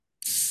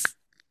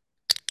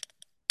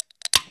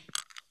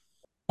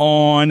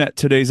On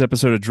today's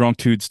episode of Drunk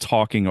Dudes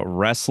Talking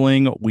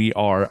Wrestling, we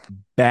are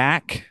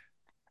back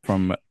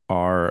from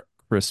our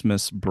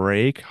Christmas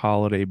break,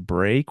 holiday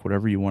break,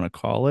 whatever you want to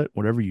call it,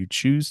 whatever you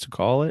choose to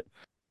call it.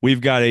 We've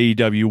got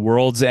AEW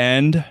World's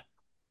End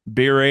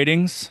beer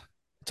ratings,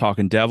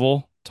 talking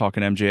Devil,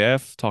 talking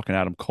MJF, talking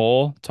Adam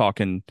Cole,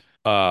 talking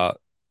uh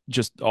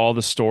just all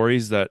the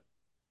stories that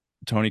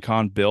Tony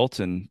Khan built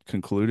and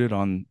concluded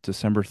on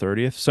December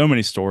 30th. So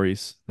many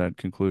stories that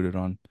concluded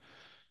on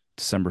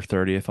December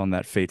 30th on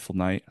that fateful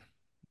night.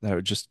 That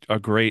was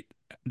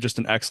just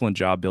an excellent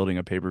job building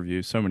a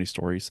pay-per-view. So many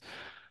stories.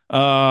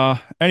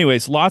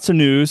 Anyways, lots of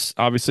news,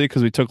 obviously,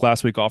 because we took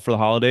last week off for the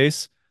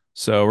holidays.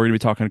 So we're gonna be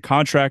talking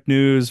contract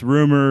news,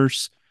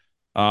 rumors.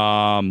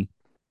 Um,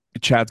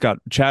 Chad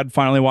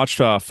finally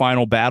watched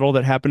Final Battle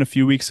that happened a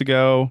few weeks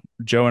ago.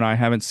 Joe and I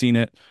haven't seen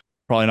it.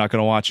 Probably not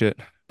gonna watch it,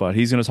 but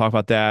he's gonna talk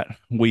about that.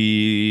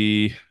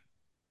 We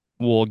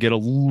will get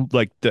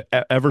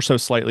ever so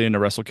slightly into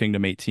Wrestle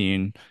Kingdom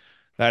 18.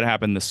 That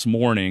happened this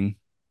morning,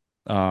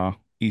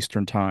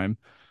 Eastern time,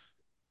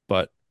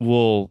 but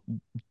we'll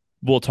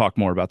talk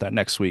more about that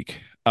next week.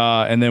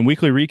 And then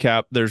weekly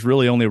recap, there's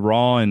really only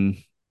Raw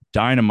and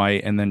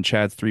Dynamite and then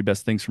Chad's three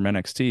best things from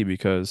NXT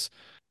because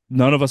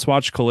none of us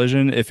watched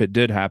Collision if it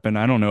did happen.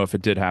 I don't know if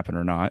it did happen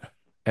or not.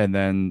 And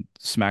then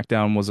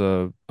SmackDown was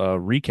a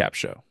recap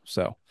show.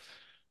 So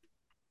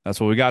that's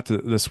what we got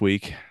this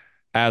week.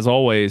 As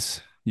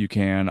always, you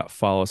can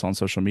follow us on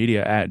social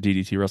media at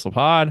DDT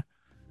WrestlePod.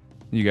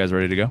 You guys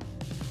ready to go?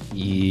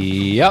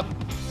 Yep.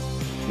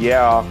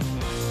 Yeah.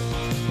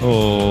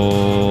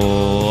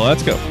 Oh,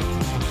 let's go.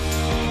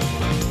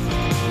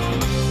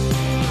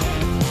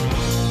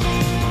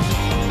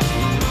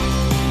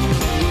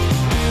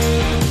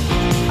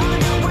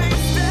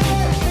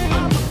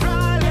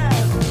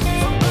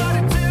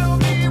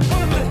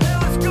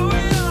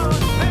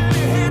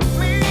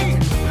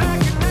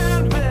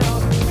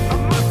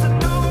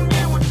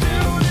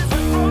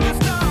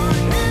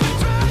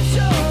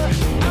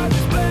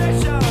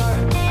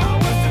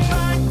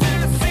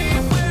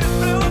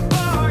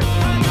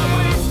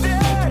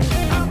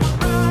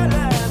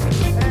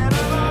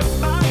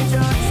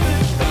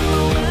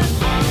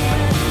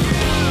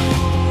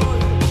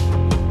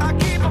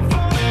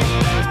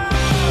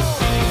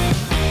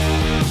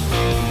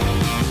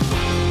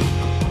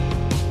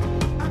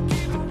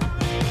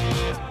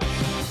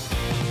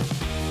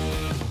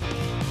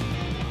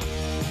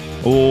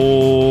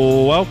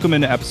 Welcome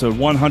into episode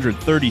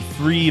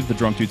 133 of the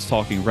Drunk Dudes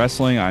Talking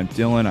Wrestling. I'm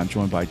Dylan. I'm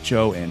joined by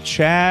Joe and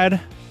Chad.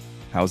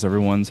 How's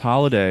everyone's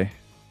holiday?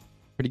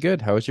 Pretty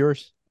good. How was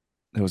yours?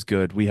 It was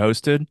good. We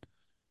hosted.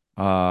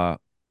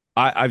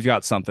 I've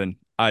got something.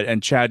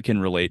 And Chad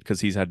can relate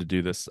because he's had to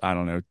do this, I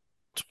don't know,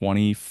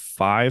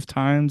 25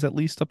 times at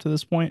least up to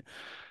this point.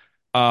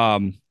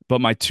 But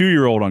my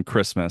 2-year-old on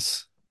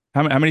Christmas.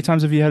 How many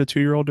times have you had a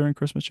 2-year-old during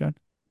Christmas, Chad?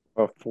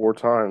 4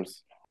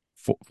 times.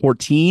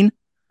 14?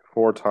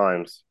 4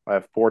 times. I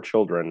have 4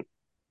 children.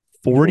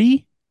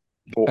 40?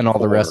 And all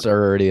the rest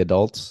are already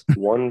adults.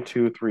 1,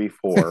 2, 3,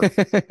 4.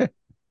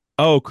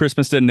 Oh,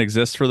 Christmas didn't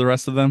exist for the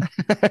rest of them?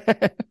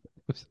 I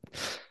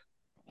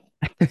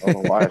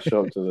don't know why I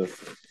showed up to this.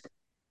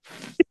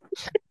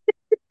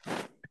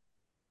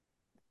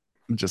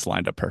 Just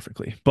lined up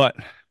perfectly. But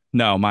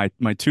no, my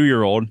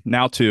 2-year-old,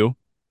 now 2,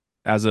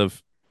 as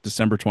of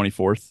December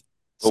 24th.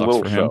 The Sucks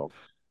little for him. show.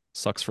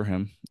 Sucks for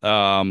him.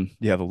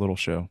 Yeah, the little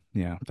show.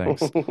 Yeah,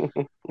 thanks.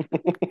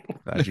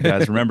 Glad you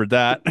guys remembered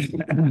that.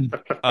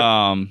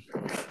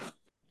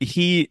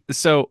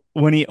 So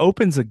when he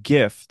opens a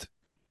gift,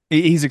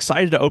 he's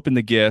excited to open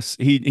the gifts.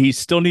 He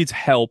still needs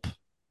help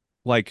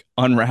like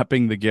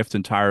unwrapping the gift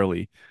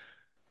entirely.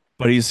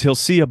 But he'll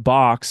see a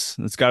box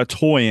that's got a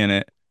toy in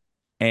it,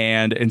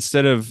 and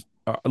instead of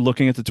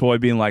looking at the toy,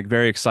 being like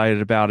very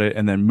excited about it,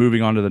 and then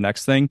moving on to the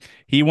next thing,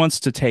 he wants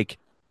to take,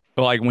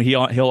 like when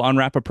he'll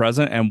unwrap a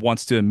present and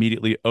wants to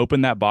immediately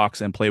open that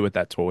box and play with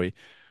that toy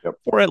Yep.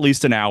 for at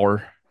least an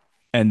hour.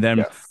 And then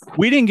Yes.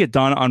 we didn't get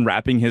done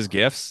unwrapping his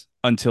gifts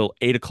until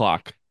 8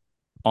 o'clock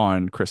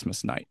on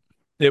Christmas night.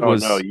 It Oh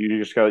was no,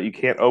 you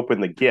can't open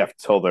the gift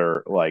till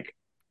they're like,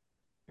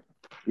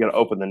 you gotta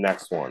open the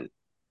next one.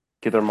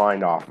 Get their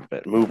mind off of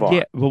it. Move on.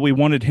 Yeah, well, we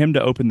wanted him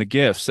to open the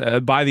gifts.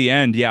 By the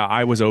end, yeah,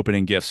 I was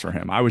opening gifts for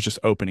him. I was just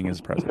opening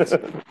his presents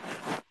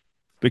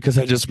because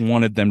I just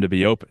wanted them to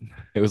be open.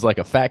 It was like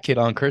a fat kid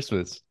on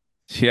Christmas.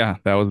 Yeah,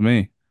 that was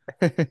me.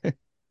 But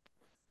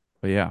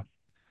yeah.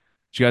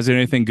 Did you guys do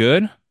anything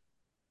good?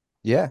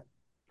 Yeah.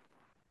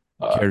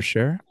 Care to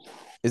share?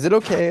 Is it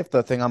okay if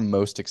the thing I'm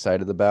most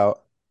excited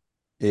about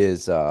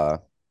is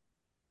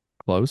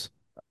Close.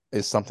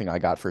 something I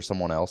got for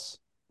someone else?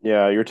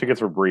 Yeah, your tickets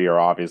for Brie are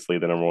obviously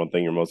the number one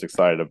thing you're most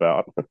excited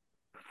about.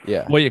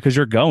 Yeah. Well, yeah, because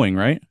you're going,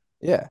 right?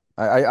 Yeah.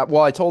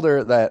 I told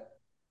her that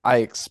I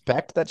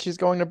expect that she's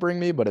going to bring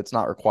me, but it's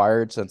not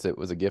required since it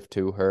was a gift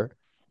to her.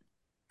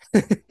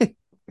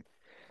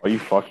 Oh, you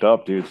fucked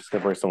up, dude. Just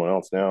gonna bring someone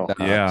else now.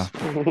 Yeah.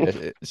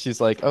 She's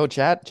like, oh,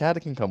 Chad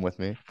can come with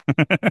me.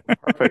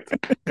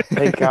 Perfect.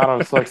 Thank God,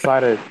 I'm so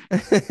excited.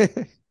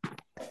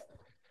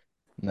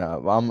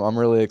 No, I'm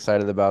really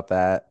excited about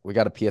that. We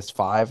got a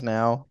PS5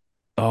 now.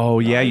 Oh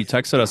yeah, you Nice.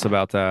 texted us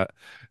about that.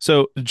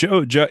 So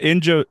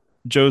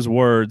Joe's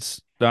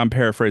words, I'm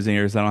paraphrasing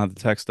here because I don't have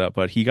the text up,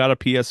 but he got a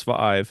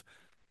PS5,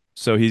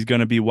 so he's going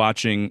to be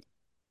watching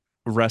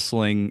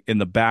wrestling in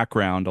the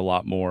background a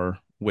lot more,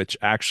 which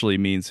actually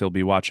means he'll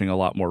be watching a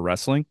lot more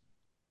wrestling.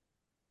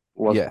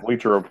 Less Yeah.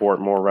 Bleacher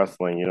Report, more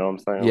wrestling. You know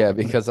what I'm Yeah, saying?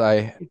 because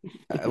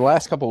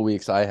last couple of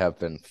weeks I have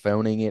been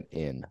phoning it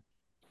in.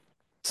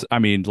 I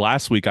mean,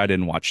 last week I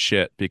didn't watch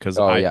shit because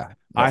Oh I yeah.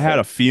 I No. had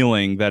a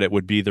feeling that it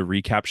would be the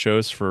recap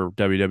shows for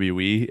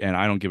WWE, and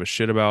I don't give a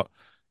shit about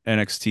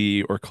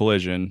NXT or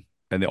Collision.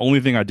 And the only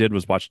thing I did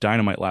was watch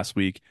Dynamite last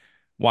week.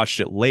 Watched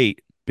it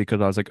late because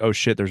I was like, oh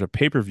shit, there's a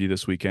pay-per-view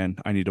this weekend.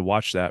 I need to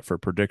watch that for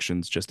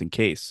predictions just in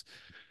case.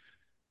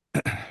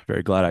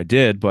 Very glad I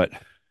did, but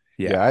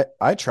yeah. Yeah,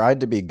 I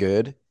tried to be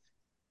good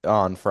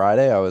on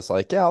Friday. I was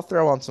like, yeah, I'll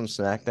throw on some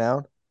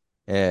SmackDown.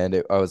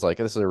 And I was like,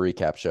 this is a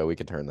recap show. We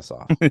can turn this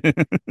off.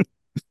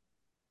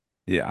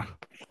 Yeah.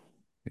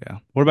 Yeah.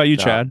 What about you,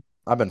 No, Chad?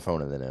 I've been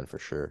phoning it in for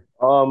sure.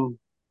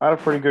 I had a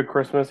pretty good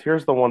Christmas.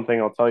 Here's the one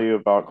thing I'll tell you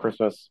about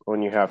Christmas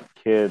when you have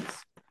kids.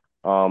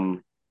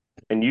 Um,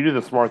 and you do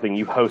the smart thing.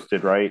 You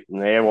hosted, right?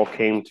 And they all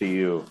came to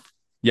you.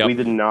 Yep. We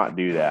did not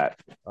do that.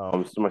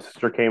 So my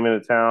sister came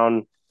into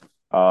town.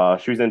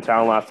 She was in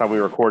town last time we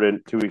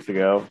recorded 2 weeks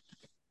ago.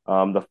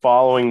 The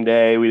following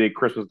day, we did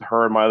Christmas with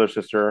her and my other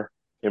sister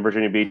in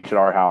Virginia Beach at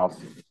our house.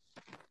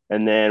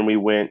 And then we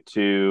went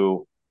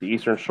to the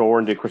Eastern Shore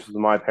and did Christmas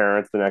with my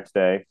parents the next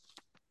day.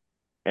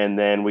 And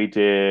then we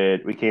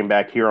came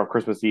back here on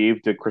Christmas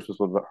Eve, did Christmas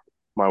with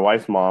my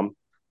wife's mom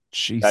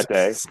that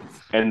day. Jesus.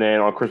 And then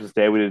on Christmas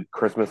Day, we did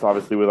Christmas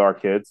obviously with our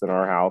kids in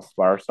our house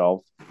by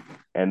ourselves.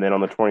 And then on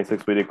the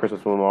 26th, we did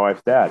Christmas with my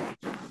wife's dad.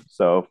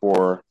 So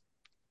for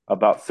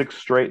about 6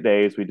 straight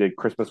days, we did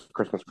Christmas,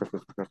 Christmas,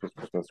 Christmas, Christmas,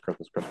 Christmas,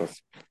 Christmas,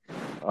 Christmas.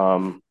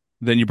 Um,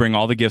 Then you bring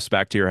all the gifts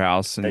back to your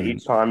house and and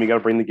each time you got to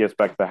bring the gifts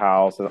back to the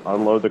house and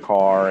unload the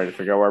car and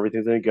figure out where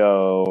everything's going to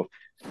go.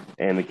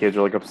 And the kids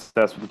are like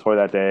obsessed with the toy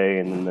that day.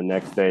 And then the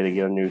next day, they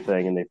get a new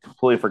thing and they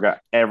completely forgot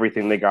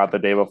everything they got the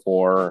day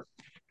before.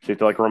 So you have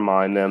to like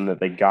remind them that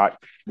they got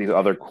these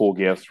other cool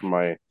gifts from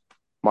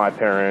my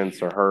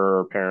parents or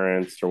her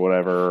parents or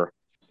whatever.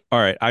 all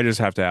right, I just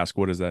have to ask,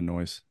 what is that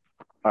noise?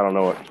 I don't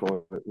know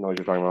what noise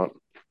you're talking about.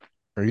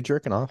 Are you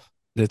jerking off?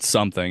 It's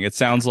something. It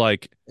sounds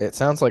like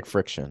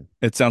friction.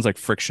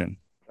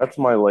 That's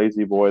my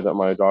lazy boy that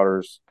my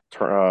daughter's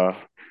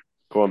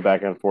going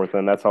back and forth,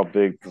 and that's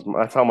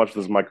how much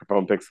this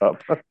microphone picks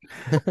up.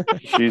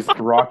 She's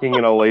rocking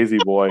in a lazy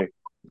boy.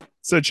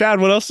 So Chad,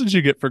 what else did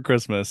you get for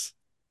Christmas?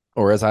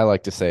 Or as I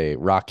like to say,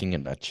 rocking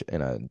in a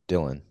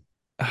Dylan.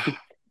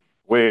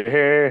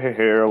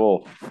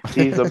 Well,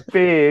 he's a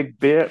big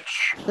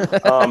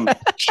bitch. Um,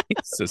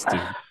 Jesus, dude.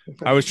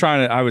 I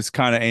was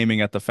kind of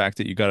aiming at the fact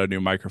that you got a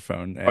new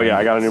microphone oh yeah, I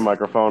and got a new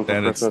microphone for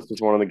and it's Christmas.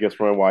 It's one of the gifts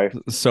from my wife.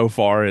 so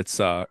far it's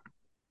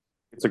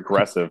It's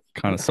aggressive.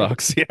 kind of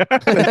sucks. Yeah.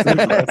 It's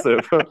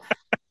aggressive.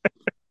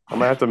 I'm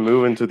gonna have to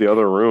move into the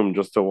other room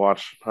just to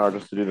watch,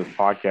 just to do this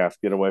podcast,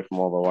 get away from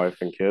all the wife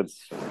and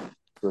kids.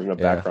 There's no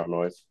Yeah. background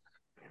noise.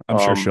 I'm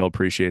sure she'll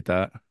appreciate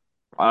that.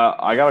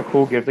 I got a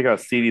cool gift. I got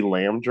a CD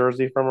Lamb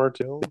jersey from her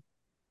too.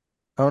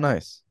 Oh,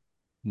 nice.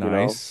 You know,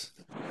 Nice.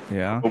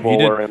 Yeah. Pro He did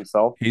bowler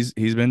himself. he's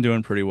been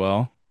doing pretty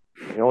well.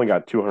 He only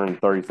got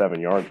 237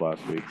 yards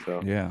last week.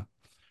 So Yeah.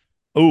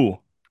 Oh,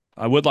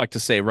 I would like to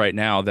say right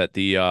now that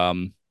the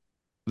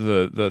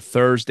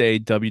Thursday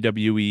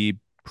WWE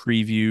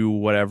preview,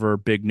 whatever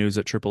big news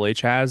that Triple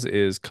H has,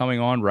 is coming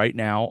on right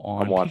now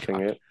I'm on watching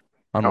Peacock. it.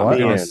 On Count I'm what?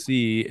 me gonna in.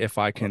 see if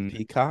I On can,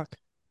 Peacock?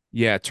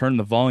 yeah, turn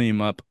the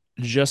volume up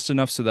just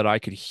enough so that I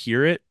could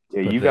hear it,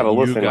 Yeah, but you got that to you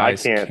listen. I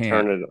guys can't can't.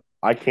 turn it.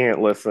 I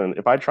can't listen.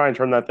 If I try and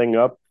turn that thing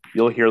up,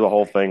 you'll hear the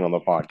whole thing on the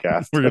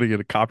podcast. We're gonna get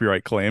a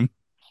copyright claim.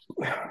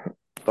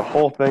 The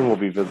whole thing will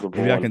be visible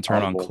Maybe I on can turn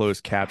on Audible.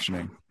 closed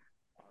captioning.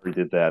 We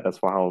did that. That's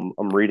why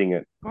I'm reading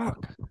it.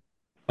 Fuck.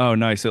 Oh,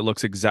 nice. It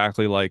looks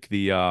exactly like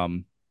the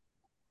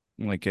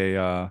like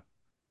a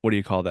what do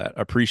you call that?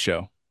 A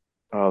pre-show.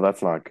 Oh,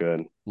 that's not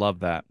good.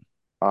 Love that.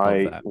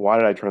 Love that. Why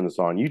did I turn this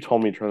on? You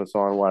told me to turn this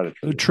on. Why did I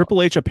turn this on?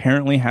 Triple H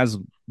apparently has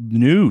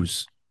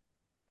news.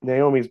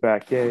 Naomi's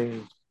back. Yay.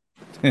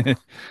 Let's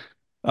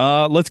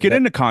Is get that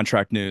into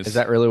contract news. is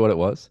that really what it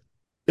was?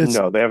 It's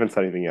No, they haven't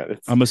said anything yet.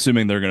 I'm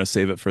assuming they're going to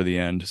save it for the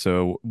end,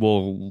 so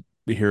we'll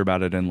hear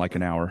about it in like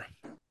an hour.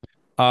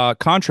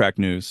 Contract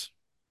news.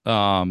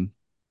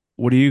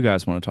 What do you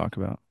guys want to talk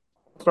about?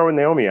 Start with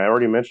Naomi. I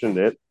already mentioned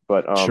it,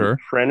 but Sure.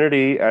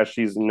 Trinity, as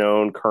she's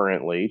known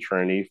currently,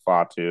 Trinity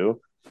Fatu,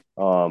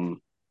 um,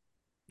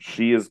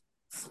 she is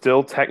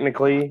still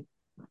technically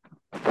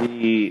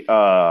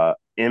the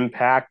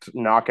Impact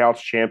Knockouts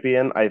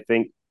champion. I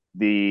think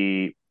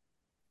the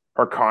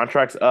her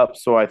contract's up,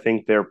 so I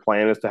think their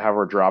plan is to have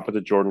her drop it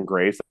to Jordan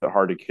Grace at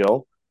Hard to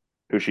Kill,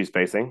 who she's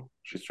facing.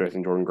 She's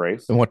facing Jordan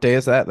Grace. And what day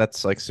is that?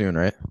 That's like soon,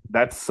 right?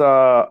 That's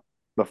the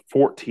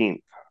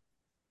 14th.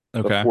 The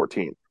Okay.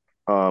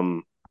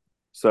 14th.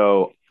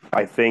 So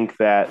I think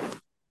that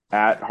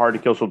at Hard to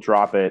Kill she'll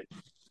drop it,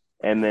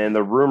 And then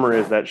the rumor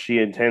is that she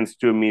intends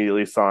to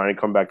immediately sign and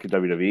come back to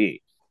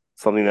WWE.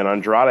 Something that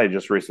Andrade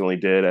just recently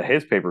did at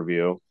his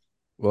pay-per-view.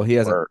 Well, he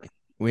hasn't. Where,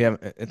 We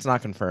haven't. It's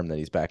not confirmed that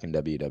he's back in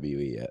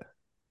WWE yet.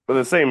 but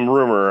the same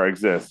rumor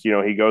exists.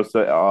 He goes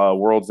to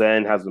World's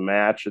End, has a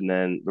match, and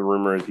then the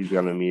rumor is he's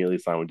going to immediately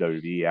sign with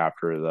WWE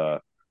after the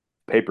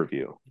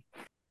pay-per-view.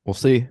 We'll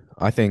see.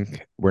 I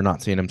think we're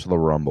not seeing him till the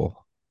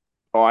Rumble.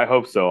 Oh, I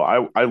hope so.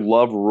 I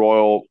love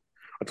Royal.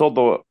 I told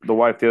the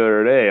wife the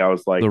other day, I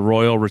was like, The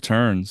Royal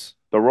returns.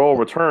 the Royal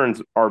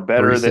returns are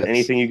better than 3-6.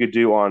 anything you could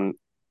do on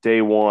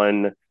day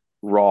one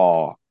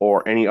Raw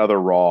or any other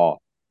Raw,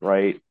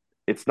 right?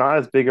 It's not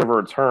as big of a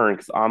return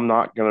because I'm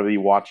not going to be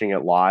watching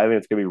it live and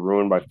it's going to be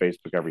ruined by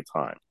Facebook every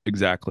time.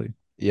 Exactly.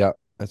 Yeah,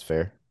 that's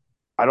fair.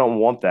 I don't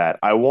want that.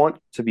 I want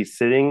to be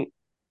sitting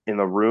in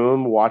the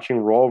room watching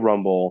Royal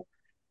Rumble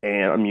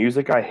and a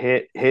music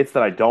hits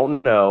that I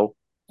don't know,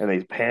 and they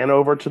pan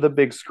over to the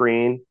big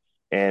screen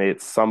and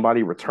it's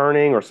somebody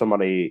returning or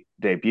somebody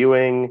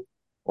debuting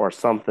or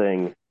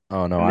something,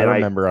 Oh no, and I then I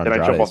remember then I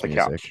jump off Andrade's the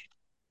music. couch.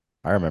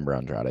 I remember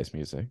Andrade's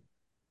music.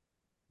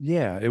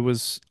 Yeah, it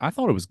was. I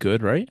thought it was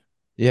good, right?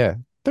 Yeah.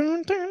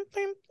 Dun, dun,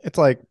 dun. It's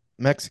like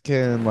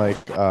Mexican, like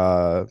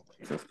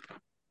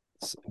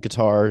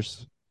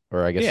guitars,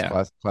 or I guess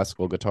Yeah.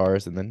 classical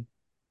guitars, and then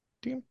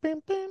ding,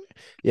 bing, bing.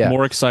 Yeah.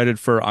 More excited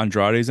for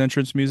Andrade's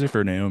entrance music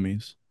or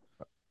Naomi's?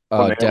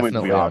 Well, Naomi's will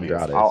be Definitely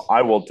obvious. Andrade's.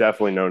 I will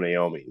definitely know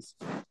Naomi's.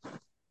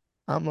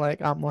 I'm like,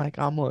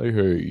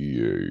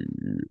 hey.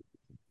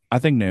 I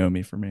think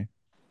Naomi for me.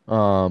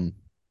 No,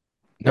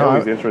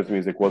 Naomi's entrance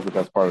music was the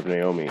best part of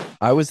Naomi.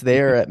 I was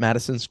there at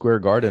Madison Square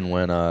Garden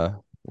when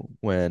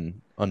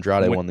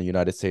Andrade When, won the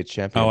United States oh, I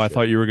Championship.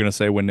 thought you were gonna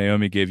say when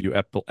Naomi gave you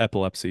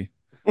epilepsy.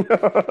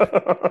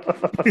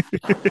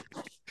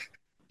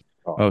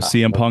 Oh, Oh,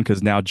 CM Punk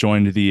has now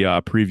joined the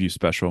preview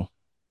special.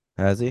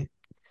 Has he? you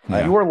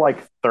Yeah. were like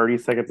 30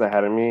 seconds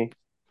ahead of me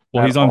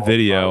Well, at he's on all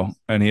video times.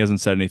 and he hasn't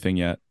said anything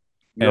yet.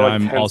 You're And like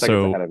I'm 10 seconds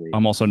also ahead of me.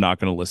 I'm also not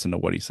going to listen to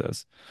what he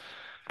says.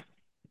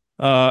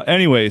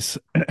 Anyways,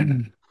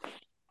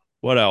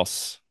 what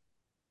else?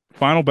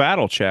 Final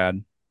battle,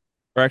 Chad.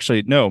 Or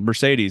actually, no,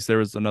 Mercedes. There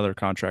was another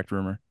contract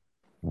rumor.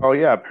 Oh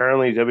yeah,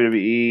 apparently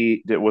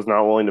WWE was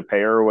not willing to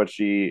pay her what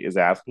she is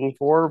asking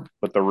for,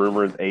 but the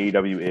rumor is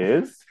AEW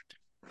is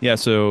Yeah,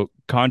 so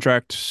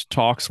contract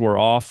talks were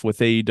off with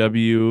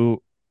AEW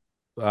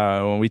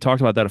when we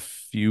talked about that a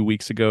few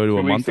weeks ago to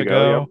a 2 weeks month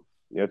ago. Yep, ago.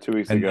 yeah, 2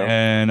 weeks And ago.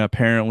 then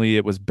apparently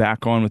it was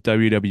back on with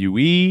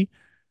WWE.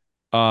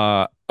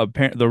 The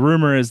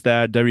rumor is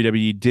that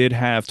WWE did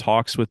have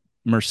talks with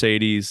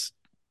Mercedes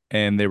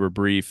and they were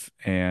brief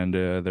and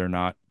they're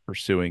not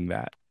pursuing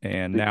that.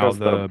 And now Because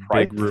the the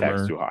price big tag's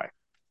rumor, too high.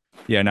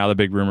 yeah, now the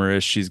big rumor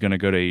is she's going to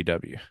go to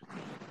AEW.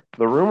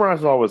 The rumor I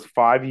saw was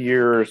 5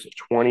 years,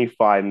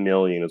 25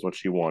 million is what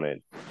she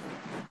wanted.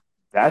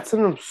 That's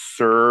an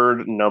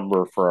absurd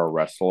number for a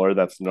wrestler.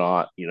 That's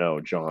not,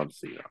 John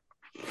Cena.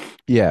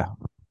 Yeah.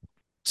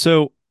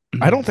 So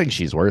I don't think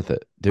she's worth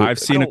it, dude. I've I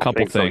seen a don't couple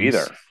think so either.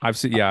 things.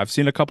 I've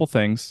seen a couple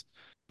things.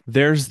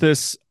 There's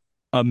this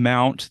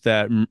amount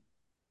that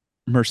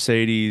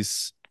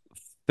Mercedes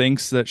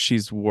thinks that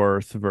she's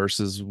worth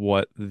versus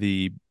what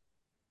the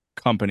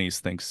companies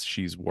thinks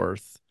she's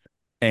worth.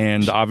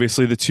 And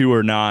obviously the two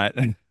are not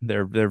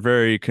they're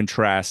very I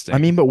contrasting.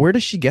 mean, but where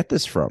does she get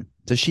this from?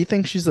 Does she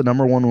think she's the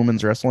number one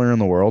women's wrestler in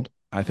the world?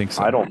 I think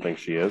I so. don't think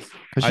she is.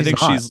 Because I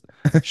she's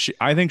think not.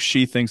 I think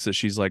she thinks that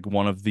she's like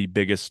one of the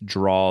biggest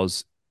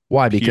draws,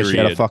 Why? Because she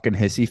had a period. fucking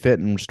hissy fit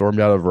and stormed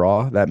out of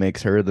Raw. That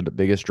makes her the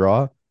biggest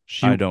draw.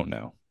 I don't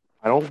know.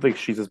 I don't think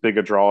she's as big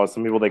a draw as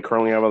some people they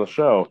currently have on the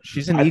show.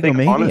 She's an I think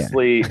egomaniac.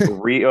 honestly,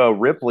 Rhea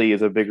Ripley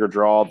is a bigger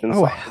draw than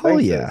Oh, Sasha hell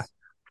Banks yeah. is.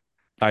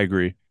 I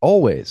agree.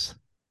 Always.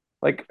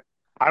 Like,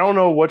 I don't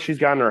know what she's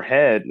got in her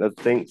head that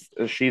thinks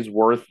she's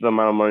worth the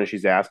amount of money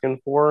she's asking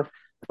for,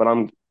 but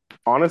I'm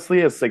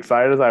honestly as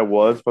excited as I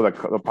was for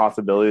the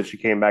possibility that she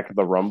came back at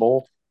the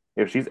Rumble.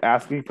 If she's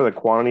asking for the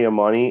quantity of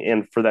money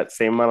and for that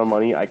same amount of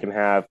money, I can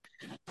have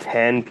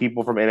 10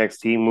 people from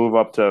NXT move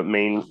up to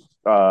main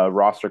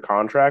roster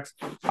contracts.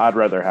 I'd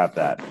rather have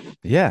that.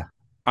 Yeah.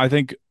 I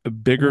think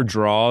bigger Ooh.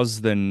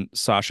 draws than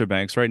Sasha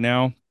Banks right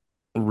now.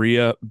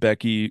 Rhea,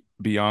 Becky,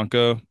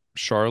 Bianca,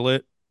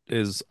 Charlotte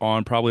is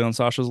on probably on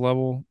Sasha's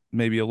level,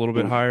 maybe a little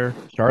bit higher.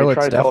 They Charlotte's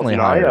tried to tell us definitely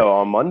higher. Nia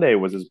on Monday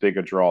was as big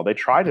a draw. They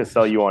tried to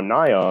sell you on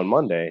Nia on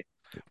Monday.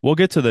 We'll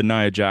get to the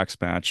Nia Jax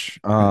match,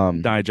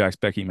 Um, Nia Jax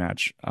Becky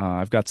match.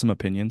 I've got some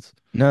opinions.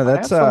 no, I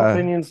have some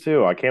opinions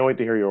too. I can't wait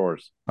to hear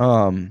yours.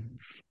 um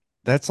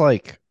that's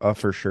like a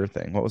for sure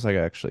thing. What was I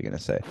actually gonna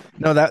say?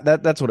 No,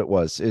 that's what it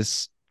was.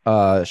 Is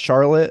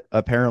Charlotte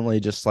apparently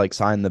just like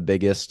signed the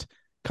biggest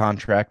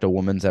contract a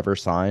woman's ever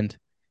signed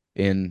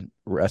in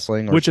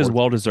wrestling or Which is sports.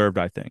 well deserved,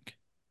 I think.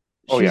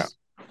 Oh, yeah.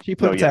 She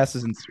No, puts yeah.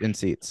 asses in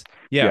seats.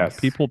 Yeah, Yes.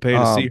 people pay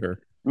to see Um, her.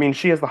 I mean,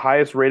 she has the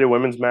highest rated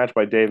women's match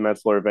by Dave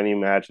Metzler of any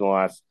match in the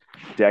last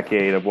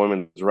decade of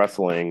women's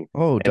wrestling.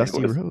 Oh, And Dusty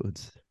it was,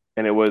 Rhodes.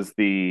 and it was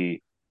the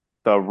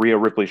Rhea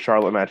Ripley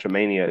Charlotte match at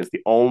Mania is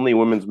the only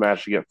women's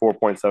match to get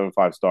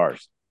 4.75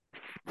 stars.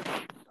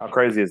 How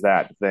crazy is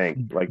that to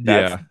think? Like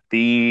that's Yeah.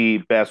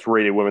 the best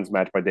rated women's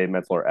match by Dave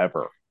Metzler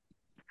ever.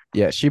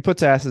 Yeah, she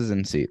puts asses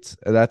in seats.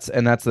 That's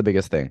the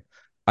biggest thing.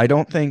 I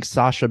don't think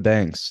Sasha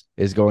Banks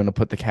is going to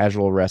put the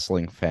casual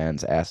wrestling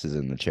fans' asses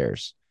in the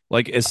chairs.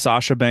 Like, is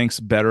Sasha Banks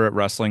better at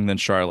wrestling than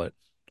Charlotte?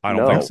 I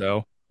don't think No,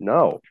 so.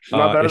 no, she's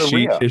not better Is than she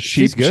Rhea. is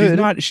She's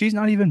good. she's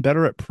not even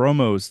better at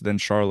promos than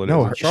Charlotte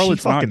No, is. And she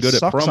Charlotte's not fucking good at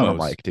sucks on a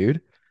promos. mic,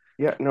 dude.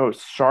 Yeah, no,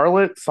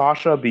 Charlotte,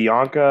 Sasha,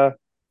 Bianca,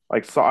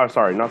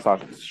 sorry, not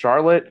Sasha.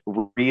 Charlotte,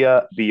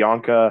 Rhea,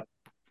 Bianca,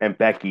 and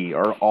Becky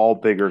are all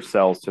bigger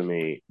sells to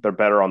me. They're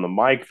better on the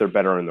mic. They're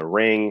better in the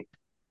ring.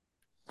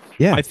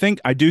 Yeah,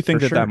 I do for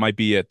think that sure. might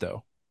be it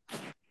though.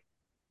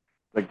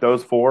 Like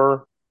those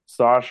four,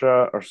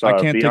 Sasha or I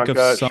sorry, can't think of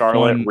Bianca,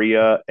 Charlotte, someone.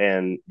 Rhea,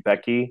 and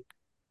Becky.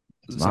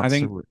 I Not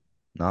think so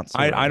not so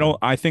I don't.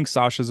 I think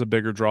Sasha's a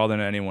bigger draw than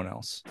anyone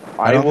else.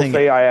 I I don't will think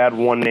say I add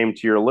one name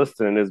to your list,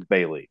 and it is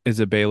Bailey. Is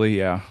it Bailey?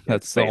 Yeah, It's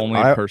that's the Bailey. only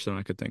I person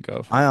I could think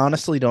of. I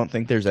honestly don't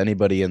think there's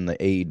anybody in the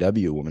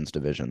AEW women's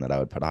division that I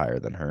would put higher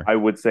than her. I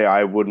would say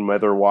I would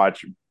rather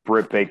watch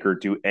Britt Baker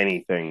do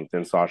anything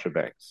than Sasha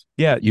Banks.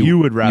 Yeah, You you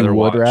would you rather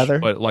would watch, rather?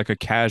 but like a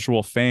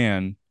casual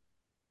fan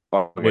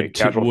Okay,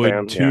 casual would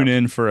fan, yeah. tune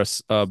in for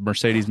a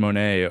Mercedes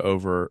Monet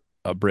over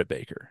a Britt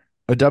Baker,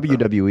 A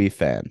WWE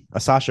fan, a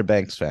Sasha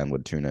Banks fan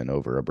would tune in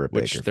over a Britt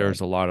which Baker fan.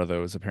 there's a lot of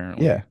those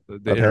apparently. Yeah, The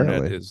internet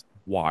apparently. is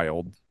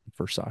wild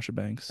for Sasha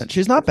Banks. And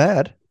she's not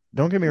bad.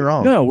 Don't get me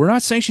wrong. No, we're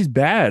not saying she's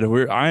bad.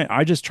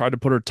 I just tried to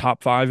put her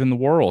top 5 in the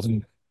world,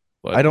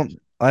 but I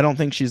don't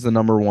think she's the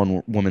number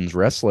one women's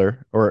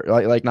wrestler, or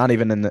like not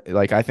even in the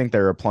like. I think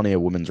there are plenty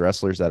of women's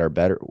wrestlers that are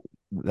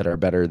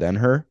better than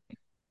her.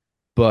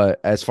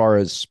 But as far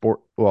as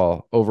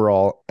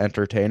overall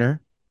entertainer,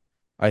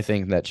 I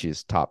think that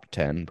she's top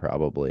 10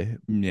 probably,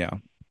 yeah.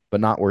 but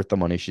not worth the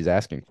money she's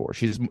asking for.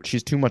 She's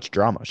too much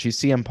drama. She's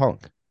CM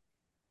Punk.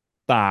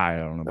 I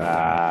don't know about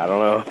I don't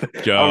know. I don't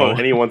know Joe. if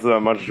anyone's that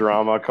much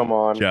drama. Come that.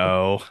 on.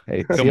 Joe.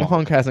 Hey, Come CM on.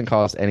 Punk hasn't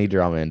caused any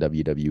drama in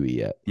WWE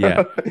yet.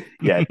 Yeah.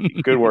 Yeah,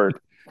 good word.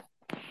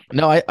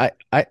 No,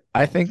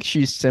 I think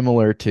she's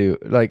similar to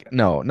like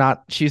no,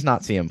 not she's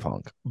not CM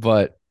Punk,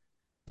 but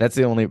that's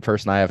the only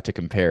person I have to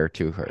compare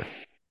to her.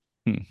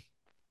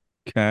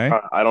 Okay.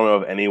 I don't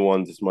know if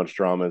anyone's as much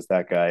drama as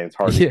that guy. It's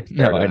hard to Yeah,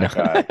 compare no, to I that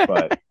know. guy,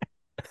 but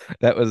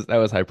That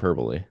was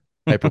hyperbole.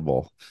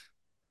 Hyperbole.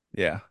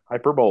 Yeah.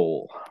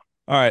 Hyperbole.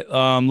 All right.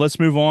 Let's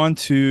move on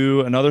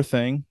to another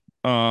thing.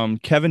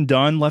 Kevin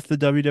Dunn left the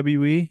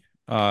WWE.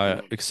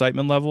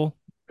 Excitement level.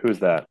 Who's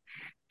that?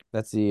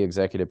 That's the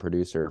executive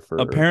producer for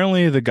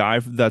Apparently, the guy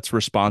that's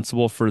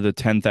responsible for the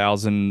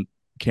 10,000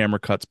 camera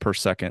cuts per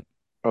second.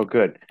 Oh,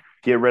 good.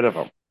 Get rid of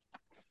him.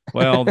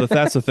 Well,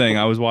 that's the thing.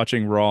 I was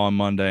watching Raw on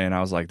Monday, and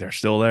I was like, they're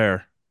still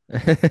there.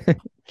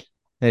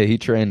 Hey, he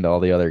trained all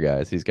the other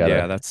guys. He's got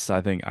Yeah, a that's.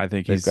 I think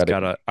they've he's got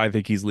got a a. I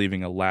think he's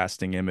leaving a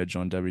lasting image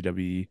on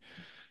WWE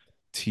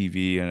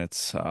TV, and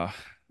it's.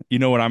 You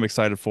know what I'm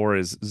excited for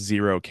is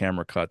 0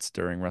 camera cuts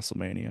during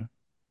WrestleMania.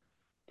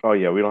 Oh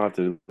yeah, we don't have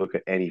to look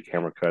at any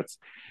camera cuts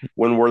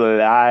when we're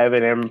live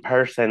and in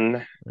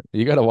person.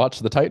 you got to watch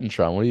the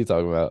Titantron. What are you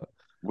talking about?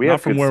 We Not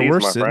have from good where seats, we're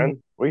my sitting.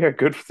 friend. We got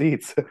good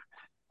seats.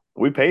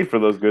 We paid for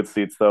those good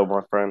seats, though,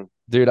 my friend.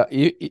 Dude,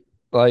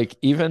 like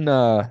even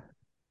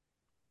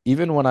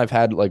when I've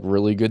had like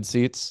really good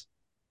seats,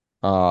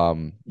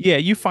 Yeah,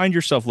 you find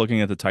yourself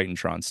looking at the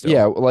Titantron still.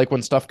 yeah, like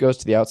when stuff goes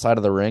to the outside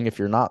of the ring, if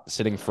you're not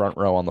sitting front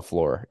row on the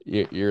floor,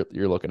 you're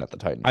looking at the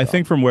Titantron. I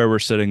think from where we're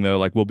sitting though,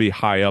 like we'll be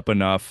high up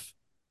enough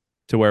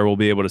to where we'll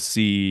be able to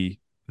see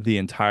the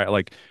entire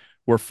like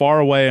we're far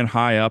away and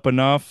high up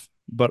enough,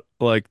 but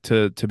like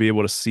to be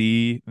able to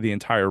see the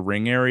entire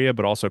ring area,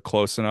 but also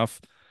close enough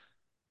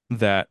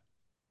that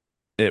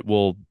it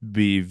will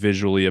be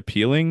visually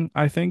appealing,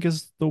 I think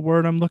is the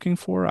word I'm looking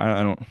for.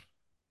 I don't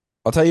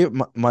I'll tell you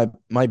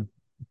my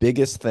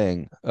biggest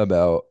thing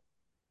about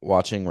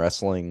watching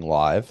wrestling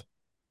live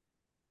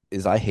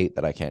is I hate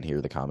that I can't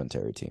hear the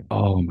commentary team.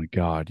 Oh my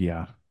God,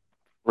 yeah.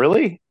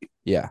 Really?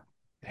 Yeah.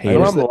 Hate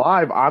When wish I'm it. that-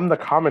 live, I'm the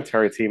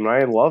commentary team, and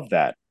I love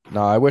that.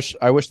 No, I wish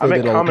I they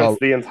make did comments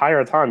the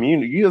entire time.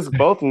 You guys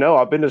both know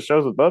I've been to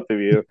shows with both of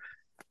you.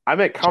 I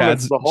make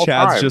comments the whole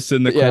Chad's time. just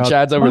in the Yeah, crowd.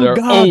 Chad's over Oh there.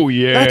 God, Oh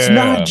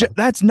that's yeah.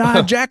 That's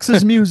Nia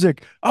Jax's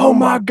music. Oh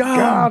my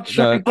God.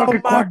 Shucky No. ducky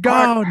Oh my quack quack.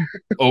 God.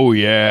 Oh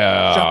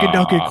Shucky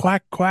ducky yeah.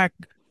 quack quack.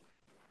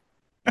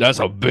 That's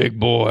a big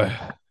boy.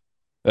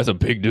 That's a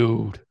big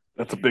dude.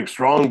 That's a big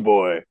strong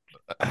boy.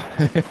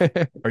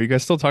 Are you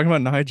guys still talking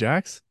about Nia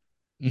Jax?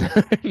 No.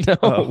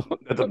 Oh.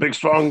 That's a big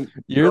strong.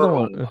 You're the girl.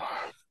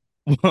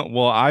 one.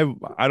 Well,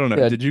 I don't know.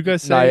 Yeah, Did you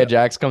guys say Nia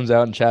Jax comes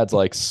out and Chad's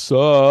like,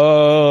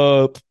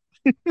 sup?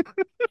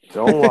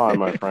 Don't lie,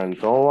 my friend.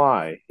 Don't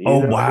lie. You Oh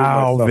know who my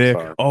wow, subs Vic.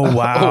 are. Oh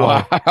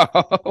wow.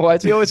 Wow. Why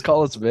does he always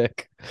call us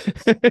Vic?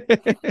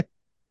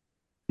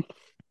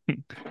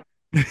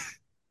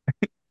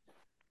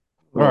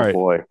 Oh All right.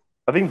 boy.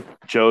 I think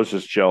Joe's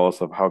just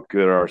jealous of how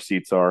good our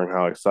seats are and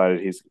how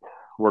excited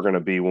we're gonna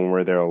be when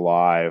we're there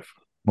live.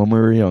 When we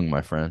were young,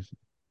 my friend.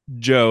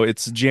 Joe,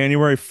 it's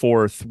January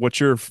 4th. What's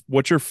your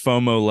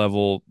FOMO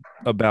level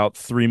about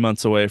 3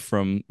 months away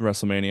from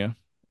WrestleMania.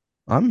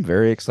 I'm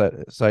very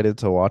excited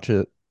to watch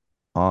it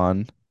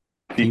on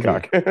TV.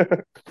 Peacock.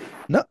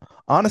 No,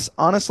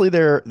 honestly,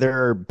 there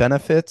are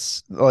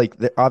benefits. Like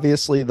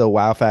obviously, the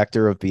wow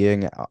factor of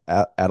being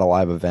at a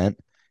live event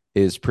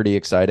is pretty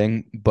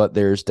exciting, but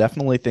there's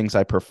definitely things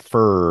I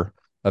prefer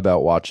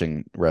about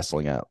watching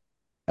wrestling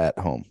at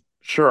home.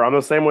 Sure, I'm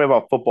the same way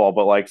about football,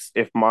 but like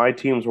if my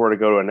teams were to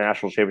go to a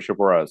national championship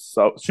or a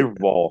Sure, Super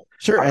Bowl,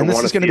 sure, I and this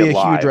want is to going to see it be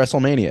a huge live.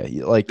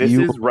 WrestleMania. Like This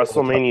you is will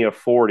WrestleMania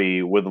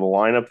 40 with the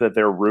lineup that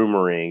they're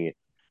rumoring.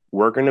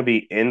 We're going to be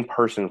in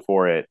person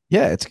for it.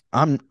 yeah, it's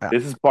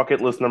This is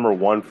bucket list number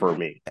one for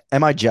me.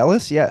 am I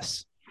jealous?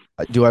 Yes.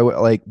 Do I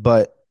like,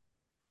 but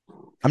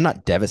I'm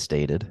not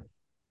devastated.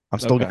 I'm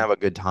still gonna Okay. have a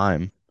good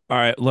time. All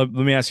right. Let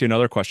me ask you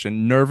another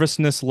question.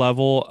 Nervousness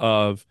level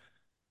of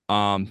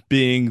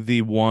being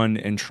the one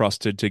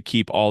entrusted to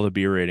keep all the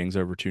beer ratings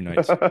over 2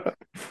 nights.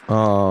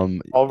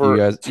 You Over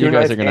guys, you two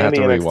guys nights are gonna have and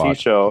to the NXT rewatch.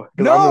 show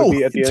because I'm going to No,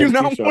 be at the do NXT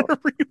not want show. to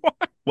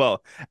rewatch.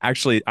 Well,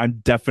 actually, I'm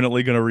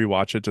definitely gonna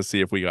rewatch it to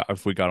see if we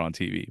got on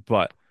TV.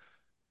 But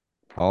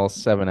All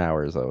 7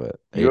 hours of it,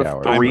 You eight have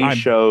hours. I'm three I'm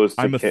shows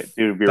to I'm a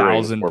do beer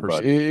ratings thousand for,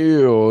 bud. percent.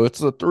 Ew,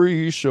 it's a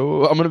three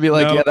show. I'm gonna be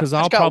like, No, yeah, that because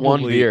match got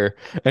one beer,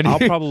 and I'll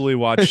probably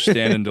watch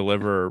Stand and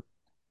Deliver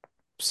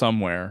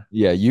somewhere.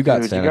 yeah, you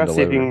got Dude, you stand and gotta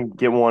see if you deliver. can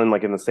get one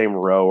like in the same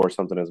row or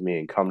something as me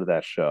and come to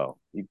that show.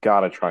 You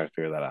gotta try and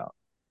figure that out.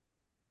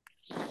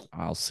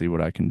 I'll see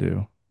what I can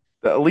do.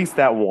 At least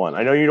that one.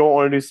 I know you don't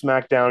want to do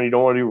SmackDown, you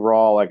don't want to do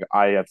Raw. Like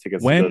I have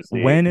tickets to go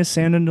see. When is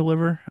Stand and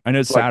Deliver? I know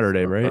it's It's like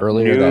Saturday, right?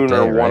 Earlier that noon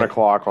or day, one right?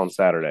 o'clock on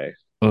Saturday.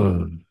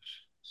 Ugh.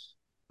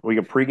 We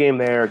can pregame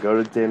there,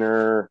 go to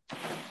dinner,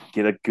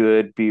 get a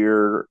good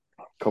beer,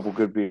 a couple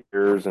good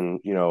beers, and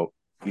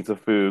eat some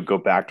food. Go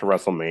back to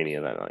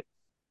WrestleMania that night.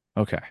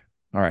 Okay.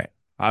 All right.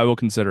 I will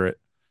consider it.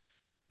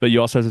 But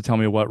you also have to tell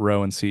me what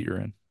row and seat you're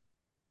in.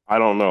 I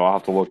don't know. I'll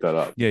have to look that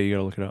up. Yeah, you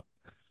gotta look it up.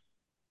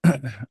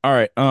 All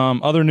right.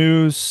 Other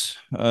news.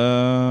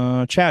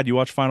 Chad, you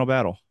watch Final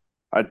Battle.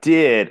 I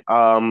did.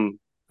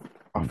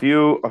 A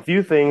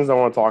few things I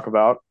want to talk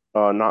about.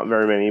 Not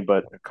very many,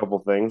 but a couple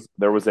things.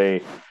 There was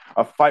a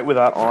fight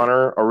without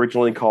honor,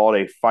 originally called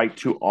a fight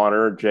to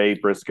honor Jay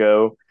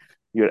Briscoe.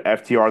 You had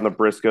FTR and the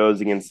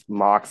Briscoes against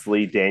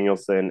Moxley,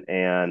 Danielson,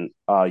 and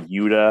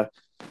Yuta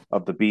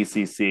of the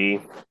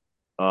BCC.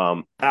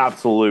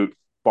 Absolute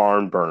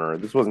barn burner.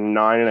 This was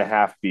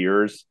 9.5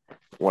 beers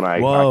when I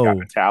got to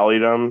Whoa. tally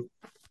them.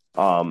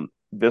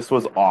 This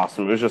was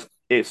awesome.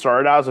 It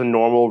started out as a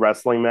normal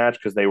wrestling match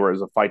because it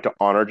was a fight to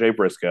honor Jay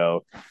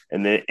Briscoe,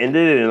 and then it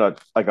ended in a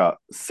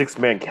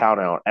 6-man count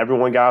out.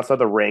 Everyone got outside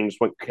the ring,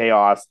 just went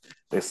chaos.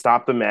 They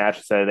stopped the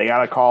match, said they got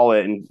to call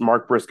it, and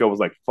Mark Briscoe was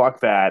like, "Fuck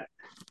that!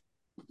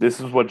 This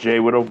is what Jay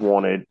would have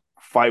wanted: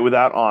 fight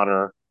without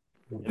honor."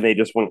 And they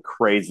just went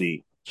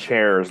crazy: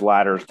 chairs,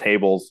 ladders,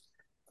 tables,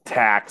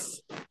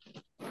 tacks,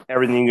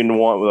 everything you can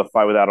want with a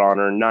fight without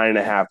honor.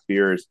 9.5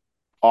 beers,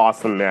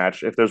 awesome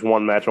match. If there's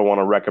one match I want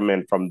to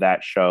recommend from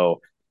that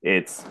show,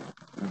 it's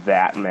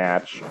that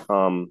match.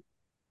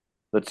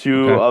 The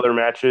two Okay. other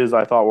matches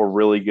I thought were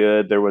really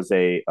good. There was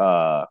a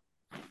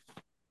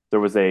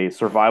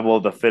survival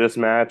of the fittest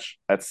match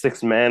at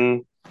 6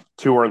 men.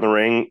 Two are in the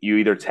ring. You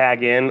either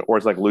tag in or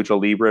it's like lucha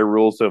libre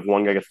rules. So if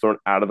one guy gets thrown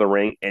out of the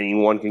ring,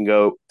 anyone can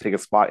go take a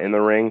spot in the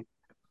ring.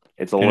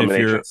 It's And if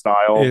elimination you're,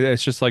 style.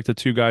 it's just like the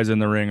two guys in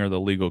the ring are the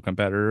legal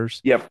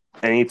competitors. Yep.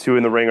 Any two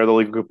in the ring are the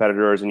legal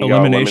competitors, and you got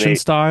to Elimination eliminate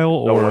style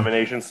or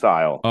elimination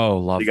style. oh, So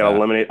you love got to that.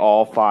 eliminate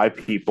all 5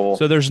 people.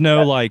 So there's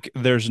no like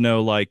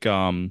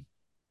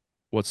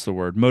what's the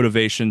word?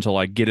 Motivation to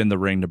like get in the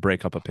ring to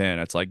break up a pin.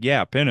 It's like,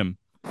 yeah, pin him.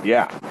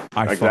 Yeah,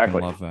 I fucking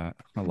exactly. love that.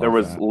 I There love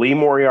was that. Lee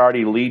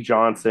Moriarty, Lee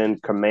Johnson,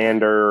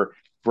 Commander,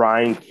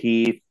 Brian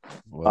Keith.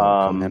 Whoa,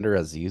 Um, Commander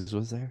Aziz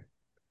was there.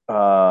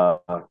 uh,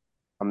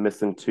 I'm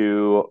missing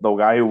two. The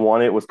guy who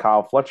won it was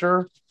Kyle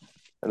Fletcher,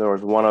 and there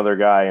was one other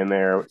guy in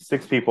there.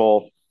 6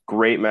 people,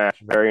 great match,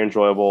 very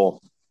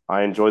enjoyable.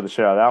 I enjoyed the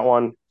shit out of that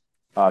one.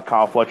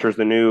 Kyle Fletcher's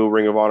the new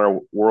Ring of Honor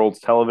World's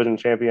Television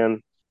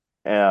Champion,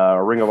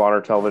 Ring of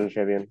Honor Television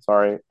Champion,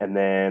 sorry. And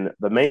then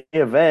the main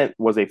event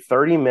was a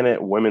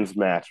 30-minute women's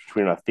match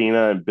between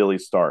Athena and Billy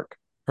Stark.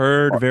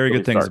 Heard Or very Billy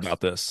good things Starks. about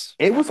this.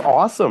 It was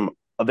awesome.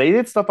 They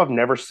did stuff I've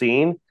never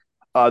seen.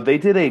 They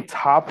did a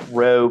top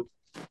rope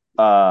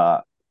uh,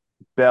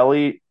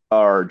 belly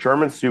or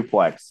German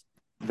suplex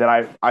that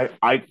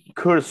I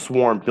could have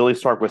sworn Billy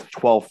Stark was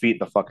 12 feet in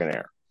the fucking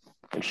air.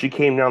 And she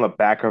came down the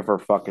back of her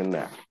fucking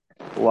neck.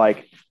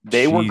 Like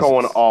they were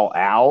going Jesus. all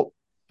out.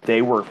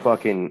 They were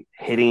fucking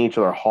hitting each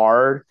other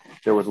hard.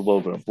 There was a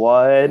little bit of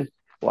blood.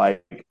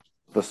 Like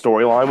the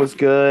storyline was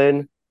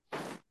good.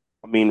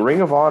 I mean,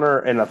 Ring of Honor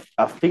and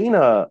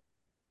Athena,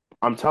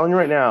 I'm telling you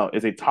right now,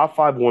 is a top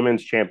 5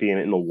 women's champion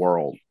in the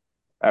world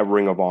at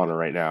Ring of Honor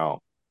right now.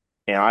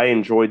 And I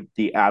enjoyed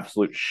the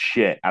absolute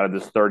shit out of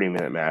this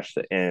 30-minute match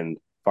to end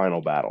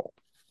Final Battle.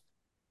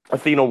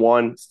 Athena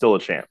won, still a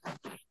champ.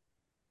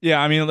 Yeah,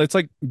 I mean, it's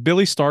like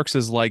Billy Starks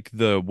is like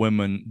the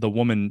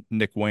woman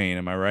Nick Wayne.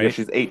 Am I Yeah, right?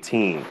 she's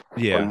 18 or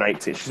Yeah.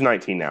 19. She's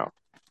 19 now.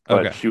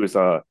 but Okay. she was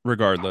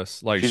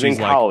Regardless, like she's in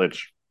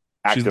college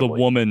she's the actively.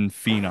 woman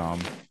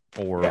phenom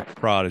or Yeah.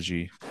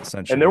 prodigy, And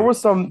essentially. there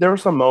were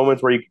some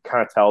moments where you could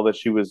kind of tell that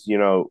she was,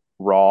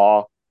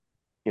 raw,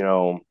 you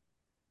know,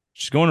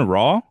 She's going to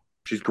Raw?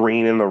 she's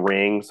green in the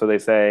ring, so they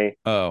say.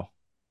 Oh,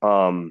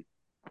 Um,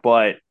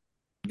 but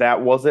it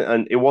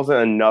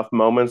wasn't enough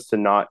moments to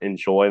not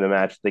enjoy the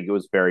match. I think it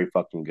was very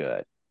fucking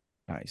good.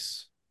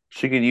 nice.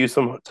 She could use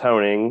some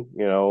toning,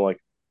 like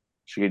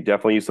she could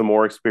definitely use some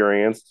more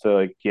experience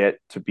to get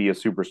to be a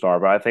superstar.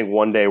 But I think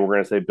one day we're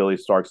going to say Billy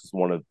Starks is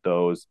one of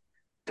those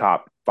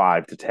top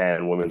 5 to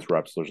 10 women's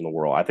wrestlers in the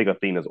world. I think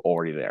Athena's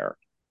already there.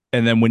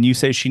 And then when you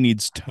say she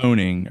needs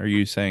toning, are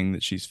you saying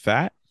that she's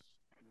fat?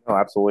 No,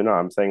 absolutely not.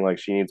 I'm saying like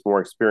she needs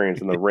more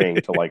experience in the ring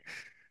to like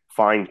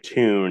fine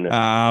tune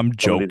I'm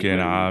some of these joking.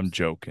 I'm moves.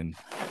 joking.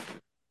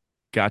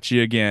 Got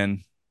you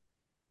again.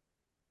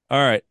 All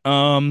right.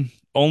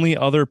 Only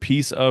other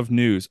piece of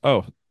news.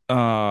 Oh,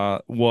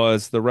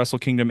 was the Wrestle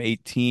Kingdom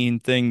 18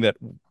 thing that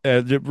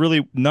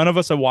really none of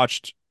us have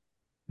watched.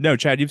 No,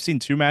 Chad, you've seen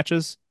two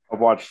matches? I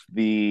watched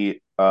the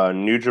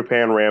New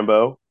Japan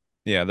Rambo.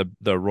 Yeah,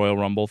 the Royal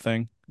Rumble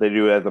thing. They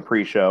do it as a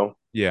pre-show,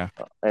 Yeah.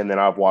 and then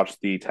I've watched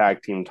the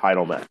tag team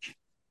title match.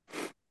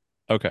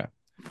 Okay.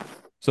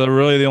 So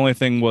really the only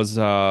thing was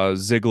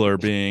Ziggler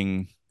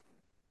being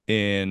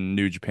in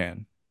New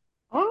Japan.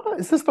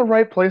 Is this the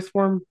right place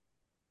for him?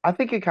 I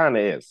think it kind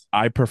of is.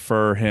 I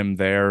prefer him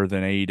there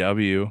than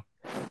AEW.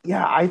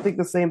 Yeah, I think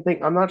the same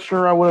thing. I'm not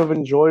sure I would have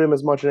enjoyed him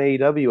as much in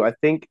AEW. I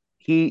think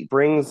he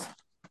brings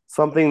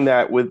something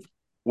that with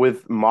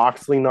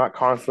Moxley not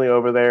constantly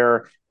over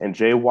there and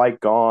Jay White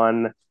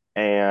gone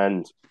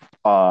and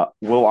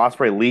Will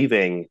Ospreay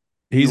leaving,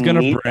 He's you gonna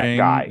need that bring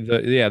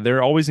guy.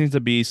 there always needs to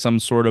be some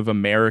sort of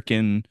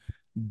American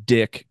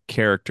dick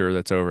character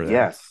that's over there.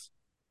 Yes.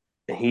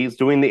 He's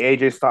doing the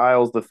AJ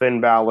Styles, the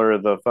Finn Balor,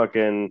 the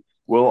fucking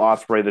Will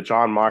Ospreay, the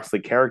John Moxley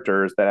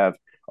characters that have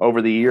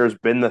over the years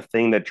been the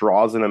thing that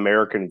draws in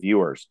American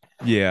viewers.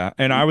 Yeah,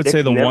 and I would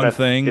say Nick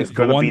Nemeth is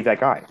going to be that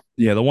guy.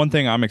 the one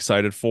thing I'm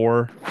excited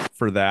for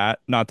that,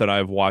 not that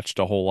I've watched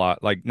a whole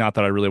lot, like not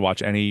that I really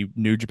watch any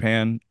New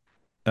Japan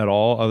at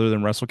all other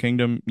than Wrestle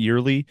Kingdom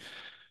yearly,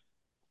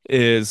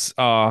 is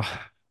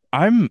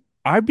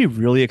I'd be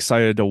really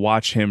excited to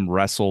watch him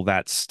wrestle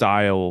that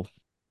style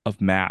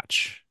of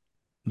match.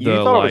 You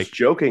The thought I was like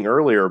joking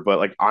earlier, but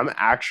like I'm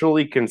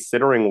actually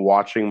considering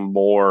watching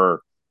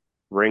more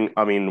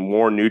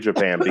New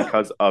Japan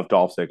because of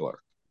Dolph Ziggler.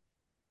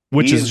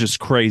 which He is is, just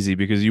crazy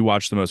because you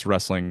watch the most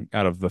wrestling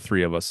out of the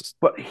three of us,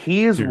 but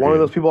he is one of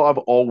those period. people I've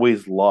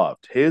always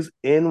loved. His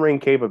in-ring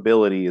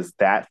capability is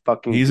that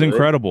fucking He's good.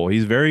 incredible.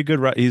 He's a very good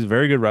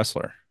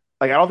wrestler.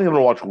 Like I don't think I'm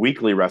gonna watch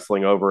weekly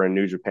wrestling over in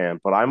New Japan,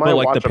 but I But might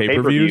like the watch a pay per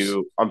pay-per-views,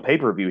 view on pay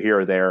per view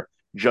here or there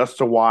just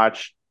to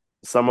watch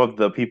some of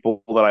the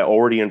people that I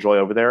already enjoy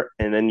over there,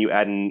 and then you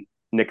add in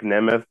Nick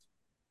Nemeth.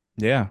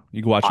 yeah,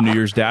 you can watch New I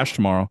Year's Dash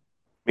tomorrow.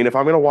 mean, if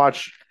I'm gonna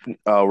watch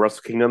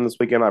Wrestle Kingdom this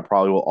weekend, I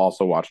probably will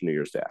also watch New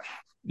Year's Dash.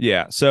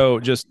 Yeah, so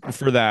just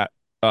for that,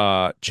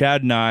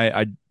 Chad and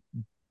I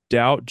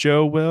doubt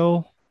Joe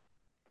will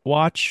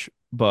watch,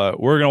 but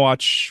we're gonna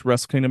watch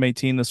Wrestle Kingdom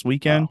 18 this Oh,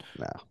 weekend.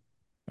 no.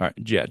 All right,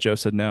 yeah, Joe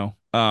said no.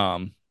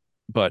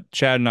 But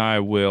Chad and I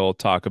will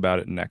talk about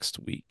it next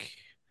week.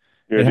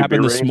 You're It gonna do beer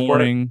happened this ratings for it?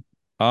 morning.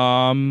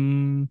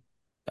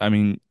 I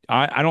mean,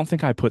 I don't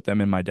think I put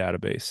them in my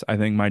database. I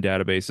think my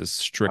database is I put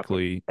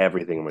strictly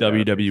everything in my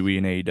database. WWE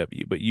and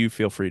AEW, but you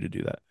feel free to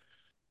do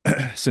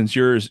that. Since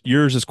yours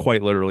is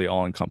quite literally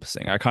all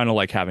encompassing. I kind of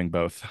like having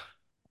both.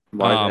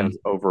 Mine Um, has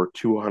over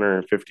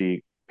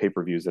 250 pay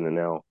per views in it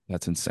now.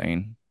 that's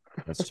insane.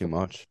 That's too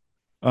much.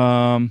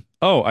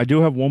 Oh, I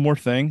do have one more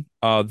thing.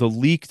 The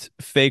leaked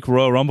fake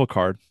Royal Rumble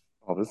card.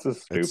 Oh, this is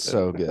It's stupid.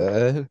 so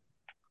good.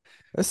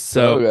 It's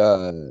so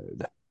So,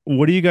 good.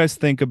 what do you guys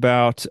think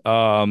about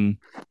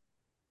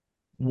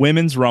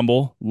women's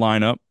Rumble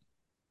lineup?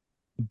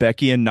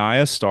 Becky and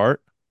Nia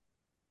start.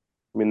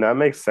 I mean, that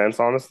makes sense,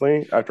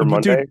 honestly, after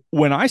But dude, Monday.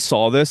 when I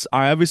saw this,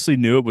 I obviously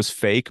knew it was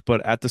fake,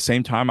 but at the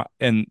same time,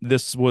 and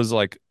this was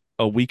like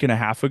a week and a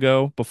half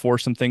ago before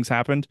some things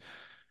happened,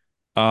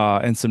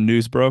 and some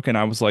news broke, and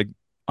I was like,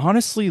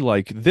 honestly,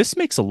 like this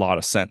makes a lot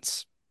of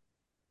sense.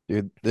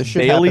 Dude, this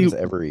shit Bailey happens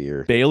every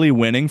year. Bailey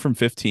winning from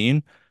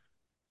 15,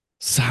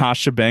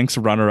 Sasha Banks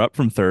runner up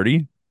from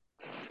 30.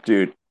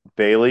 Dude,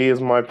 Bailey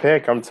is my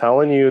pick. I'm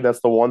telling you,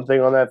 that's the one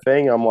thing on that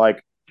thing. I'm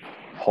like,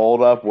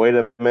 hold up, wait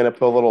a minute,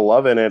 put a little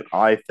love in it.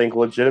 I think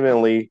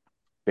legitimately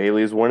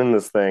Bailey's winning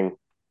this thing.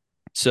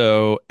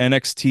 So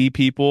NXT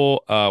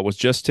people was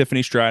just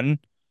Tiffany Stratton.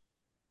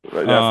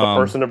 That's the Um,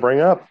 person to bring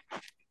up.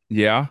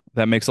 yeah,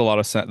 that makes a lot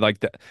of sense. Like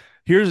that.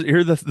 Here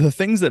the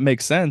things that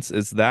make sense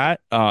is that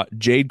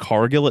Jade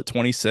Cargill at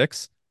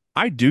 26.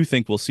 I do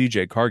think we'll see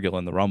Jade Cargill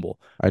in the Rumble.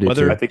 I do I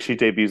Whether too. think she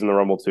debuts in the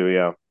Rumble too,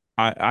 yeah.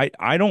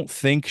 I don't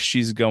think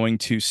she's going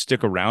to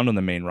stick around on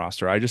the main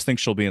roster. I just think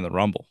she'll be in the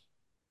Rumble.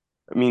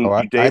 I mean, Oh,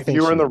 I, you I think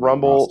debut her in she's the main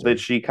Rumble that roster.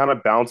 she kind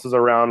of bounces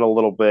around a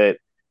little bit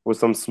with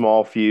some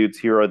small feuds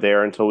here or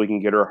there until we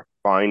can get her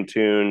fine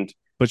tuned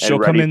But and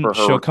ready for her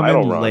she'll come in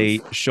title runs.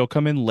 late. She'll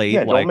come in late,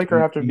 Yeah, don't like make her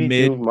have to be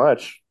too mid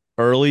much.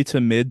 early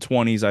to mid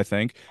 20s, I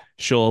think.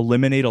 She'll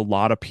eliminate a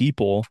lot of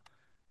people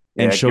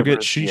and Yeah, give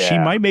her. she Yeah.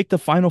 might make the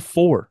final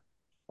four.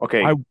 I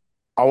Okay.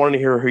 I want to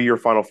hear who your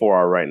final four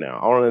are right now.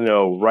 I want to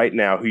know right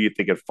now who you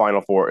think is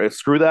final four.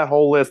 Screw that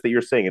whole list that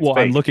you're saying. It's well,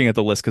 I'm fake. looking at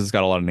the list because it's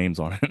got a lot of names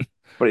on it.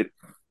 But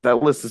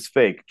that list is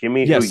fake. Give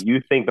me who Yes.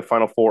 you think the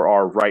final four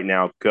are right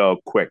now. Go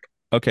quick.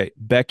 Okay.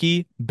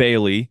 Becky,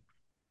 Bailey.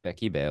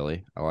 Becky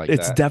Bailey. I like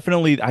It's that.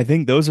 definitely, I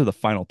think those are the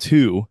final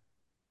two.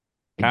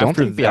 I don't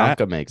After think that,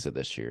 Bianca makes it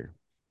this year.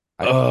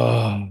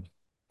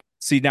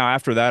 see now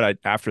after that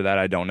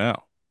I don't know.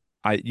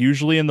 I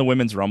usually in the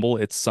women's rumble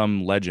it's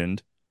some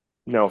legend.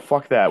 No,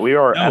 fuck that. We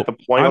are at No, the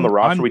point on the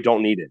roster I'm we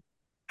don't need it.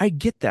 I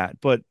get that,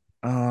 but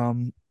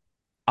um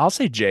I'll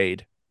say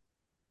Jade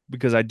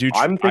because I'm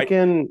I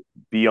thinking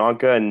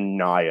Bianca and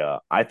Naya.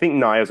 I think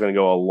Naya's going to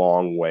go a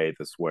long way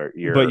this but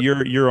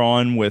year. you're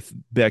on with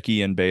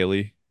Becky and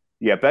Bailey.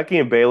 Yeah, Becky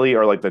and Bailey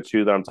are like the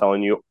two that I'm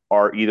telling you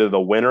are either the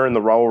winner in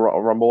the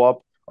Rumble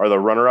up or the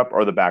runner up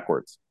or the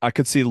backwards. I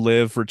could see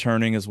Liv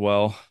returning as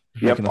well,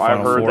 making Yep, the I've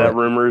final heard that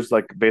four. rumors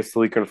like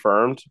basically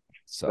confirmed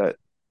So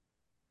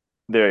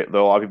that a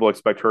lot of people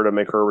expect her to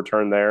make her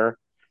return there.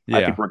 I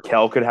Yeah, think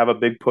Raquel could have a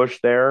big push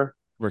there.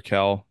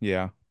 Raquel,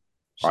 yeah.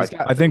 she's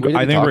got. We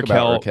I didn't think talk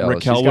about Raquel.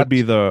 She's Raquel would got.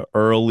 be the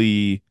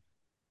early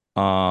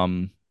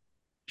um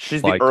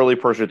She's the like early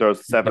person who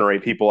throws seven yep, or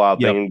eight people out,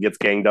 yep, then gets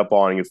ganged up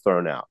on and gets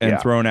thrown out. and Yeah,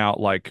 thrown out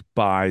like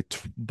by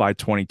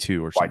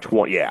 22 or by something.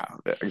 20. Yeah,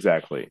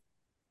 exactly.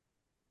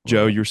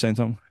 Joe, you were saying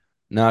something?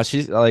 No,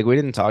 she's like we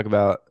didn't talk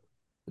about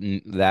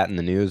that in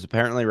the news.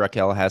 Apparently,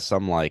 Raquel has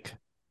some like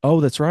Oh,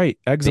 that's right.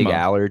 big Eczema.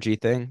 allergy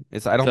thing.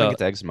 It's I don't think The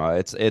it's eczema.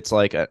 It's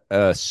like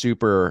a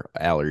super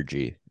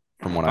allergy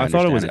from what I I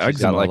thought it was understand. And she's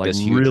got eczema, like like this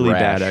huge really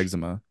bad rash.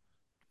 eczema.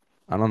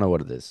 I don't know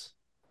what it is.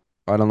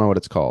 I don't know what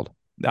it's called.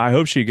 I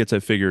hope she gets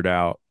it figured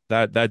out.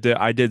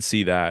 I did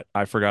see that.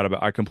 I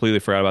completely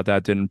forgot about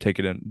that. Didn't take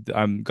it in.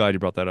 I'm glad you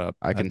brought that up.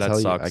 That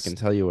I sucks. can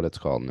tell you what it's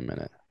called in a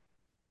minute.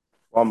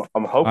 Well,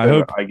 I'm I hoping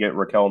hope I get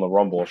Raquel in the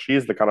Rumble.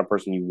 She's the kind of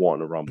person you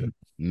want in the Rumble.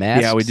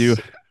 yeah, we do.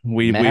 Masks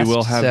We will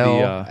mast have the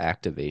cell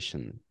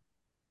activation.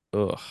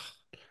 ugh.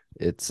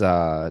 It's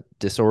a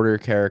disorder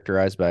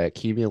characterized by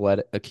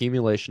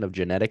accumulation of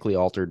genetically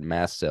altered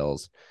mast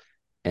cells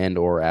and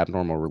or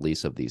abnormal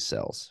release of these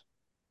cells.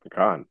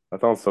 God,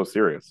 that sounds so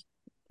serious.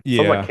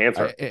 Sounds like Yeah.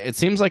 cancer. It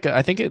seems like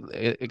I think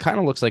it kind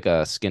of looks like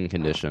a skin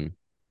condition.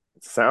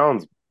 It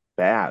sounds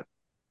bad.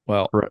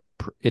 Well,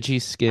 Itchy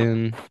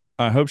skin,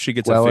 I hope she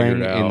gets it figured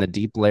swelling in out. the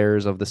deep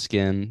layers of the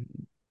skin,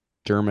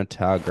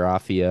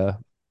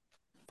 dermatographia,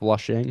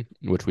 flushing,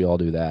 which we all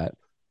do that.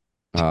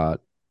 Uh,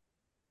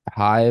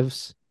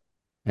 hives,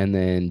 and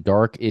then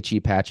dark itchy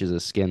patches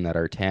of skin that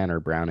are tan or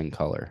brown in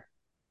color.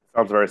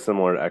 Sounds very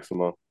similar to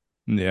eczema.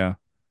 Yeah.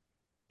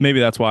 Maybe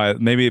that's why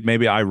maybe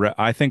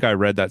I think I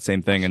read that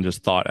same thing and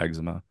just thought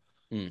eczema.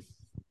 Hmm.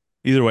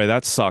 Either way,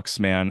 that sucks,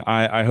 man.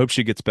 I hope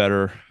she gets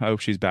better. I hope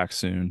she's back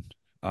soon.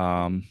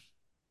 Um,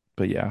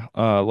 but yeah.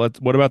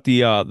 What about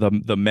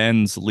the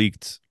men's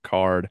leaked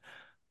card?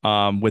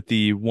 With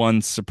the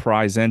one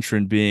surprise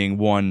entrant being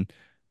one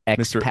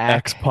X Mr.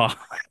 X Pac. Pac.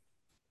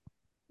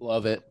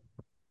 Love it.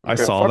 I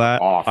Okay, saw fuck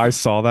that. off. I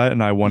saw that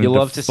and I You wanted to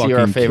love to see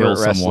our fucking kill favorite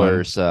someone.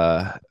 wrestlers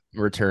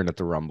return at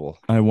the Rumble.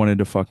 I wanted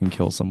to fucking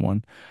kill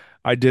someone.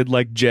 I did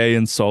like Jay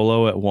and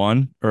Solo at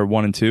one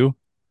and two.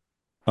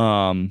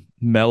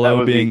 That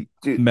would be,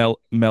 dude.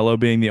 Mello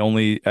being the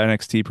only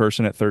NXT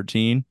person at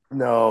 13.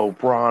 No,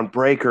 Braun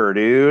Breaker,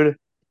 dude.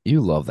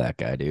 You love that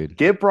guy, dude.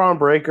 Get Braun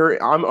Breaker.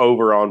 I'm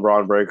over on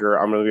Braun Breaker.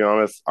 I'm gonna be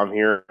honest. I'm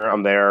here.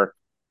 I'm there.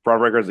 Braun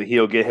Breaker is a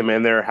heel. Get him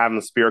in there. Have him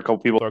spear a couple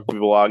people, throw a couple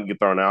people out, and get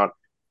thrown out.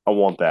 I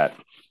want that.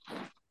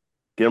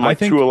 Get him I like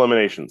two think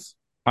eliminations.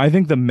 I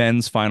think the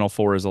men's final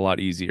four is a lot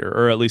easier,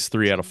 or at least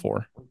three out of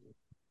four.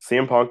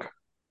 CM Punk,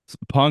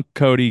 Punk,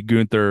 Cody,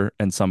 Gunther,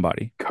 and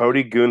somebody.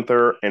 Cody,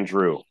 Gunther, and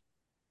Drew.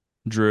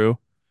 Drew.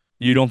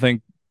 You don't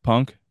think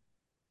Punk?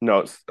 No,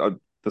 it's,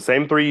 the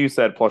same three you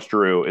said plus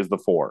Drew is the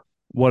four.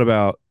 What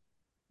about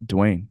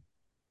Dwayne?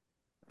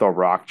 The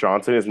Rock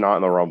Johnson is not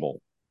in the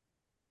Rumble.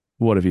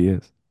 What if he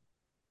is?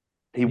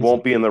 He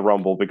won't be in the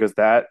Rumble because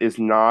that is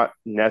not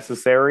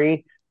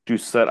necessary to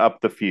set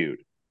up the feud.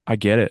 I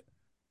get it.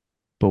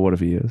 But what if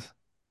he is?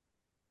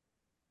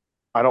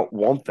 I don't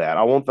want that.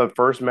 I want the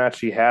first match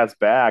he has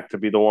back to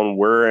be the one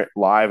we're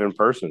live in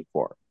person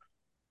for.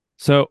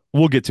 So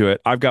we'll get to it.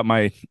 I've got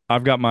my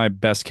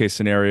best case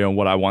scenario and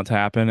what I want to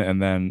happen,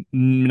 and then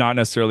not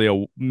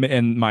necessarily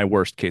in my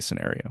worst case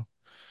scenario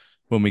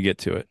when we get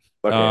to it.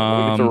 Okay,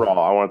 when we get to Raw,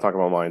 I want to talk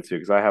about mine too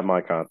because I have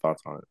my kind of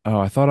thoughts on it. Oh,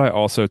 I thought I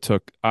also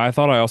took a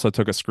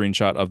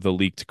screenshot of the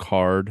leaked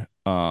card.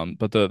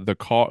 But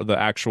the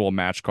actual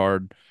match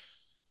card,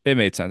 it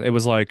made sense. It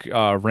was like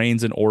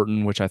Reigns and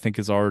Orton, which I think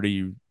is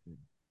already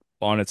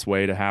on its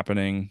way to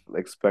happening.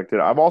 Expected.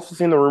 I've also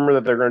seen the rumor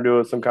that they're going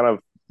to do some kind of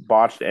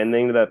botched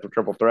ending to that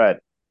triple threat,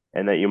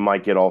 and that you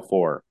might get all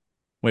four.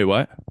 Wait,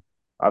 what?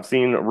 I've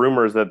seen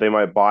rumors that they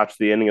might botch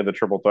the ending of the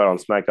triple threat on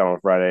SmackDown on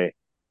Friday,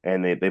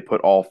 and they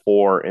put all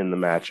four in the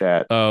match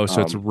at Oh,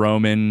 so it's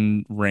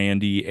Roman,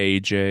 Randy,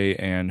 AJ,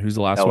 and who's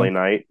the last LA one?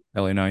 Knight.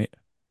 LA Knight.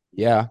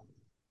 Yeah.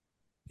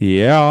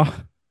 Yeah.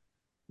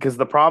 Because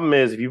the problem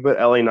is, if you put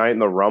LA Knight in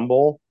the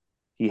Rumble,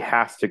 he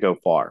has to go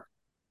far.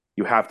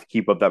 You have to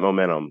keep up that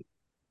momentum.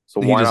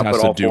 So He why just not has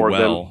put to all do four of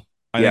them? well.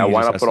 I Yeah, think he why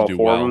just not has put to all do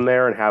four of them well.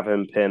 there and have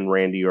him pin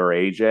Randy or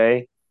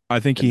AJ I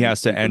think he and then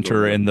has to keep his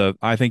enter in momentum?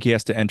 the I think he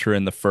has to enter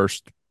in the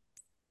first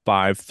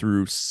 5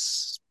 through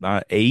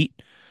 8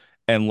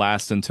 and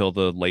last until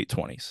the late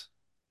 20s,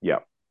 Yeah,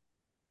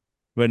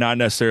 but not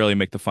necessarily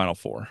make the final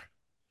 4.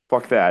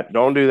 fuck that.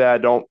 Don't do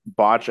that. Don't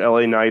botch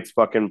LA Knight's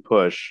fucking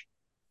push.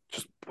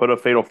 Just put a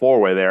fatal four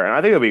way there, and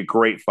I think it'd be a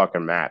great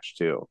fucking match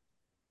too.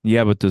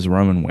 Yeah, but does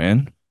Roman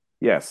win?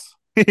 Yes.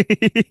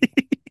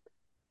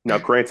 Now,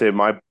 granted,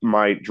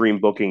 my dream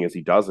booking is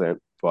he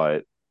doesn't,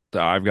 but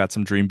I've got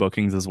some dream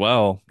bookings as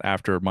well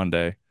after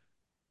Monday.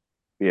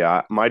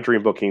 yeah, my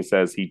dream booking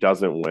says he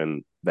doesn't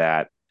win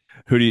that.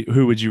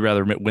 Who would you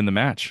rather win the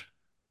match?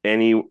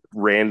 Any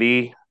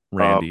Randy, um,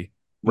 Randy.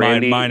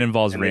 Mine Randy,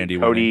 involves and then Randy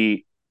winning.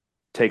 Cody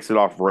takes it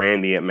off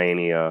Randy at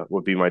Mania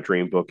would be my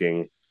dream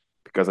booking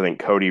because I think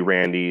Cody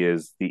Randy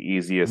is the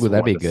easiest Would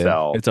that one be to good?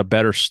 sell. It's a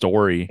better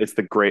story. It's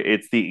a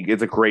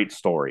great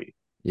story.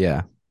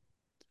 Yeah.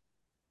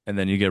 And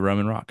then you get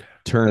Roman Rock.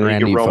 Turn And you get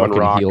Randy Roman fucking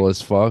Rock. heel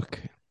as fuck.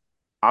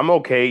 I'm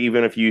okay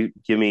even if you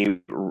give me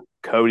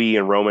Cody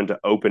and Roman to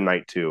open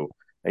night two,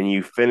 and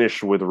you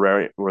finish with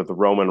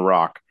Roman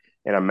Rock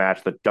in a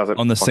match that doesn't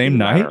On the same fucking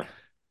night? matter.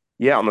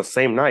 Yeah, on the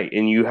same night,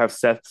 and you have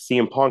Seth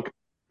CM Punk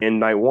in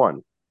night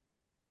one.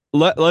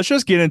 Let's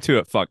just get into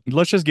it.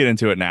 Let's just get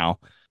into it now.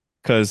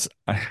 Because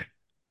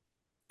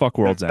fuck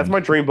World's That's End. my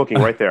dream booking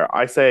right there.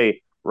 I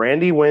say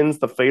Randy wins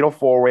the Fatal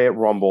Four Way at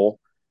Rumble,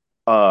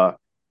 uh,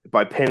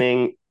 by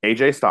pinning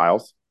AJ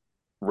Styles.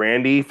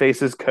 Randy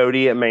faces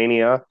Cody at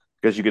Mania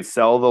because you could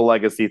sell the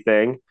legacy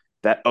thing.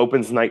 That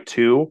opens night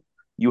two.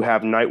 You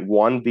have night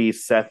one be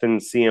Seth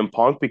and CM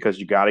Punk because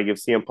you got to give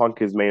CM Punk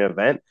his main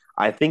event.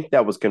 I think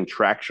that was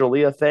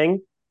contractually a thing.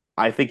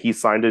 I think he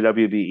signed to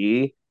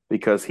WBE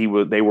because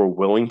they were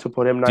willing to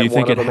put him Do night you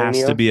think one it of a has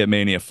to Mania. be at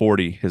Mania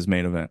 40, his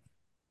main event?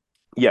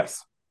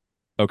 Yes,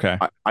 Okay.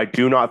 I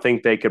do not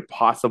think they could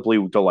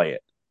possibly delay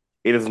it.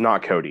 It is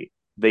not Cody.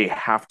 They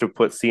have to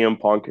put CM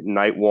Punk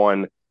night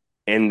one,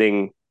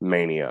 ending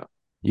Mania.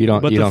 But You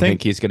the don't thing,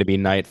 think he's gonna be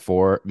main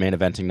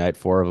eventing night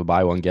 4 of a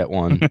buy one get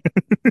one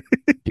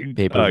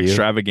pay-per-view I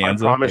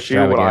extravaganza. promise you,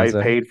 what I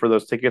extravaganza? paid for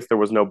those tickets, there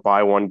was no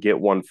buy one get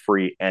one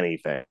free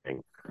anything.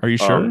 Are you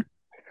Um, sure?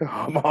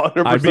 I'm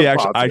 100%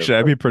 positive.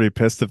 I'd be pretty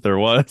pissed if there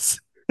was.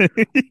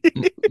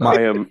 My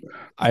I am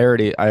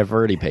I've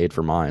already paid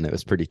for mine. It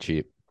was pretty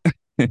cheap.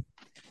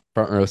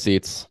 Front row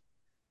seats.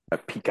 a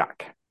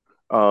peacock.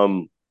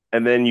 Um,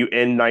 and then you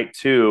end night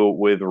two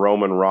with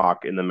Roman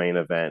Rock in the main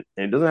event,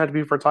 and it doesn't have to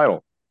be for a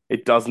title.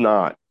 It does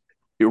not.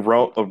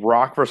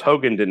 Rock versus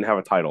Hogan didn't have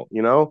a title.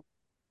 You know,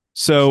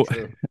 it's So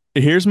true.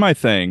 here's my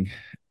thing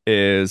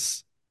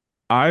is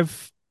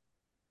I've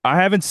I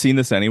haven't seen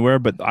this anywhere,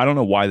 but I don't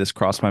know why this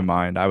crossed my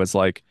mind. I was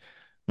like,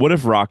 what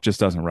if Rock just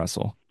doesn't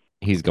wrestle?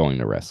 He's going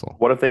to wrestle.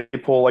 What if they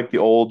pull like the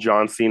old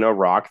John Cena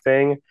Rock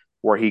thing,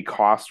 where he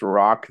cost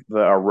Rock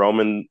the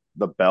Roman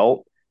the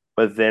belt,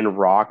 but then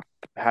Rock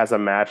has a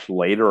match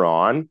later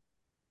on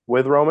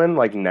with Roman,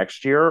 like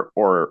next year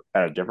or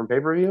at a different pay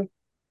per view?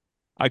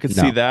 I could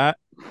see No. that.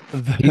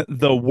 He,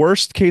 The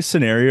worst case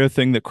scenario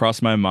thing that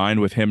crossed my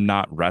mind with him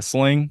not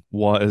wrestling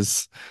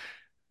was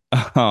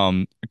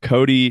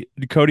Cody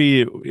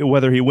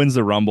whether he wins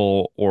the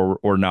Rumble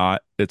or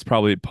not, it's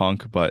probably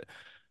Punk, but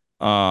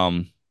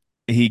um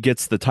he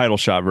gets the title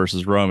shot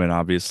versus Roman,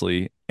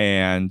 obviously.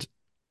 And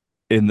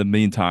in the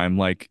meantime,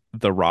 like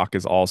The Rock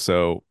is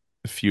also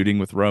feuding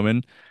with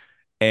Roman.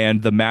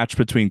 And the match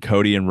between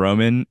Cody and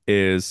Roman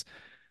is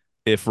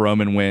if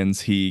Roman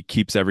wins, he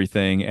keeps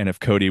everything, and if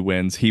Cody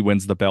wins, he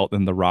wins the belt,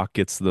 and The Rock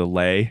gets the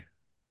lay.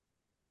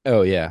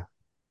 oh yeah.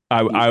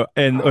 I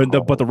and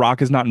but Oh, The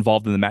Rock is not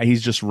involved in the match.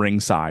 He's just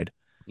ringside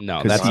No,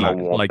 because that's I he don't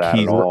not want like that at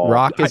he's all.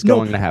 Rock is no.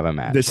 going to have a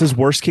match. This is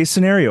worst case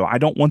scenario. I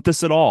don't want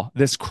this at all.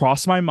 This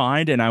crossed my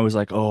mind, and I was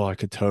like, oh, I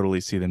could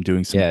totally see them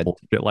doing some Yeah.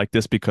 bullshit like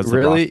this because The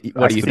Rock Really?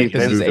 What I do has you to see be think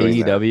this is Vince moving.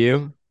 doing that.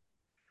 AEW?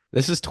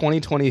 This is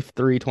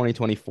 2023,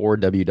 2024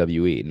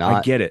 WWE,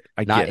 I get it.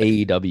 I not get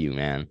it. AEW,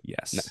 man. N-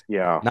 Yes.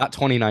 Yeah. Not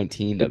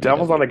 2019 The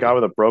devil's on a guy WWE.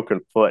 with a broken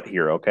foot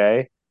here,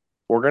 okay?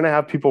 We're gonna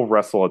have people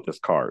wrestle at this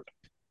card.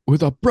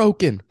 With a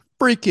broken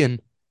freaking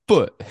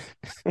foot.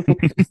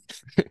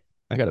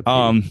 I gotta pee.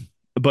 Um,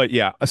 but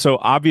yeah, so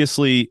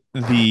obviously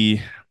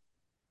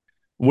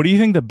what do you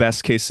think the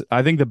best case?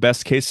 I think the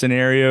best case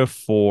scenario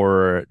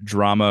for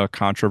drama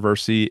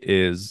controversy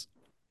is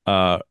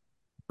uh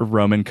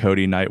Roman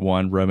Cody night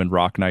one, Roman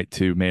Rock night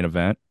two main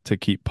event to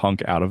keep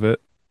Punk out of it.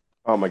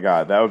 Oh my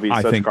god, that would be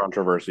I such think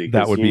controversy that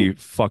because would be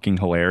fucking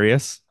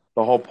hilarious.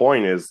 the whole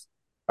point is,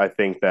 I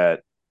think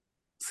that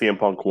CM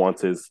Punk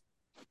wants his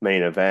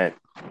main event.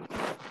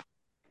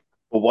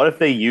 But what if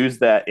they use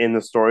that in the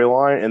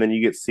storyline and then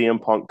you get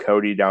CM Punk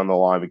Cody down the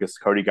line because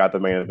Cody got the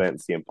main event and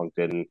CM Punk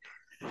didn't?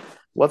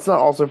 let's not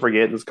also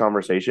forget in this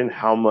conversation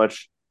how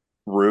much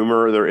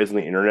rumor there is in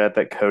the internet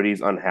that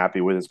Cody's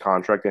unhappy with his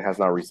contract and has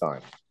not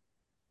resigned.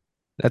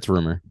 That's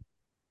rumor.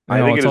 I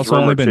No, think it it's is also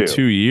only rumor been too.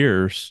 2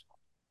 years.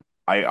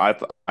 I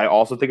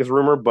also think it's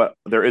rumor, but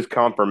there is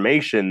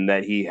confirmation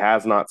that he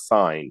has not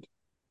signed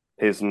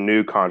his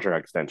new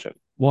contract extension.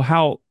 Well,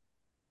 how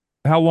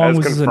That long is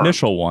was his confirmed.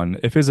 initial one?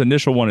 If his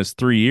initial one is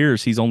 3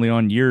 years, he's only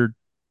on year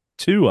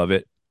two of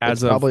it It's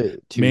as of probably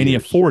 2 years. Mania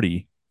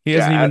 40. Yeah,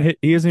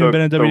 He hasn't even the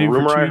been in the WWE for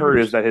rumor two I heard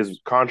is years. that his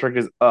contract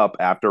is up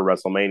after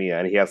WrestleMania,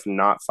 and he has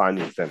not signed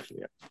the extension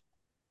yet.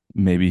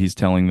 Maybe he's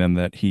telling them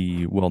that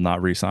he will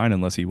not resign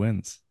unless he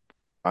wins.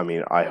 I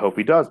mean, I hope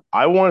he does.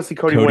 I want to see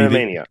Cody win a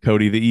Mania.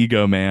 Cody the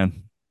ego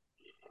man.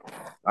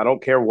 I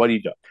don't care what he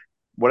does.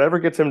 Whatever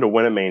gets him to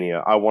win a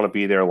Mania, I want to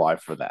be there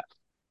live for that.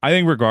 I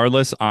think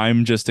regardless,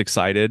 I'm just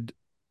excited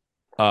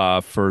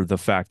for the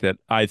fact that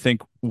I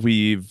think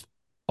we've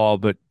all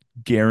but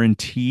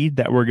guaranteed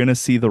that we're going to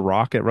see The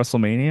Rock at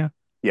WrestleMania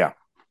Yeah,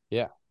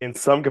 Yeah. in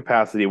some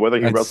capacity, whether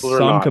he at wrestles or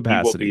some not, he will be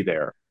capacity.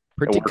 there, and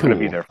Pretty we're going to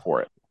be cool. there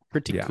for it.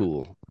 Pretty Yeah,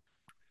 cool.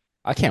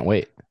 I can't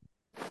wait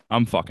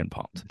I'm fucking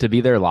pumped. to be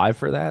there live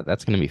for that.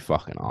 That's gonna be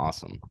fucking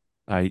awesome.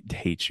 I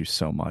hate you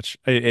so much.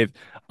 If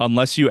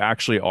unless you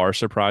actually are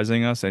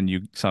surprising us and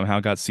you somehow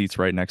got seats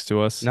right next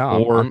to us,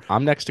 No,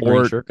 I'm next to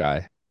green or shirt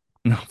guy.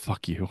 no,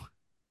 fuck you,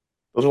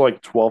 Those are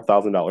like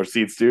 $12,000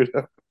 seats, dude.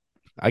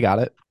 I got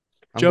it.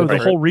 I'm Joe. good The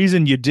for it. whole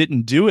reason you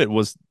didn't do it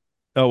was,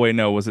 oh wait,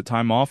 no, was it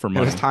time off or It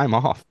was money? time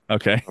off.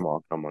 Okay, I'm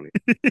off on money.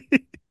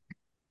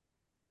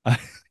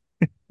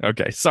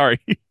 okay, sorry.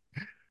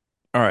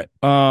 All right,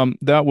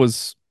 that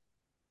was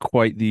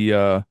quite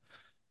the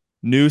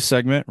news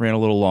segment. Ran a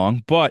little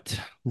long, but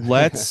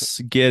let's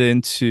get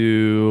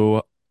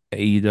into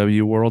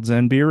AEW World's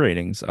End beer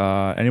ratings.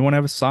 Anyone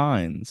have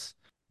signs?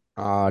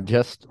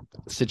 Just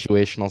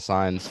situational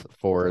signs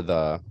for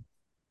the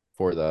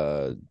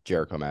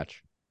Jericho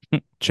match.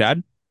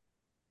 Chad?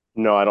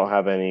 No, I don't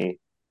have any.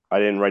 I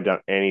didn't write down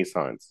any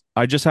signs.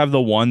 I just have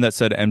the one that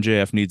said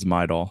MJF needs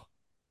my doll.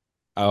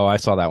 Oh, I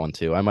saw that one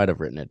too. I might have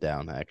written it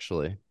down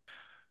actually.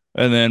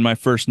 And then my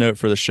first note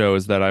for the show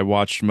is that I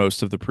watched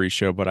most of the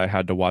pre-show, but I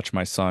had to watch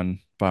my son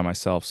by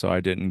myself, so I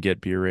didn't get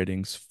beer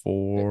ratings It's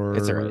all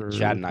right. for Chad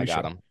the and I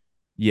got pre-show. him.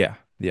 Yeah,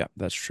 yeah,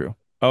 that's true.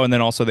 Oh, and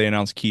then also they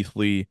announced Keith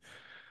Lee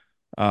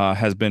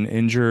has been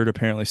injured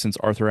apparently since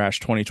Arthur Ashe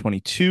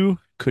 2022.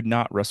 Could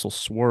not wrestle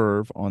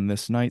Swerve on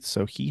this night,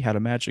 so he had a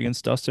match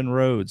against Dustin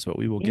Rhodes, but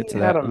we will He get to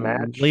had that a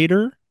match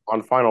later.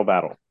 on Final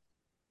Battle.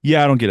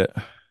 Yeah, I don't get it.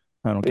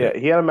 I don't get Yeah, it.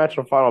 he had a match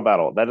on Final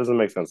Battle. That doesn't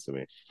make sense to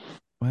me.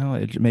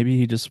 Well, maybe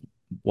he just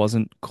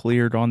wasn't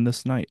cleared on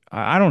this night.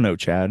 I don't know,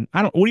 Chad.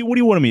 I don't. What do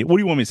you want me? What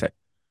do you want me to say?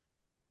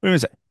 What do you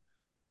want me to say?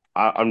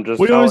 I'm just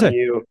What do you want me telling to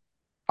say? you,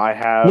 I What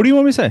do have you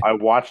want me to say? I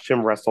watched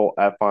him wrestle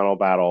at Final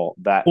Battle.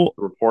 That Well,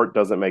 report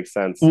doesn't make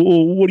sense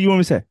what do you want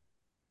me to say?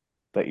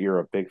 that you're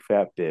a big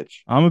fat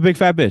bitch. I'm a big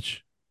fat bitch.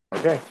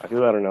 Okay, I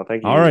feel better now.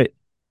 Thank All you. right,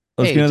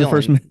 let's Hey, get into the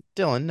first minute.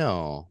 Dylan,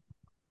 no.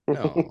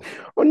 No.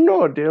 Oh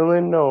no,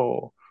 Dylan,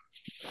 no.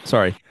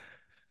 Sorry.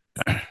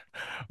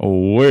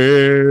 Well,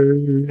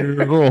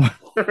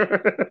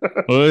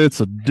 it's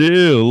a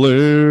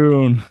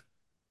Dylan.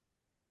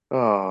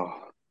 Oh,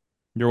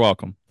 You're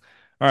welcome.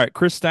 All right,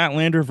 Chris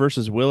Statlander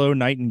versus Willow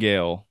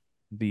Nightingale.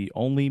 The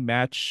only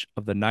match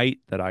of the night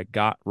that I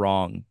got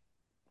wrong,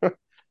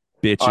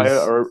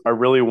 bitches. I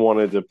really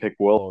wanted to pick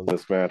Willow in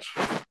this match.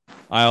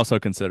 I also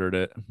considered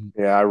it.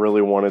 Yeah, I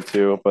really wanted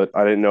to, but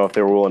I didn't know if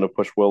they were willing to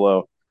push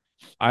Willow.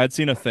 I had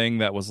seen a thing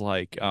that was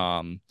like,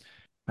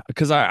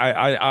 because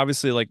I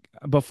obviously like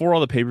before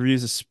all the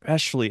pay-per-views,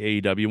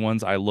 especially AEW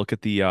ones, I look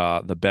at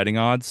the betting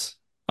odds,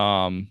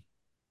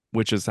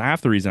 which is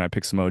half the reason I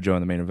picked Samoa Joe in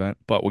the main event,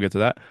 but we'll get to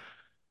that.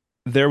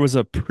 There was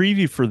a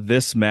preview for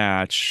this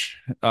match,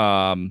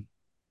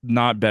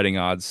 not betting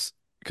odds,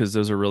 because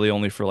those are really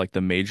only for like the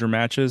major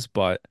matches,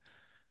 but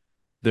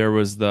there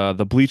was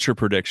the bleacher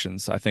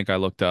predictions I think I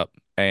looked up,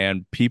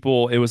 and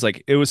people it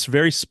was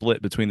very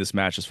split between this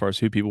match as far as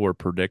who people were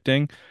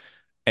predicting.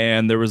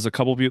 And there was a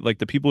couple of people, like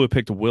the people who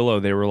picked Willow,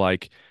 they were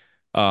like,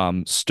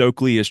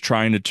 Stokely is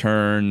trying to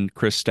turn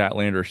Chris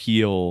Statlander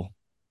heel.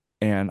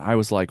 And I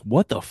was like,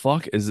 what the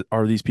fuck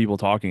are these people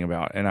talking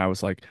about? And I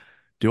was like,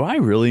 do I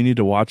really need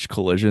to watch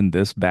Collision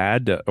this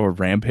bad or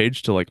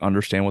Rampage to like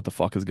understand what the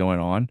fuck is going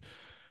on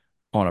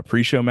a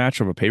pre-show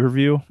match of a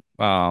pay-per-view?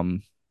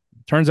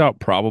 Turns out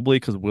probably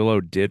because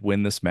Willow did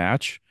win this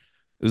match.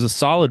 It was a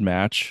solid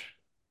match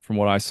from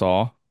what I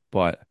saw,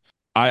 but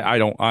I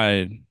don't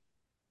I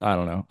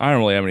don't know. I don't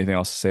really have anything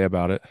else to say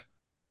about it.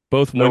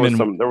 Both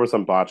women. There was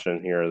some botch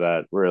in here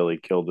that really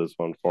killed this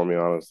one for me,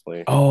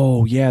 honestly.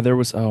 Oh yeah, there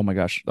was. Oh my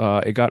gosh,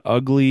 it got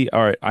ugly.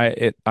 All right,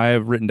 I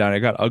have written down. It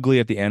got ugly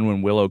at the end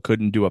when Willow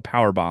couldn't do a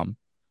power bomb.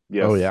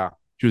 Oh Yes. yeah.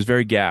 She was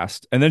very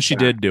gassed, and then she Yeah.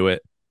 did do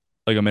it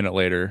like a minute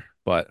later,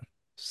 but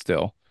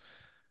still.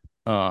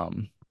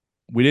 Um,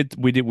 we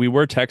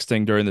were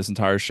texting during this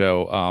entire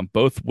show.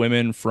 Both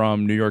women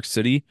from New York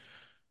City.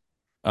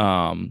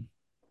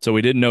 So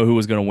we didn't know who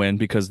was going to win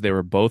because they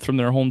were both from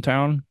their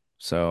hometown.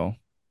 So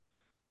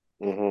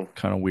Hmm.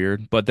 Kind of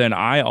weird. But then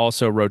I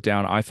also wrote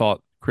down I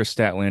thought Chris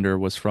Statlander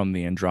was from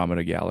the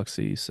Andromeda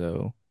Galaxy,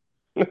 so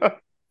Yep.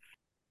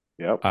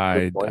 Good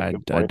I point. I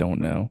Good I point. don't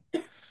know.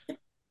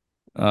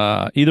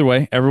 Either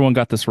way, everyone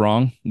got this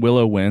wrong.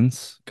 Willow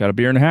wins. Got a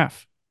beer and a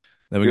half.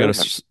 Good.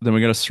 Then we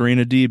got a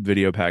Serena Deeb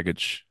video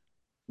package.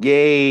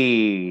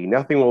 Yay!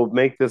 Nothing will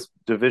make this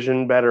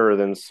division better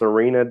than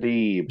Serena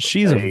Deeb.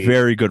 She's a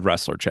very good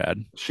wrestler,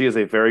 Chad. She is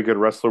a very good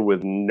wrestler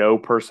with no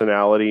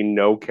personality,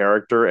 no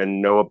character, and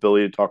no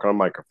ability to talk on a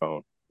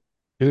microphone.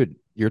 Dude,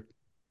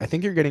 I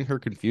think you're getting her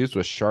confused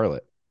with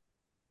Charlotte.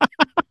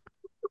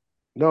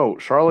 No,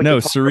 Charlotte can No,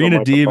 talk on a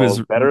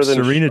microphone better than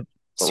Serena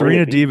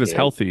Serena Deeb Deeb is can.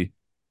 healthy.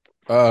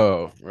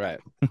 Oh, right.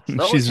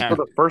 Charlotte She's For can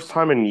the first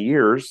time in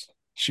years,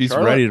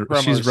 Charlotte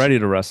she's promos ready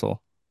to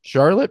wrestle.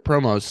 Charlotte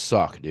promos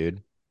suck,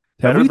 dude.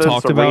 Have better we than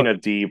talked about Serena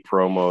Deeb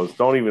promos.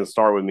 Don't even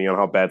start with me on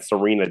how bad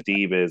Serena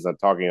Deeb is at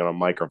talking on a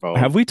microphone.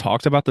 have we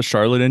talked about the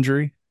Charlotte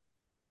injury?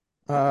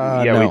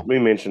 Yeah, we, No. we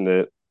mentioned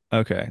it.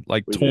 Okay,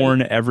 like We did.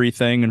 torn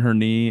everything in her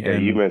knee Yeah,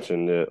 you and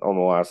mentioned it on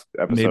the last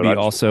episode. maybe I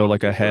just also wasn't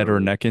like a head or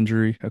concerned. neck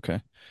injury. Okay.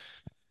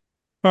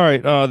 All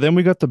right, then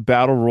we got the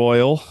Battle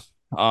Royal,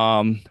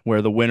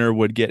 where the winner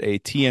would get a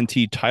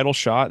TNT title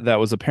shot. That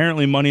was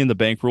apparently Money in the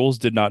Bank rules.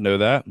 Did not know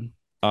that.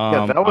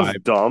 Yeah, that was I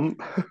dumb.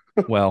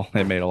 Well,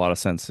 it made a lot of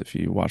sense if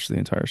you watched the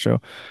entire show.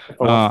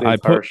 If I watched the I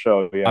entire put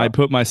show, I yeah.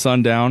 put my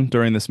son down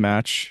during this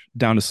match,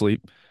 down to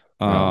sleep.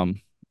 Oh.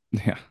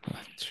 Yeah.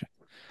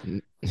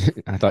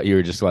 I thought you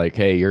were just like,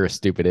 hey, you're a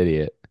stupid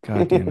idiot.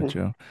 God damn it,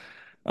 Joe.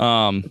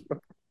 Um,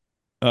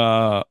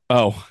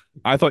 oh,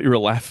 I thought you were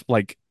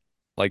like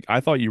I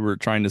thought you were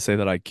trying to say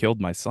that I killed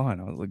my son.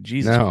 I was like,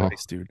 Jesus No,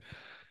 Christ, dude.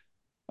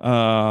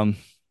 Um,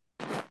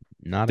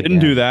 not didn't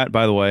do again. that,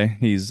 by the way.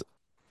 He's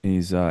in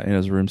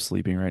his room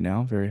sleeping right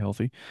now, very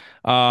healthy.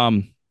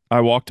 I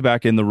walked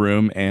back in the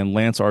room and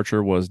Lance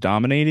Archer was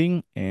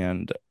dominating,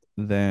 and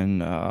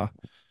then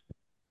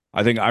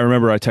I think I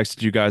remember I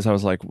texted you guys. I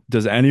was like,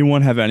 "Does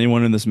anyone have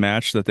anyone in this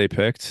match that they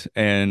picked?"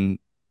 And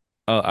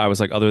I was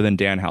like, "Other than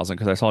Danhausen,"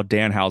 because I saw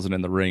Danhausen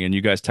in the ring, and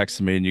you guys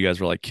texted me, and you guys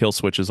were like, "Kill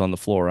switches on the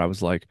floor." I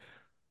was like,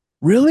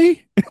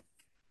 "Really?"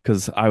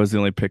 Because I was the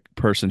only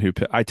person who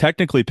I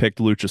technically picked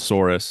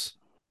Luchasaurus.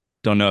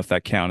 Don't know if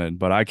that counted,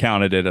 but I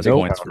counted it as It Nope.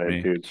 points for counted,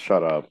 me. dude.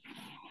 Shut up.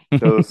 They're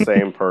the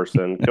same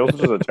person.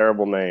 Killswitch is a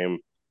terrible name.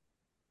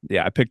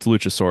 Yeah, I picked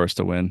Luchasaurus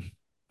to win.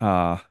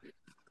 Uh,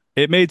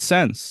 it made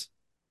sense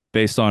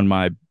based on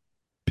my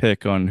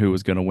pick on who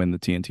was going to win the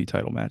TNT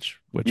title match,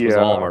 which was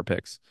all of Yeah. our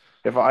picks.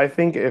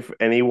 If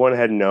anyone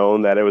had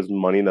known that it was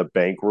Money in the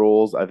Bank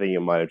rules, I think it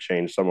might have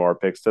changed some of our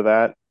picks to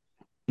that.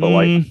 But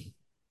like, Mm,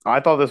 I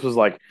thought this was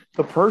like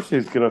the person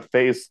who's gonna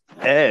face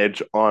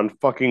Edge on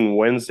fucking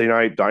Wednesday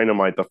Night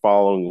Dynamite the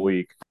following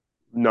week,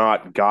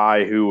 not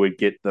guy who would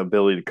get the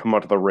ability to come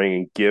out to the ring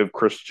and give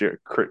Christian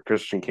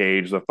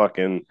Cage the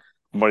fucking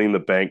Money in the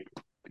Bank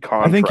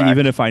I think even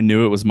contract. if I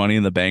knew it was Money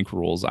in the Bank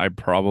rules, it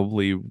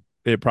probably,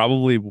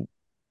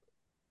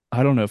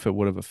 I don't know if it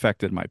would have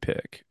affected my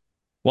pick.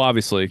 Well,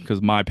 obviously,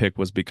 because my pick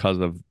was because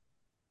of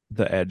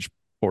the Edge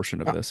portion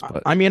of this,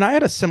 but I mean, I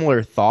had a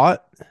similar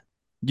thought.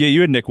 yeah,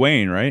 you had Nick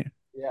Wayne, right?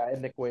 Yeah, I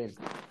had Nick Wayne.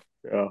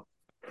 Yeah.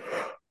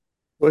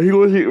 Well, he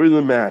was here in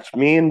the match.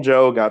 Me and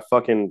Joe got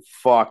fucking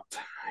fucked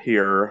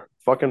here.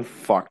 Fucking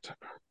fucked.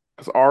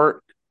 Because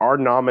our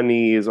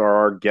nominees or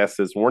our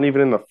guesses weren't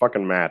even in the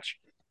fucking match.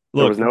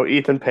 There was Look, no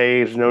Ethan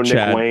Page, no Nick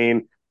Chad,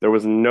 Wayne. There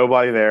was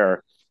nobody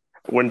there.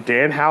 When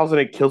Danhausen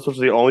and Killswitch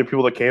were the only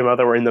people that came out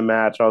that were in the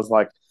match, I was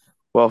like,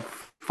 well,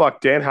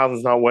 fuck,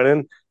 Danhausen's not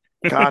winning.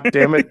 God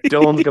damn it,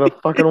 Dylan's gonna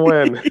fucking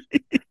win.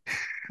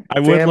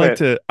 Damn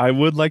it. I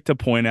would like to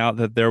point out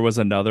that there was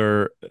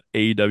another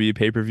AEW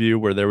pay-per-view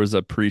where there was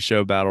a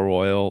pre-show battle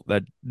royal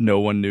that no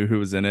one knew who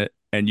was in it,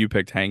 and you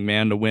picked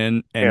Hangman to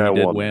win, and And I he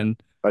did won that. win,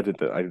 I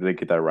did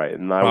get that right.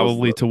 And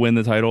probably to win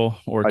the title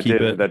or I keep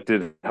did it. that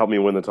did help me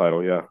win the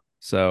title, yeah.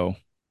 So,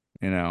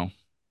 you know, It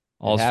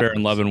all's fair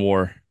in love happens. and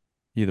war.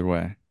 Either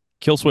way.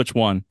 Killswitch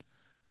won.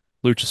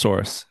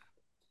 Luchasaurus.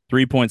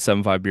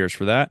 3.75 beers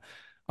for that.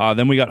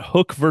 Then we got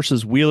Hook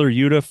versus Wheeler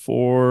Yuta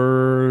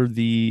for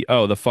the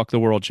Fuck the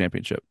World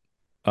Championship.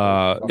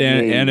 Oh,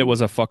 And it Yay.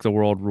 was a Fuck the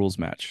World rules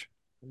match.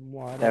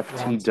 what it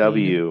wants me to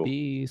FTW.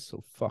 be,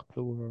 so fuck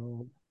the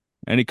world.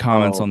 Any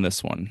comments Um, on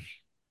this one?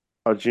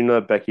 did you know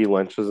that Becky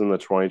Lynch is in the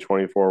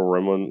 2024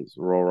 Women's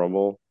Royal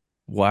Rumble?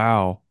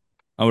 Wow.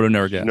 I would have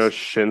never Did you know guessed.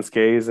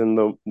 Shinsuke's in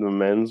the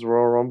men's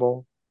Royal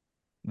Rumble?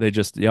 They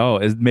just,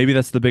 maybe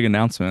that's the big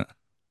announcement.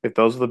 If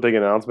those are the big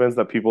announcements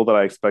that people that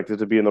I expected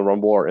to be in the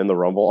Rumble are in the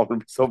Rumble, I'm gonna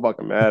be so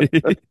fucking mad.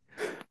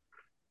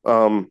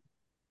 Um,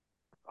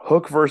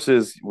 Hook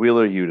versus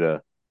Wheeler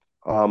Yuta.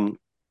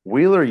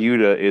 Wheeler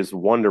Yuta is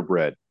Wonder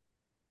Bread,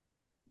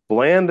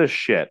 bland as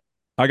shit.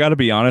 I got to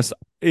be honest.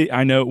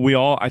 I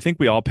know I think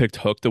we all picked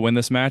Hook to win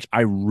this match.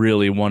 I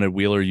really wanted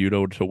Wheeler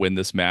Yuta to win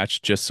this match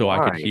Why? just so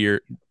I could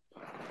hear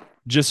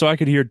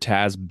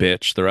Taz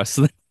bitch the rest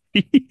of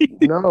the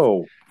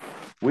No,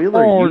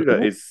 Wheeler Yuta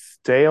Oh, is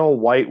stale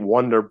white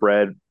Wonder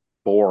Bread,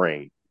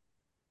 boring.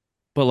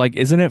 but like,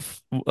 isn't it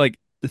like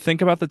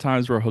think about the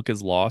times where Hook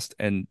has lost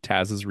and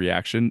Taz's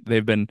reaction.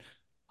 They've been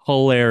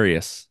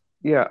hilarious.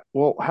 Yeah,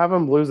 well, have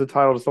him lose the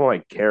title to someone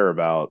I care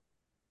about.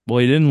 Well,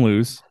 he didn't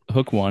lose.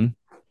 Hook won.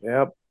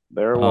 Yep,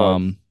 there it was.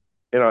 Um,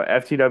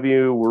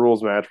 FTW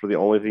rules match were the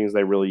only things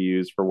they really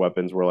used for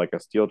weapons were like a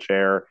steel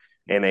chair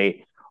and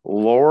a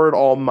Lord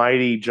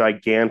Almighty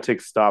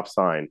gigantic stop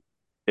sign.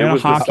 It and a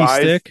was the hockey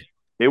size. stick.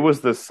 It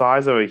was the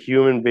size of a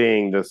human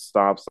being. This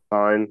stop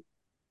sign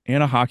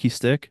And a hockey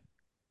stick.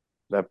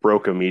 that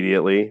broke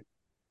immediately.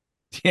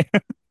 Yeah.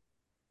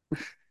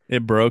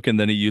 It broke and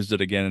then he used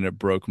it again and it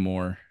broke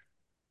more.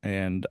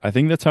 And I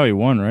think that's how he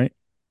won, right?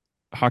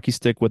 Hockey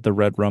stick with the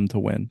red rum to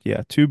win.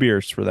 Yeah, 2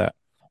 beers for that.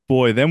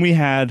 Boy, then we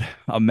had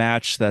a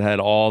match that had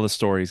all the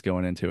stories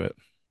going into it.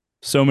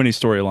 So many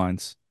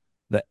storylines.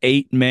 The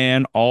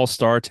 8-man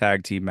all-star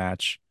tag team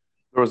match.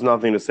 There was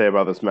nothing to say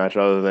about this match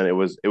other than it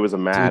was a Dude,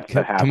 match that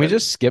can we happened.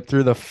 just skip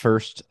through the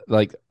first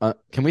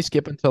can we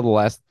skip until the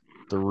last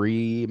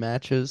 3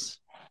 matches?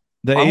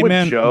 The I'm eight with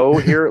man, Joe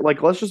here.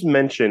 Like, let's just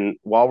mention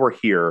while we're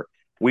here,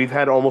 we've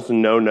had almost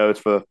no notes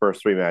for the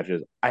first 3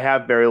 matches. I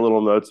have very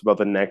little notes about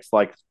the next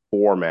like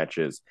 4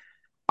 matches.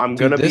 I'm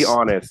Dude, gonna be this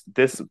honest.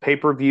 This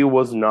pay-per-view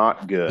was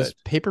not this good.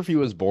 pay-per-view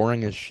was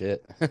boring as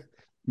shit.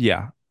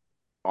 yeah.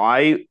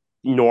 I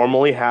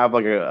normally have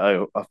like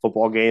a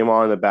football game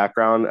on in the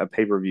background at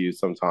pay-per-view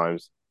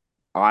sometimes.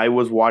 I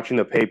was watching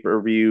the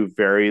pay-per-view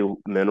very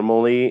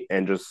minimally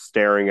and just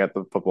staring at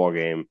the football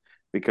game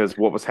because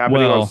what was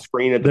happening on Well,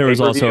 screen at the there was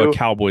also a pay-per-view,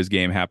 Cowboys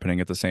game happening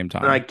at the same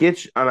and I time.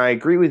 get you, and I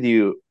agree with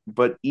you,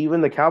 but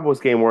even the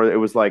Cowboys game where it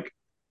was like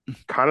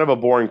kind of a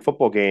boring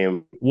football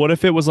game, What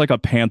if it was like a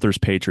Panthers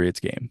Patriots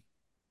game?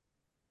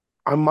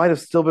 I might have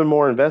still been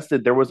more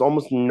invested. There was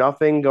almost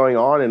nothing going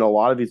on in a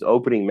lot of these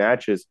opening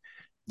matches.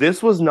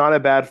 This was not a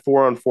bad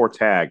 4-on-4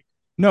 tag,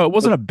 No, it but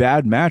wasn't a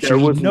bad match. there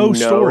There's was no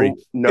story.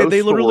 no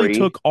They literally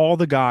story. took all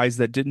the guys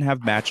that didn't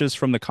have matches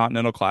from the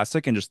Continental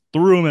Classic and just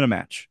threw them in a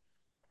match.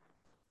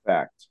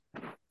 Fact.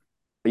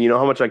 You know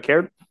how much I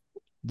cared?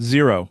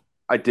 Zero.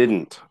 I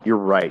didn't. You're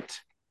right.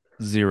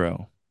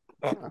 Zero.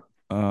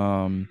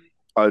 Um,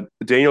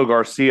 Daniel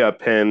Garcia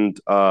pinned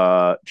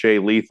Jay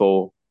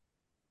Lethal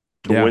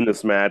to yeah. win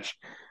this match.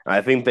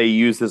 I think they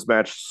used this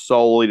match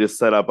solely to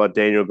set up a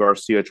Daniel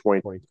Garcia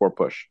 2024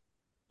 push.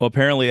 Well,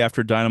 apparently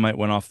after Dynamite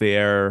went off the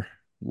air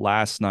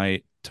last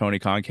night, Tony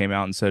Khan came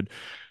out and said,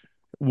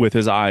 with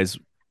his eyes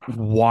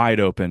wide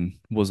open,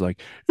 was like,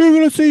 "You're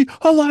gonna see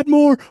a lot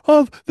more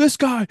of this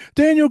guy,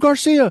 Daniel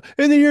Garcia,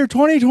 in the year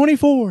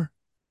 2024."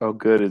 Oh,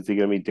 good. Is he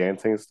going to be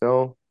dancing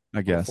still?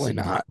 I guess. Hopefully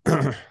not.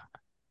 I think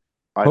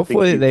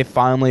Hopefully they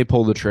finally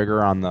pull the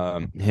trigger on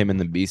the him and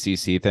the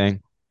BCC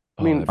thing.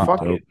 I Oh, mean, that'd be fuck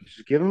dope. it.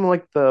 Just give him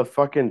like the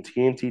fucking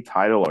TNT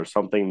title or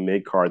something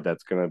mid card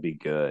that's going to be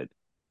good.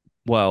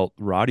 Well,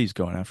 Roddy's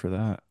going after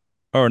that.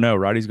 Or no,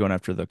 Roddy's going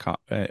after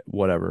the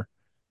whatever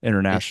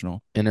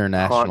international.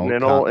 International,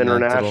 Continental, continental.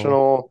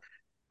 international,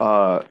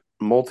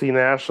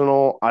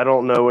 multinational. I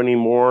don't know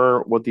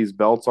anymore what these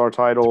belts are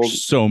titled.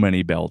 There's so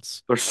many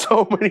belts. There's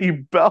so many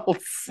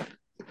belts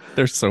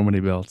There's so many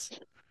belts.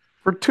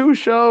 for 2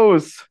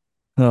 shows.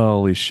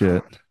 Holy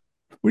shit.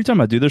 What are you talking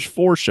about, dude? There's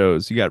 4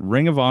 shows. You got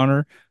Ring of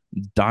Honor,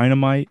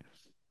 Dynamite,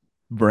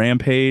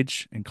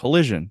 Rampage, and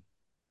Collision.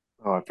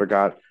 Oh, I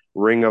forgot.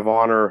 Ring of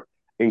Honor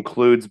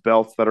includes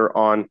belts that are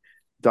on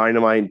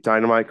Dynamite.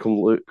 Dynamite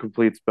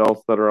completes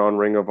belts that are on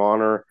Ring of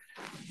Honor.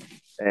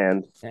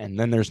 And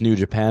then there's New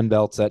Japan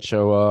belts that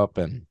show up,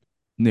 and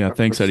Yeah,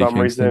 thanks, Eddie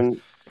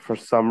Kingston. for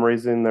some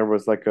reason, there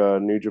was like a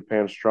New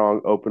Japan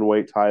Strong open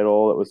weight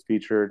title that was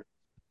featured.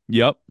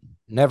 Yep.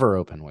 never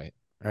open weight,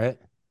 right?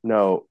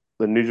 No,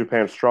 the New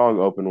Japan Strong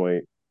open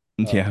weight.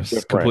 Yeah, it's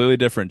different. completely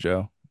different,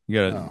 Joe. You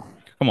gotta Oh.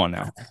 come on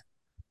now.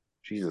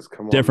 Jesus,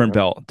 come on. Different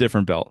man. belt,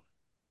 different belt.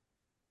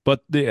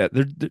 But yeah,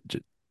 they're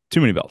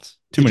too many belts.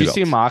 Too Did many you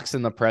see belts. Mox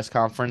in the press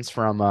conference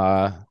from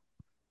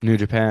New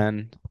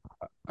Japan?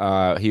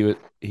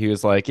 He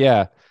was like,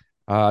 yeah,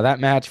 that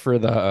match for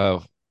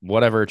the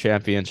whatever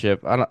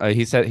championship. I don't.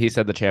 He said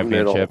the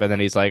championship, Middle. and then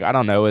he's like, I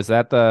don't know. Is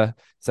that the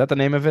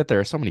name of it? There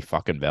are so many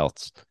fucking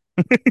belts.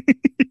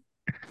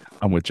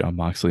 I'm with John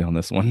Moxley on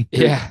this one.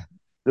 Yeah.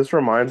 This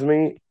reminds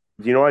me.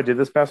 Do you know what I did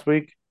this past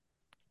week?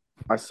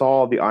 I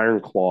saw the Iron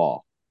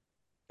Claw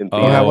in Oh,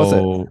 theaters. how was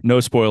it? no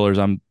spoilers.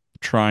 I'm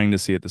trying to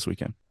see it this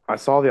weekend. I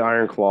saw the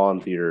Iron Claw in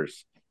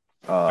theaters.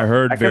 I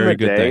heard Back in very the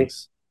good day,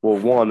 things. well,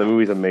 one, the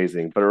movie's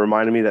amazing, but it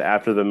reminded me that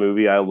after the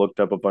movie, I looked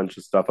up a bunch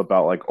of stuff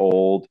about like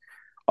old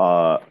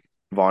Von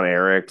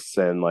Erichs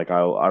and like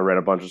I read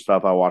a bunch of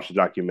stuff. I watched a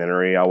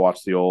documentary. I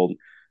watched the old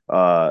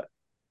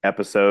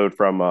episode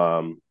from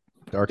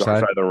Dark Dark Side.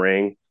 Side of the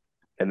Ring,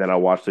 and then I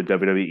watched the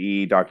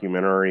WWE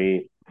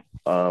documentary.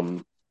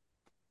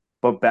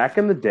 But back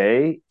in the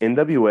day,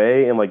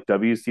 NWA and like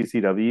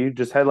WCCW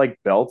just had like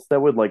belts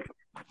that would like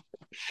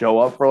show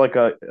up for like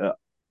a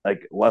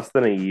like less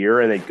than a year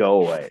and they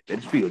go away.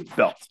 It'd just be like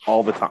belts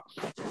all the time.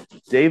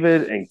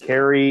 David and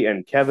Kerry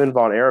and Kevin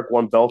Von Erich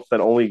won belts that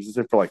only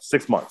existed for like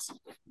 6 months.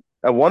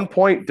 At one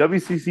point,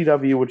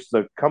 WCCW, which is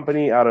a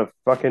company out of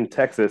fucking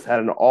Texas, had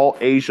an all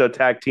Asia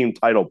tag team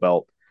title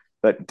belt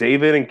that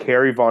David and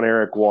Kerry Von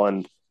Erich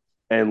won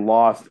and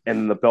lost,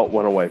 and the belt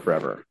went away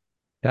forever.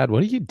 Dad,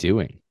 what are you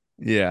doing?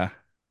 Yeah.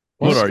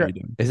 You What are scra- you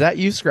doing? Is that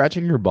you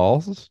scratching your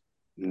balls?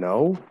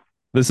 No,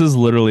 This is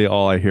literally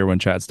all I hear when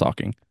Chad's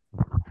talking.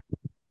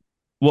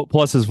 Well,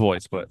 plus his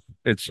voice, but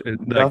like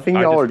nothing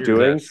I y'all just are hear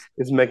doing this.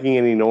 is making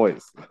any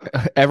noise.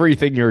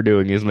 Everything you're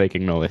doing is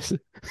making noise.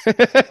 I'm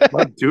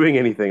not doing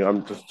anything.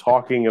 I'm just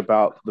talking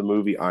about the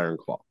movie Iron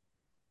Claw,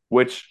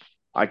 which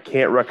I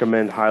can't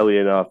recommend highly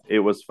enough. It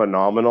was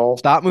phenomenal.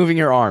 Stop moving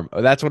your arm.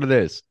 Oh, that's what it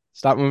is.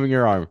 Stop moving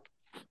your arm.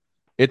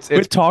 It's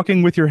Quit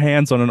talking with your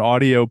hands on an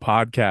audio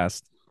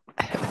podcast.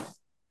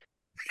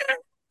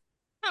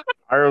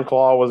 Iron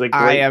Claw was a I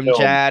great am film.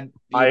 Chad.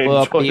 I Beep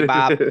boop, enjoyed beep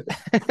bop.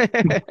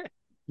 it.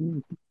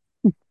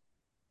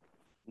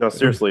 No,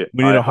 seriously,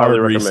 We need I a highly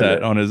hard recommend reset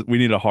it. on his. We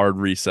need a hard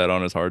reset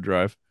on his hard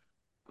drive.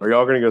 Are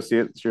y'all gonna go see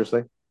it?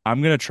 Seriously?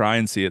 I'm gonna try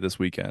and see it this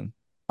weekend.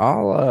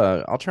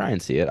 I'll try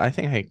and see it. I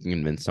think I can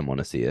convince someone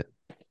to see it.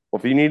 Well,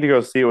 if you need to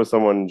go see it with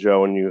someone,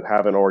 Joe, and you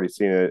haven't already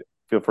seen it,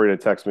 feel free to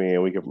text me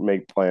and we can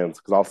make plans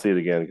because I'll see it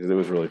again because it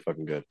was really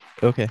fucking good.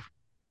 Okay.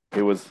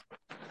 It was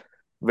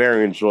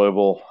very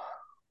enjoyable.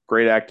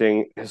 Great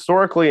acting,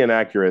 historically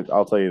inaccurate.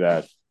 I'll tell you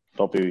that.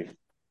 Don't be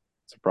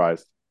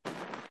surprised.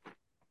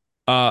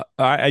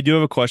 I do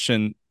have a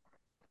question.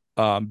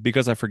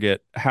 Because I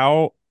forget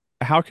how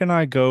can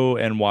I go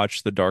and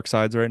watch the Dark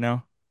Sides right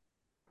now?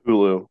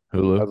 Hulu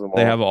Hulu. has them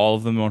They have all. all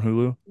of them on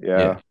Hulu. Yeah.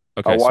 Yeah. I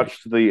Okay, sweet.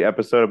 watched the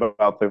episode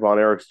about the Von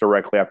Erichs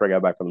directly after I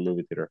got back from the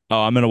movie theater.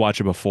 Oh, I'm gonna watch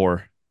it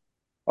before.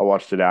 I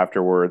watched it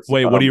afterwards.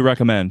 Wait, what do you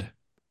recommend?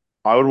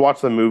 I would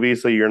watch the movie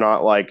so you're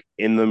not like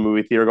in the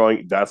movie theater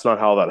going, that's not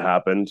how that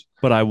happened.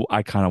 But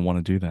I kind of want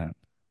to do that.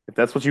 If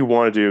that's what you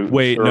want to do,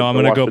 Wait, sure, no, I'm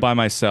but gonna watch go the by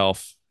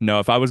myself. No,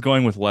 if I was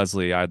going with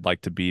Leslie, I'd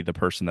like to be the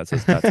person that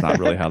says that's not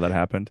really how that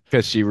happened.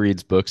 Because she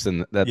reads books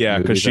and that the Yeah,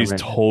 because movies are she's made.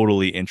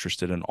 totally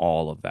interested in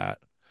all of that.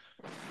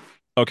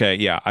 Okay,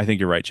 yeah, I think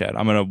you're right, Chad.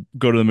 I'm gonna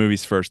go to the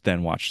movies first,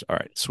 then watch. All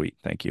right, sweet,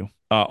 thank you.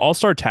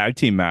 All-Star Tag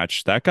Team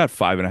match that got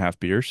 5.5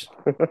 beers.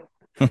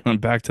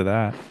 Back to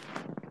that.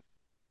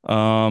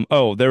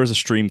 Oh, there was a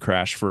stream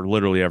crash for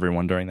literally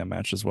everyone during that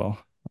match as well.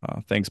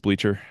 Thanks,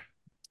 Bleacher.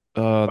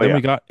 Oh Then yeah,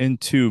 we got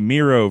into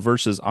Miro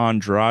versus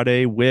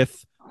Andrade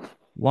with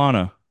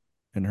Lana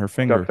and her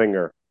fucked up finger.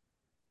 finger.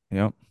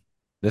 Yep.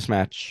 This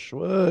match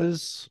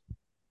was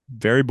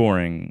Very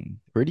boring.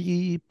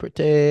 pretty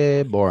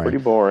boring. Pretty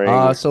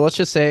boring. So let's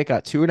just say it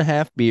got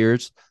 2.5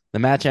 beers. The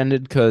match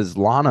ended because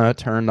Lana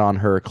turned on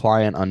her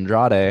client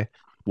Andrade, and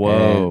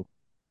Whoa,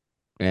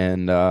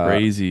 and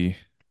crazy.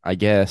 I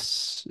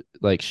guess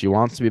like she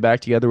wants to be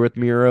back together with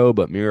Miro,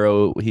 but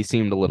Miro he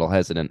seemed a little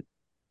hesitant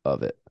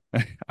of it.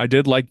 I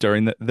did like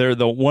during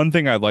the one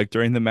thing I liked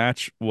during the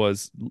match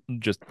was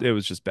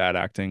just bad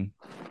acting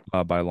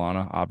by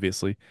Lana,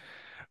 obviously.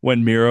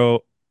 When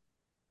Miro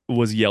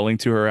was yelling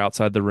to her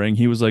outside the ring,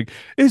 he was like,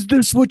 "Is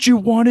this what you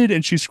wanted?"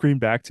 And she screamed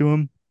back to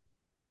him.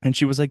 And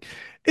she was like,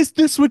 "Is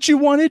this what you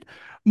wanted?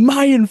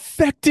 My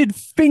infected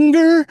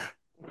finger?"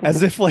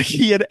 As if like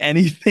he had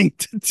anything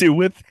to do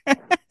with that.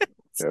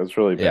 Yeah, it was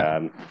really Yeah.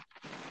 bad. It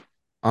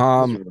was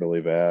Um.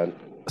 really bad.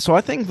 So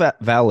I think that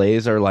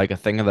valets are like a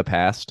thing of the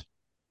past.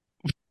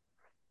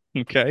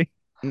 Okay.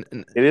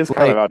 It is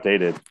kind Like of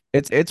outdated.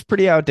 it's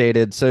pretty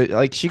outdated. So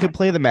like she could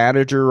play the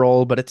manager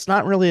role, but it's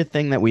not really a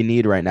thing that we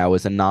need right now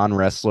as a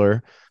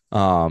non-wrestler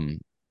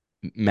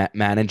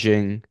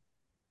managing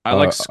I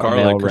like a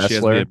Scarlett male because she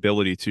has the wrestler.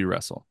 ability to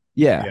wrestle.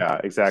 Yeah.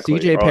 Yeah, exactly.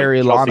 CJ Or like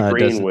Perry Chelsea Lana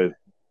Green doesn't with.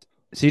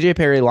 CJ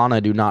Perry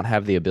Lana do not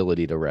have the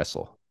ability to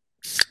wrestle.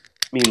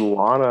 I mean,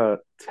 Lana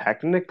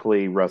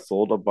technically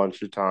wrestled a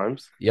bunch of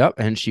times. Yep,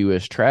 and she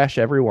was trash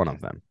every one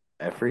of them.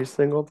 Every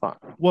single time.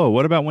 Whoa,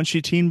 what about when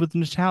she teamed with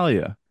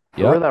Natalia?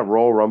 Remember Yep. that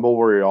Royal Rumble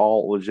where we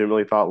all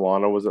legitimately thought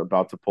Lana was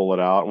about to pull it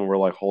out, and we're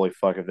like, "Holy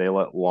fuck! If they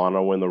let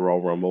Lana win the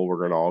Royal Rumble,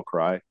 we're gonna all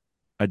cry."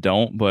 I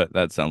don't, but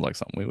that sounds like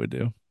something we would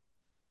do.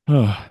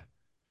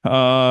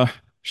 uh,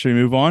 should we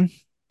move on?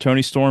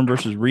 Tony Storm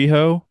versus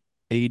Riho,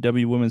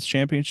 AEW Women's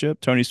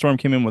Championship. Tony Storm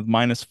came in with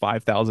minus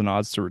 5,000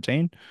 odds to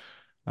retain.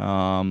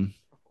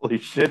 Holy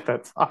shit,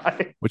 that's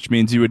high. Which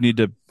means you would need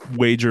to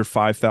wager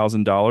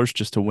 $5,000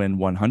 just to win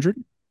 100.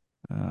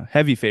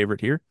 Heavy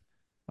favorite here.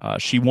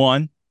 She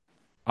won,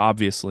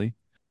 obviously.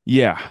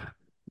 Yeah.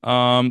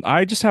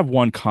 I just have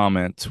one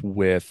comment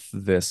with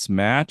this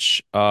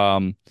match.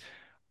 I'm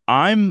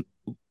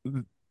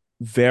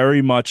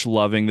very much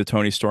loving the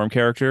Tony Storm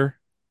character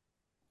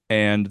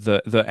and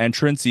the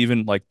entrance,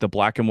 even like the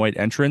black and white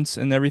entrance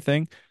and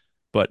everything.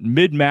 But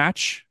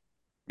mid-match,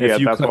 Yeah,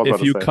 that's what I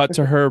was if you about to cut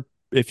say.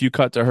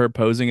 to her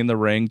posing in the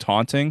ring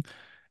taunting,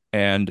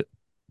 and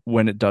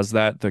when it does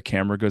that, the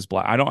camera goes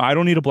black. I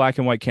don't need a black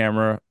and white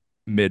camera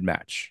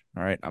mid-match.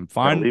 All right. I'm Yeah,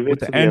 fine leave with it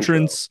to the the intro.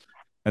 entrance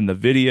and the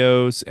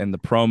videos and the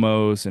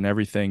promos and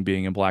everything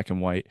being in black and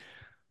white.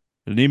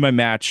 I need my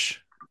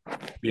match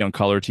to be on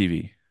color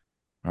TV.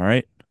 All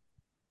right.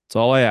 That's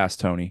all I ask,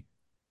 Tony.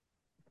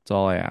 That's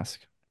all I ask.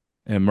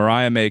 And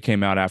Mariah May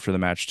came out after the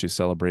match to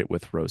celebrate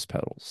with rose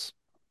petals.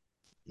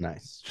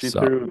 Nice. She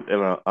Sup? threw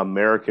an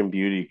American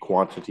Beauty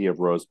quantity of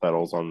rose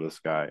petals on this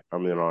guy. I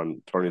mean,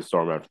 on Tony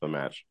Storm after the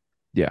match.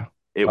 Yeah.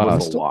 It Can was we Uh,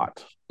 a still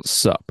lot.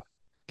 sup?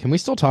 can we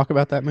still talk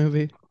about that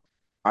movie?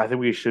 I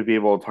think we should be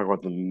able to talk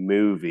about the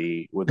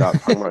movie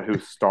without talking about who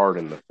starred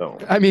in the film.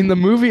 I mean, the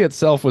movie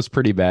itself was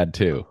pretty bad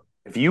too.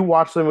 If you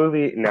watch the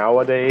movie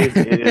nowadays,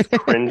 it is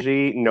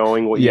cringy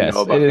knowing what you know Yes,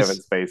 it about Kevin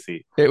is.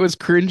 Spacey. It was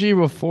cringy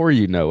before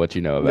you know what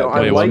you know No, about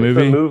I Wait, Kevin what liked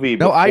the Spacey. movie? movie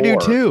No, I do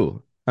before.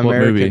 too. What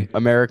movie?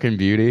 American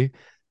Beauty.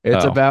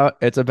 Oh,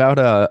 It's about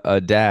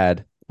a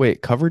dad.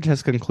 Wait, coverage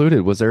has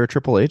concluded. Was there a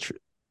Triple H?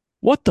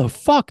 what the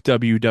fuck,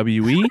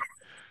 WWE?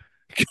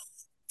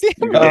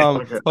 You Damn it. guys,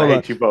 okay, I Hold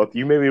on. hate you both.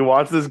 You made me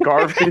watch this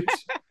garbage.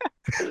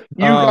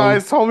 You Um,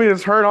 guys told me to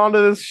turn on to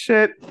this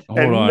shit, Hold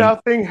and on.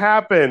 nothing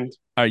happened.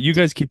 All right, you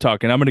guys keep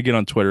talking. I'm gonna get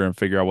on Twitter and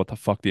figure out what the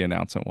fuck the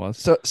announcement was.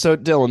 so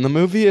Dylan, the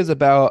movie is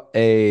about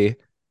a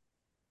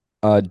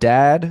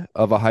dad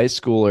of a high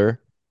schooler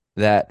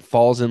that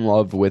falls in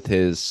love with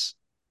his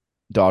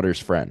daughter's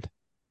friend,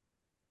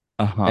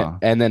 Uh-huh.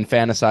 and then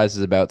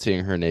fantasizes about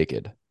seeing her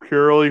naked.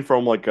 Purely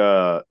from like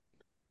a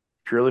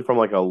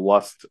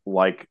lust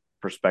like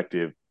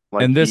perspective.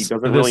 Like And he this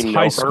doesn't this really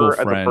high know school her as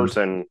a friend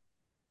person.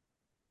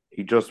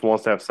 He just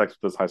wants to have sex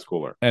with this high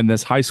schooler. and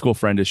this high school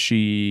friend, is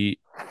she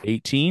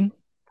 18?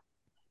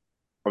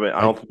 I mean, I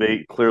I don't think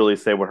they clearly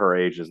say what her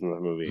age is in the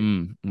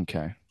movie.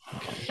 Okay.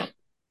 Okay.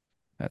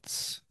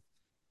 That's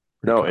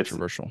pretty No, it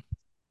controversial.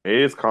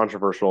 is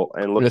controversial.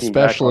 And looking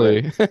back on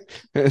it, especially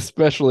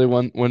especially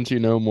once you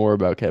know more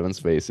about Kevin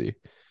Spacey.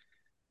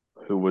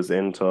 who was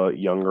into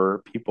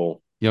younger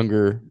people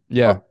Younger,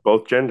 yeah. of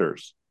both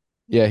genders.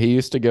 Yeah, he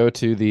used to go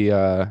to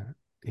the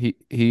he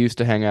used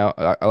to hang out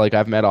like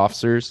I've met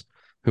officers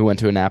who went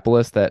to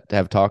Annapolis that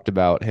have talked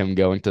about him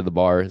going to the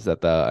bars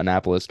that the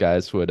Annapolis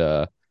guys would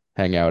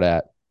hang out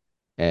at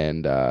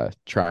and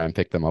try and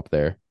pick them up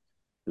there.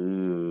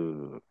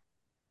 Ooh,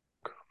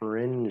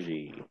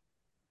 cringy.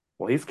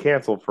 Well, he's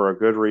canceled for a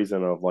good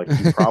reason of like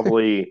he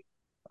probably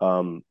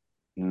um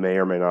may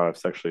or may not have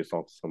sexually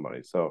assaulted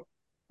somebody. So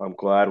I'm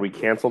glad we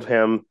canceled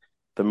him.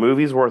 The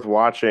movie's worth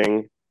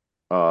watching.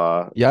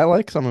 Yeah, I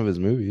like some of his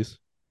movies.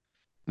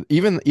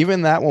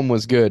 Even that one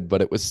was good,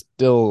 but it was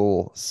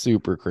still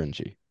super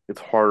cringy. it's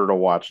harder to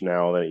watch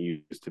now than it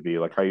used to be.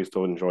 Like I used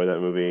to enjoy that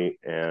movie,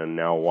 and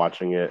now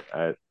watching it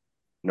at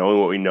knowing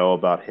what we know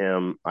about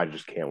him, I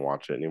just can't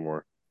watch it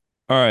anymore.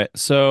 All right,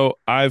 so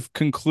I've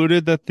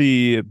concluded that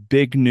the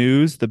big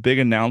news, the big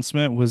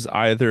announcement was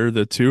either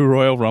the two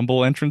Royal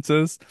Rumble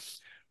entrances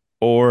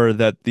or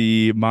that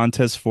the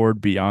Montez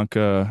Ford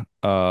Bianca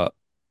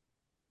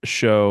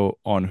show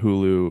on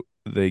Hulu,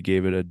 they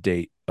gave it a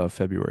date of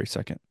February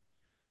 2nd.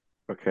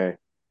 Okay,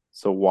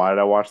 so why did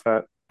I watch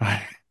that?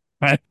 I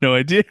have no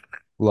idea.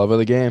 Love of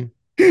the game.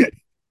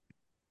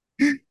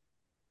 I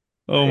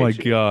Oh my hate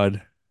you.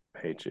 God. I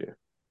hate you.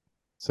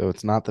 So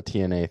it's not the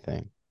TNA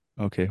thing.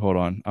 Okay, hold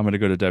on. I'm gonna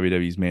go to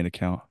WWE's main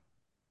account.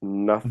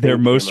 Their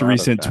Nothing came most out of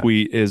recent that.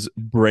 tweet is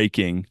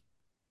breaking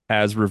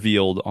as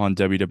revealed on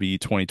WWE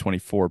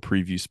 2024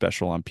 preview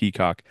special on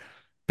Peacock.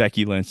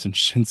 Becky Lynch and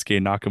Shinsuke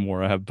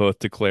Nakamura have both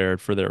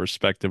declared for their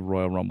respective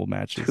Royal Rumble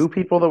matches. Two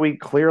people that we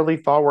clearly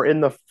thought were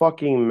in the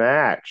fucking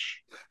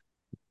match.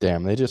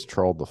 Damn, they just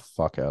trolled the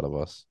fuck out of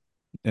us.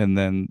 And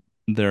then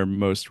their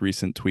most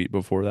recent tweet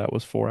before that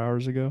was 4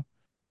 hours ago.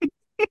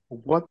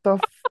 What the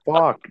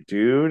fuck,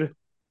 dude?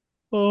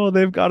 Oh,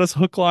 they've got us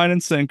hook, line,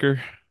 and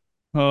sinker.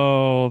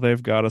 Oh,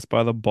 they've got us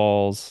by the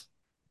balls.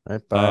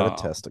 Right by the Uh,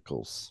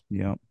 testicles.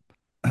 yep.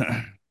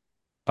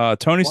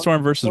 Tony What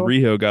Storm versus the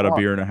Riho got a fuck?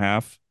 beer and a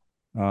half.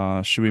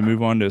 Should we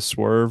move on to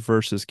Swerve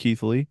versus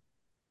Keith Lee?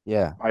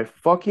 Yeah. I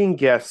fucking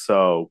guess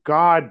so.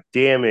 God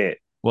damn it.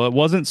 Well, it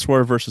wasn't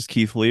Swerve versus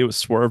Keith Lee. It was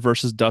Swerve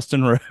versus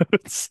Dustin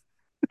Rhodes.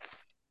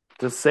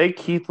 To say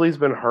Keith Lee's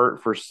been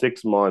hurt for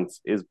 6 months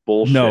is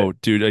No,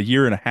 bullshit. dude, a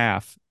year and a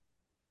half.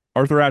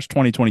 Arthur Ashe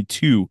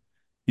 2022.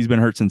 He's been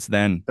hurt since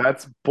then.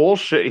 That's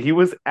bullshit. He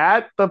was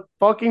at the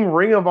fucking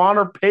Ring of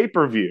Honor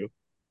pay-per-view.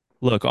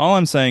 Look, all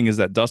I'm saying is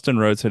that Dustin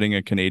Rhodes hitting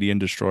a Canadian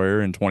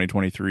destroyer in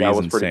 2023 That is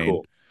was pretty insane.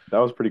 cool. That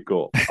was pretty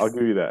cool. I'll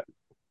give you that.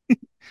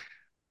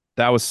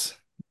 That was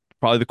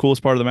probably the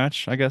coolest part of the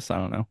match, I guess. I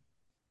don't know.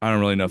 I don't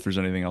really know if there's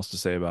anything else to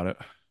say about it.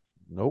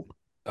 Nope.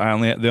 The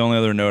only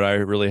other note I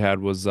really had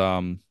was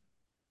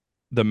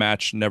the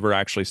match never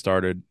actually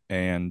started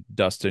and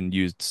Dustin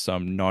used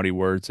some naughty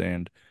words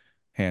and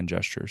hand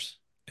gestures.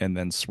 And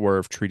then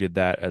Swerve treated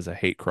that as a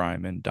hate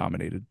crime and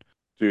dominated.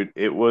 Dude,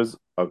 it was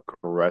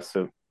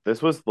aggressive.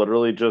 This was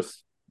literally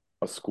just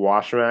a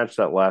squash match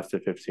that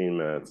lasted 15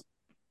 minutes.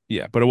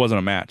 Yeah, but it wasn't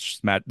a match.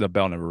 The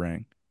bell never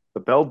rang. The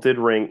bell did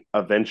ring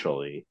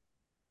eventually.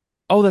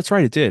 Oh, that's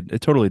right. It did.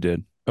 It totally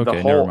did. The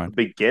Okay, never whole mind.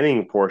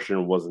 beginning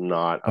portion was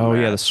not a Oh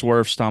yeah, the match.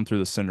 Swerve stomp through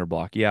the cinder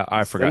block. Yeah,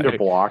 I forgot. Cinder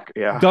block,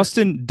 yeah.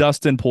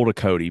 Dustin pulled a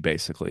Cody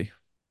basically.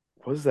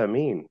 What does that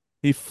mean?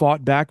 He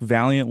fought back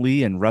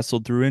valiantly and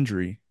wrestled through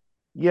injury.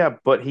 Yeah,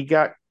 but he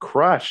got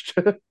crushed.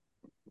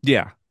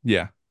 Yeah,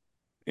 yeah.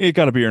 It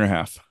got a beer and a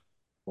half.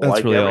 That's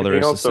Like really all there everything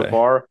is to else so say.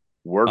 far,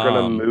 we're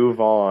gonna Um, move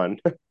on.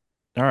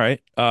 all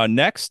right.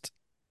 Next,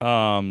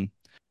 Um,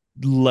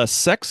 Les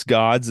Sex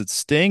Gods. It's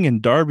Sting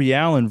and Darby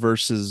Allin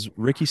versus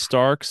Ricky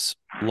Starks,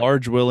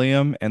 Large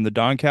William, and the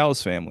Don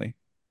Callis family.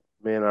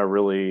 Man, I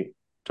really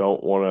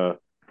don't want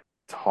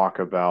to talk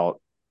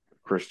about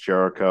Chris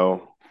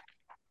Jericho.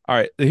 All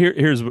right,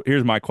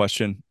 here's my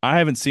question. I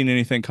haven't seen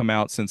anything come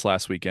out since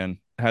last weekend.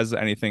 Has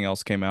anything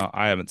else came out?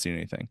 I haven't seen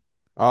anything.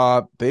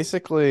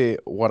 Basically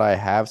what I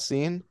have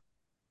seen,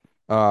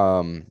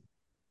 um,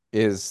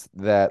 is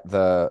that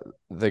the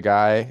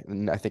guy,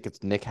 I think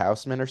it's Nick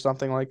Houseman or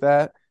something like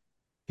that.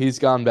 He's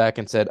gone back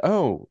and said,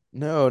 "Oh,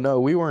 no, no,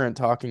 we weren't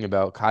talking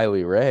about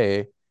Kylie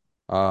Ray."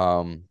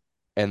 Um,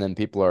 and then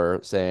people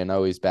are saying,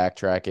 "Oh, he's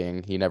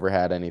backtracking. He never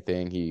had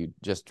anything. He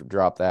just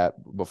dropped that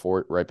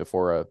right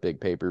before a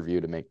big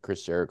pay-per-view to make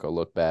Chris Jericho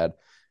look bad."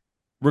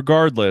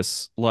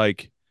 Regardless,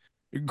 like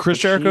Chris But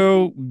she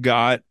Jericho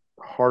got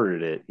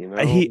hearted it, you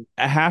he know?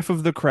 half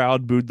of the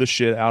crowd booed the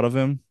shit out of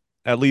him,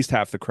 at least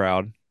half the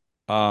crowd,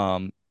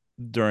 um,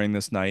 during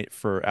this night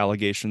for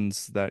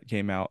allegations that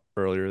came out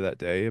earlier that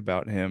day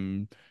about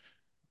him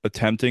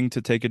attempting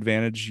to take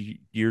advantage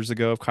years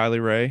ago of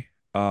Kylie Ray,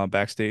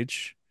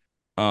 backstage.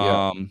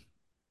 Yeah. Um,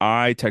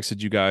 I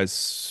texted you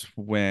guys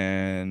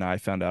when I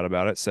found out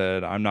about it,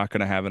 said I'm not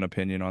going to have an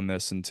opinion on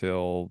this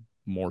until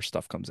more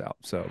stuff comes out.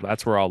 So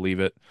that's where I'll leave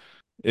it.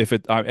 If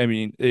it, I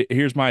mean,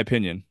 here's my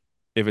opinion.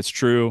 If it's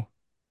true,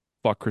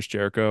 fuck Chris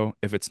Jericho.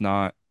 If it's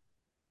not,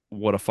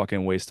 what a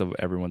fucking waste of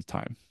everyone's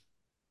time.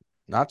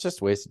 Not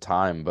just waste of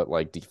time, but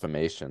like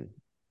defamation,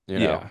 you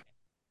know? Yeah.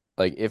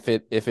 Like if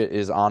it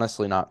is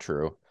honestly not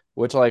true,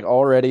 which like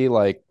already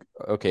like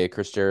okay,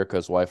 Chris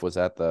Jericho's wife was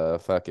at the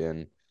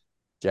fucking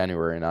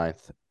January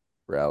 9th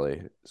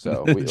rally.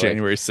 So we like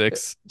January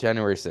 6th.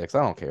 January 6th,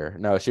 I don't care.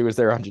 No, she was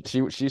there on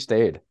she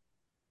stayed.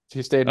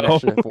 She stayed an Oh,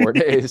 extra 4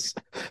 days.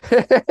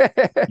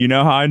 you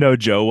know how I know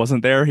Joe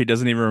wasn't there? He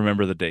doesn't even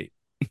remember the date.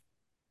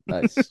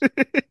 Nice.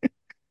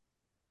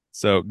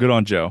 So good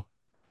on Joe.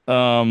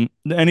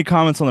 Any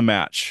comments on the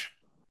match?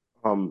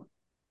 Um,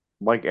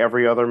 like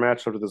every other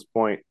match up to this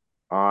point,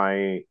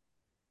 I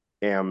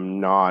am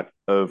not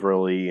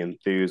overly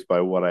enthused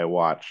by what I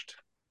watched.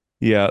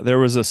 Yeah, there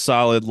was a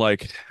solid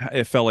like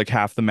it felt like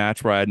half the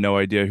match where I had no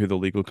idea who the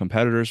legal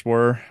competitors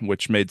were,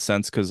 which made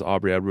sense because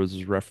Aubrey Edwards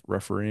was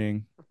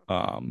refereeing.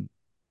 Um,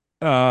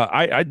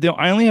 I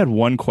only had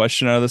one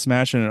question out of this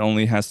match, and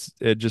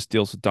it just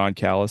deals with Don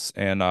Callis.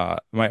 And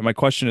my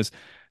question is,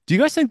 do you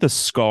guys think the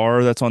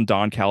scar that's on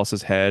Don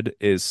Callis's head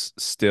is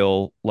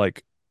still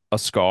like a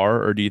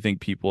scar, or do you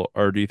think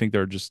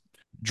they're just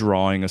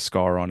drawing a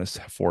scar on his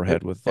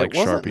forehead It with it like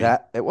wasn't Sharpie?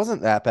 that it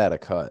wasn't that bad a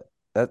cut.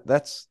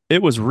 That's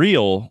It was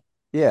real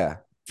yeah.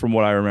 from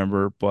what I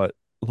remember, but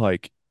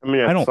like I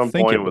mean, I at don't some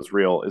think point it it was. was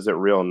real. Is it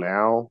real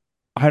now?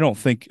 I don't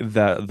think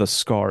that the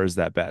scar is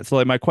that bad. So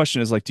like my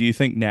question is like, do you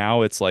think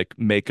now it's like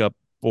makeup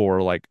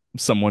or like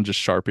someone just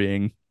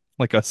sharpieing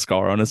like a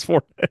scar on his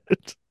forehead?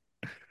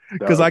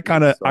 That Because would be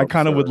I so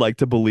kind of would absurd. like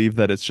to believe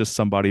that it's just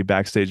somebody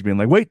backstage being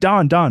like, wait,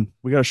 Don,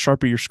 we got to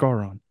sharpie your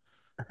scar on.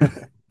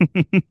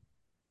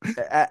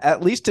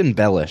 At least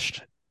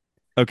embellished.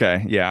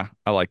 Okay, yeah,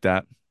 I like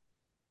that.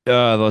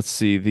 Let's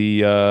see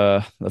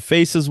the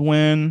faces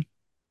win.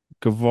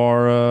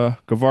 Guevara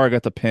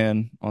got the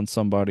pin on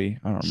somebody.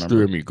 I don't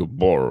remember. Sammy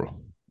Guevara.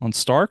 On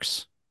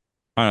Starks?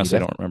 I He honestly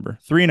def don't remember.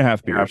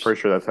 3.5 Yeah, I'm beers. pretty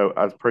sure that's how.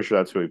 I'm pretty sure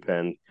that's who he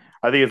pinned.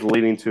 I think it's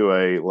leading to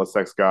a Let's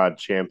Sex God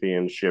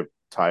Championship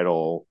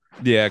title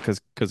Yeah, because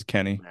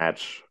Kenny.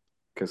 match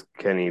because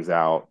Kenny's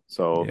out.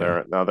 So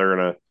Yeah. they're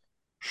gonna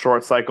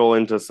short cycle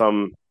into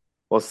some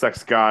Let's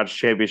Sex God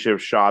Championship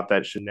shot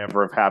that should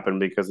never have happened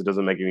because it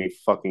doesn't make any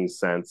fucking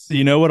sense.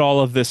 You know what all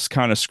of this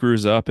kind of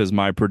screws up is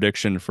my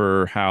prediction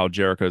for how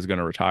Jericho is going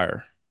to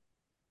retire.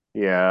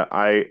 Yeah,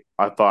 I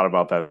thought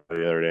about that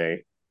the other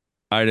day.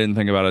 I didn't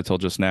think about it till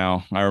just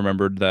now. I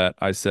remembered that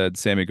I said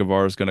Sammy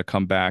Guevara is going to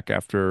come back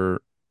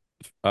after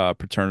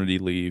paternity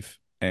leave,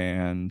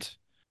 and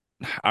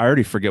I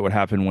already forget what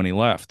happened when he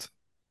left.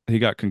 He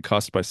got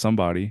concussed by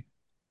somebody.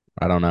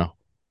 I don't know.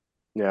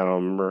 Yeah, I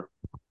don't remember.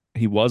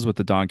 He was with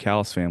the Don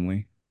Callis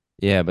family.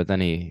 Yeah, but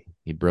then he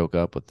broke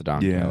up with the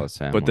Don Yeah, Callis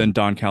but then family.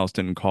 Don Callis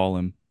didn't call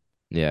him.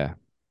 Yeah,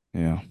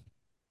 Yeah,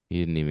 he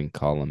didn't even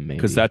call him.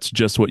 because Maybe. that's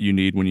just what you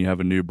need when you have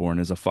a newborn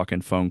is a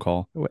fucking phone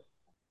call.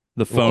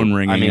 The Well, phone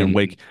ringing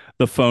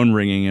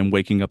and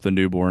waking up the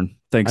newborn. I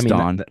Thanks, mean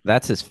Don.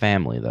 that's his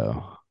family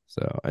though.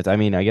 So I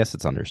mean, I guess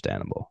it's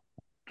understandable.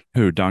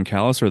 Who, Don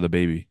Callis or the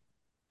baby?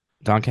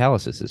 Don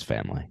Callis is his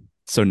family.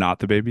 So not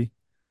the baby?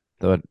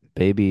 The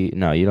baby,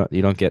 no, you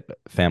don't get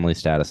family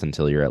status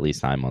until you're at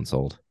least 9 months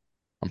old.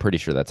 I'm pretty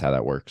sure that's how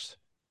that works.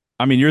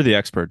 I mean, you're the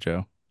expert,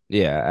 Joe.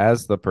 Yeah,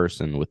 as the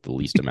person with the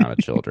least amount of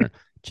children.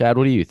 Chad,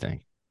 what do you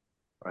think?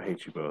 I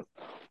hate you both.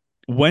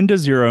 When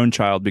does your own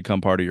child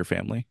become part of your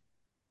family?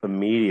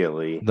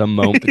 Immediately. The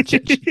moment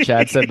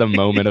Chad said the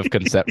moment of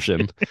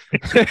conception.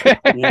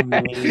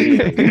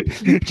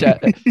 Immediately.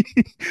 Chad,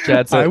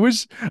 Chad I said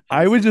was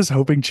I was just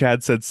hoping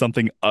Chad said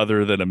something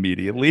other than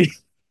immediately.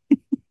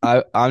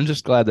 I'm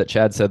just glad that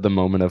Chad said the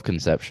moment of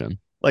conception.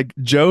 Like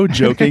Joe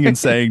joking and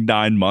saying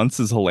 9 months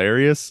is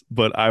hilarious,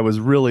 but I was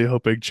really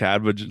hoping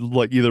Chad would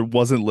like either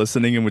wasn't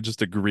listening and would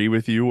just agree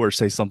with you or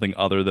say something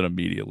other than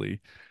immediately.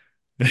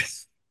 That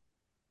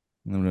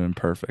would have been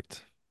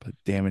perfect. But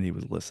damn it, he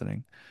was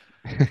listening.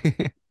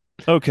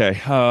 Okay,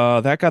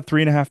 that got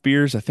 3.5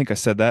 beers. I think I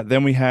said that.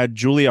 Then we had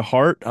Julia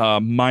Hart,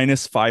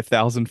 minus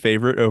 5,000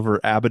 favorite over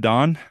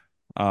Abaddon,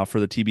 for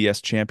the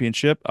TBS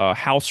championship.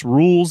 House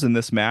rules in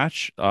this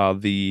match.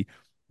 The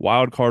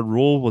wild card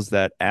rule was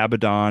that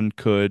Abaddon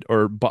could,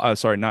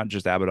 sorry, not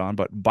just Abaddon,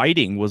 but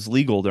biting was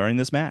legal during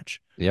this match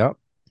Yep.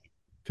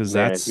 because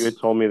Man, if you that's, had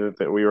told me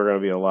that we were going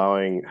to be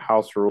allowing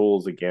house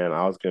rules again,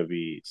 I was going to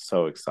be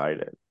so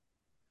excited.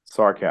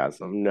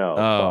 Sarcasm. No,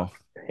 fuck.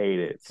 oh, Hate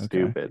it. okay.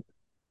 Stupid.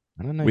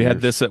 I don't know. We had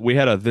this, we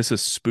had a "this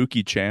is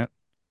spooky" chant.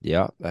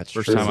 Yeah, that's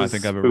First This time true. I is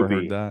think I've ever heard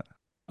spoopy.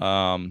 that.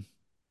 Um,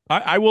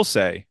 I will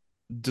say,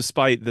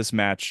 despite this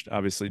match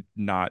obviously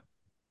not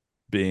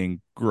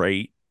being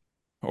great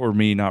or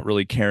me not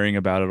really caring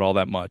about it all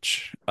that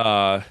much,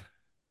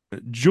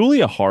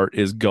 Julia Hart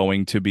is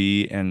going to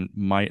be and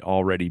might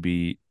already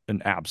be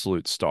an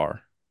absolute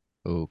star.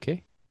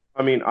 Okay.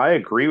 I mean, I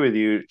agree with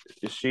you.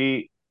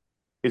 She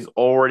is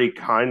already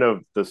kind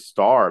of the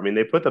star. I mean,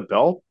 they put the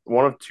belt,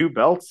 one of two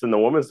belts in the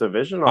women's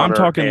division on I'm her,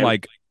 talking and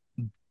like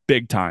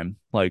big time.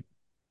 Like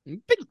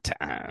Big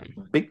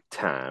time. big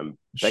time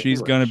Becky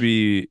she's gonna Lynch.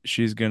 be,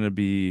 she's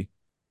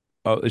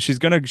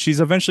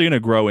eventually gonna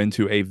grow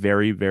into a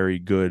very, very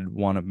good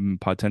one of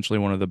potentially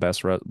one of the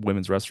best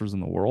women's wrestlers in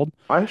the world.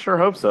 I sure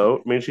hope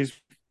so. I mean,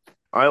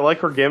 I like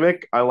her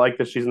gimmick. I like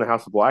that she's in the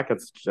House of Black.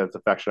 That's a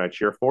faction I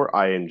cheer for.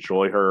 I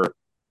enjoy her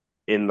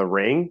in the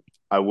ring.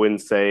 I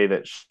wouldn't say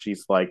that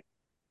she's like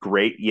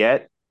great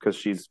yet because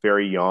she's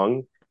very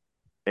young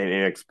and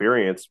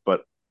inexperienced,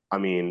 but I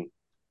mean,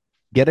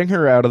 Getting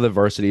her out of the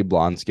varsity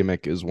blondes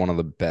gimmick is one of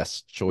the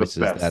best the choices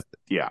best. that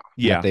Yeah. that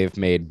Yeah, they've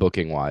made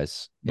booking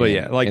wise but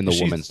yeah, like in the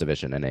women's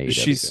division in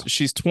AEW.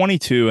 she's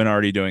 22 and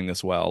already doing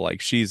this well.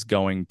 Like she's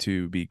going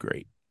to be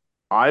great.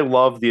 I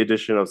love the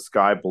addition of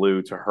Sky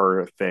Blue to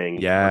her thing,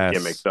 her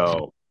gimmick Yes.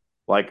 though.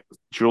 Like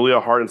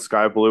Julia Hart and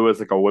Sky Blue is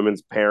like a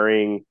women's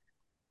pairing,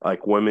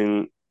 like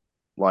women,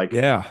 like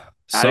Yeah.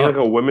 adding like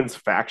Sub. a women's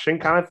faction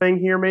kind of thing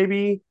here,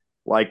 maybe.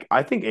 Like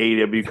I think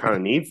AEW kind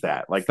of needs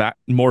that. Like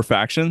More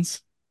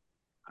factions.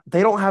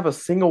 they don't have a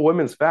single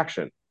women's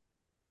faction.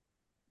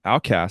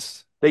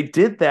 Outcasts. They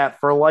did that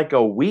for like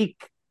a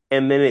week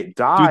and then it Dude,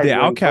 the died when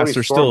Tony outcasts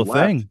are still a Storm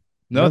left. thing.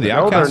 No, No, the they're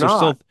No, they're outcasts are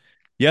not. not. still,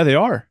 yeah, they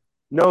are.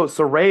 No,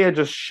 Soraya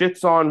just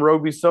shits on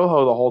Ruby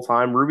Soho the whole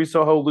time. Ruby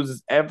Soho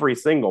loses every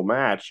single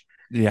match.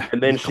 Yeah.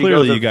 And then she goes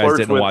Clearly you and guys flirts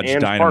didn't with watch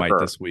Ange Dynamite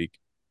Parker. this week.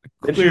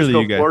 Then she just Clearly go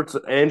you guys, flirts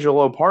with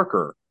Angelo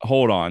Parker.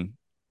 hold on.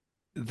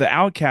 The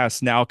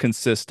outcasts now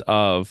consist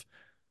of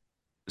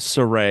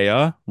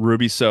Soraya,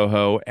 Ruby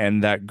Soho,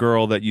 and that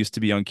girl that used to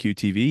be on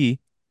QTV.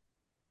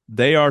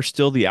 They are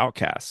still the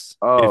outcasts.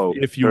 Oh,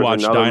 If you there's watch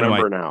another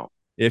Dynamite, member now.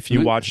 if you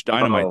Who watch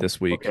Dynamite Oh,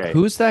 this week, okay.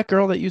 who's that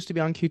girl that used to be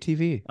on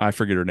QTV? I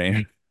forget her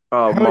name.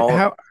 How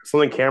how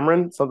Something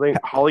Cameron, something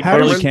Holly how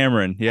Harley does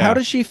Cameron. Cameron. how Yeah,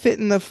 does she fit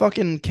in the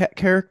fucking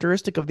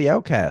characteristic of the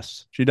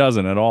outcasts? she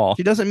doesn't at all.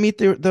 She doesn't meet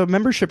the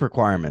membership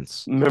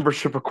requirements.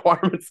 Membership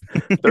requirements.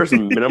 There's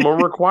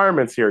minimum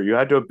requirements here. You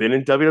had to have been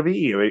in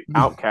WWE, I mean,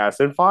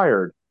 outcast and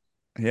fired,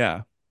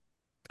 Yeah,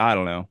 I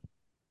don't know.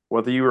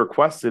 whether you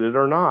requested it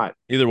or not.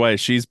 Either way,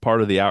 she's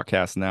part of the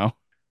outcast now.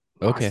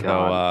 My Okay. So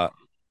God.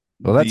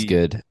 Well, that's the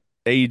good.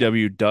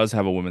 AEW does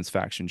have a women's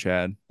faction,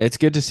 Chad. It's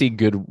good to see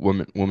good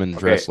women's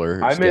Okay, I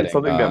wrestlers meant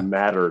something that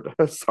mattered.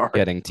 Sorry.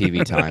 getting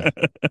TV time.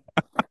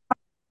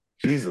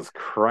 Jesus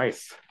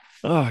Christ.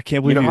 Oh, I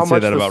can't You believe know you how would say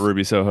much that about this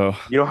Ruby Soho.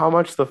 you know how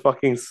much the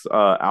fucking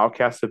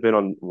outcasts have been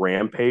on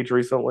Rampage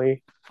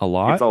recently? A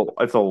lot?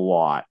 It's a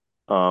lot.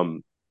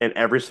 And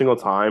every single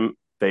time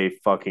they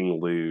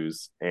fucking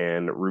lose,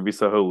 and Ruby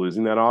Soho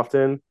losing that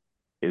often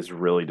is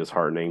really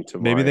disheartening to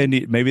my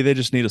Maybe they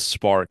just need a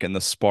spark, and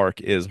the spark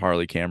is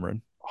Harley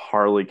Cameron.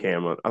 Harley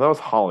Cameron. I thought it was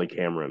Holly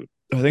Cameron.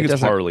 I think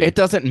it's Harley. It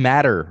doesn't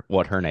matter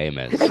what her name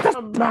It is.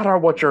 doesn't matter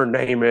what your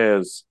name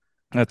is.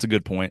 That's a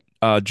good point.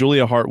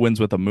 Julia Hart wins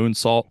with a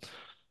moonsault.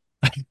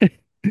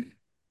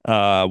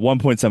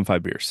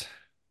 1.75 beers.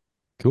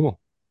 Cool.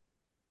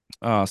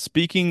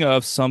 Speaking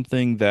of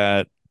something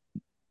that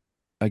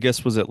I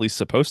guess was at least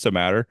supposed to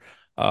matter,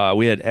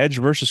 we had Edge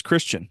versus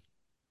Christian.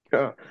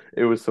 Yeah,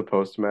 it was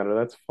supposed to matter.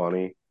 That's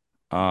funny.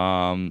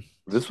 Um,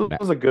 This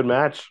was a good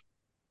match.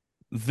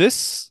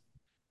 this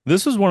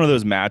this was one of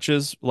those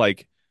matches,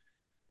 like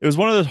it was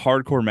one of those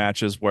hardcore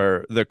matches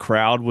where the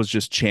crowd was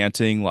just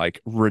chanting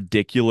like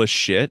ridiculous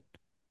shit,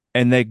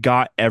 and they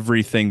got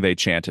everything they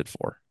chanted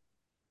for,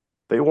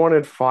 They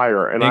wanted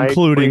fire, and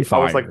including I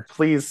was like, fire.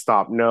 please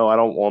stop. No, I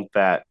don't want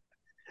that.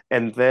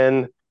 And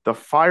then the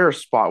fire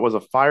spot was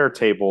a fire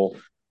table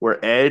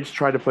where Edge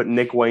tried to put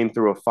Nick Wayne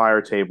through a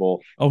fire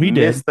table, Oh, he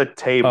did. missed the Oh,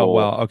 table,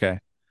 well, okay.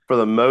 for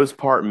the most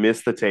part,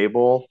 missed the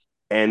table,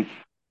 and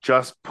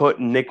just put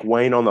Nick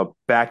Wayne on the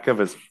back of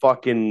his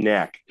fucking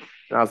neck.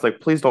 And I was like,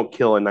 please don't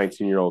kill a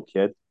 19-year-old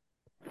kid.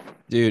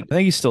 Dude, I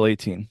think he's still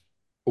 18.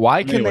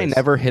 Why can they Anyways,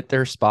 never hit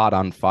their spot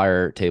on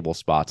fire table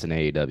spots in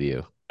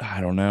AEW?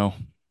 I don't know.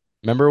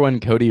 Remember when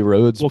Cody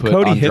Rhodes Well, put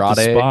Cody hit the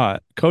Andrade?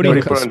 spot. Cody No, Cody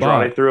hit the put spot.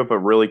 Andrade through it, but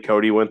really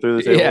Cody went through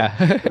the table.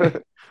 yeah.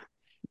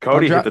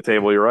 Cody hit Andra- the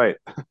table. You're right.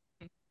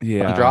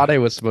 Yeah, Andrade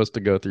was supposed to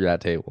go through that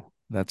table.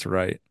 that's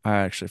right. I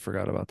actually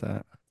forgot about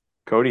that.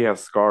 Cody has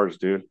scars,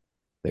 dude.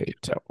 They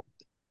tell.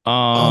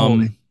 Oh,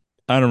 Um,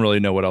 I don't really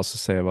know what else to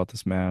say about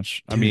this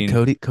match. I dude,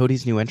 mean,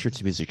 Cody's new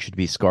entrance music should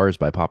be "Scars"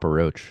 by Papa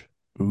Roach.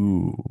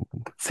 ooh,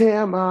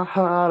 Tear my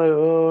heart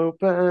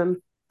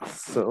open,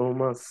 sew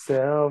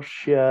myself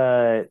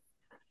shut.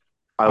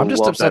 I I'm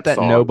just love upset that that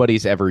song.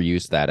 nobody's ever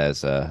used that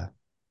as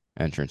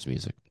entrance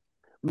music.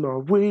 My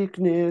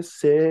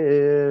weakness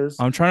is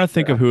I'm trying to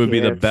think that of I who would be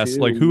the care best.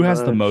 too Like, who has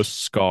the much. most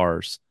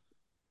scars?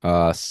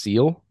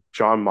 Seal.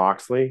 John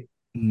Moxley,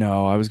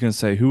 No, I was gonna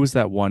say who was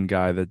that one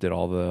guy that did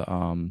all the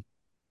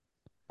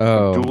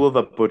Oh, Abdullah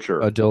the Butcher.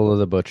 Adilla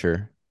the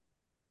Butcher.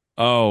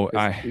 Oh,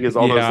 He has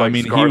all those yeah, I like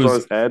mean he scars on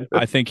was his head.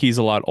 I think he's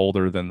a lot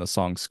older than the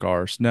song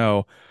Scars.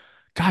 No.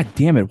 God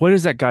damn it. What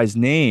is that guy's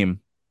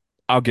name?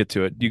 I'll get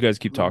to it. You guys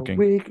keep My talking.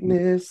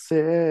 weakness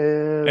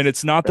And is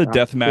it's not that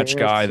the I deathmatch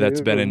care guy that's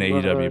too been in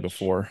AEW much.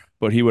 before,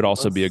 but he would My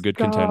also be a good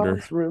contender.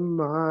 scars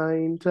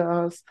remind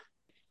us.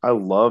 I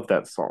love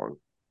that song.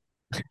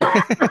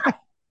 God,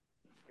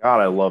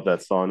 I love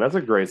that song. That's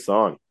a great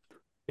song.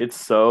 It's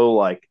so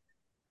like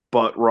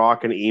butt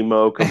rock and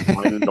emo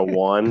combined into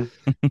one.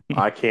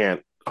 I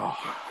can't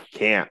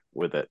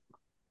with it.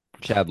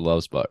 Chad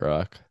loves butt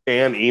rock.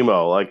 And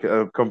emo, like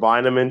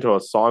combine them into a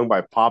song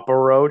by Papa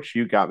Roach.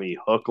 You got me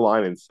hook,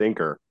 line, and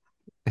sinker.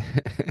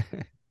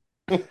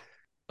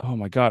 Oh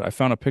my God, I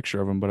found a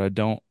picture of him, but I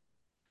don't.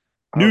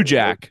 New Oh,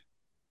 Jack.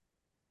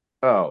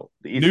 the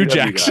New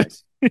ECW Jack.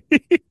 guy,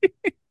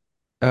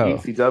 Oh,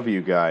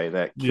 ECW guy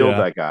that killed Yeah.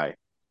 that guy.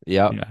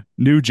 yep. Yeah.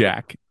 New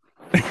Jack.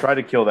 He tried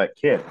to kill that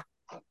kid.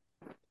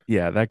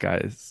 Yeah, that guy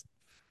is.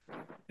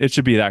 It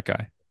should be that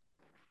guy.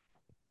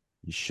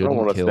 You I don't shouldn't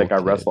want to see kill that guy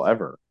kids. wrestle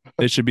ever.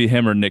 It should be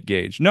him or Nick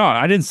Gage. No,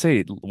 I didn't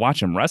say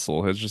watch him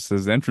wrestle. It's just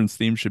his entrance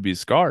theme should be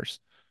Scars.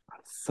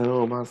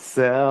 Sew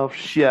myself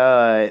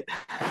shut.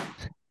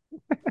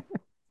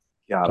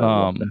 God, I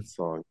love that Um,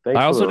 song. I Thanks for the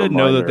also didn't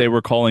know that they reminder.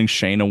 were calling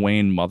Shayna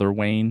Wayne Mother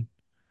Wayne.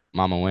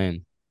 Mama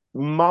Wayne.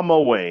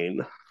 Mama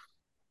Wayne.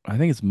 I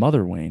think it's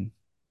Mother Wayne.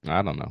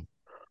 I don't know.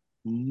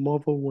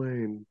 Mother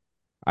Wayne.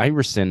 I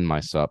rescind my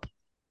sup.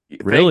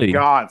 Thank Really?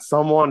 God,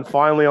 someone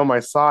finally on my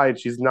side.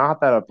 She's not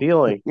that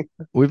appealing.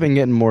 We've been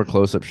getting more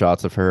close-up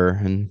shots of her,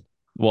 and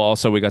Well,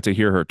 also we got to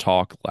hear her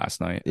talk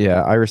last night,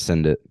 yeah, I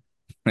rescind it.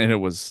 and it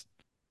was,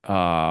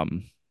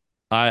 um,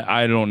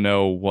 I don't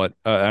know what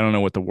I don't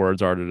know what the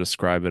words are to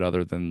describe it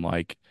other than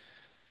like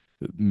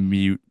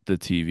mute the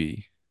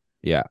TV.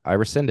 Yeah, I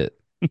rescind it.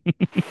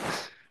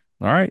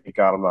 All right. Thank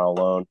God I'm not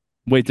alone.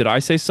 Wait, did I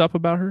say sup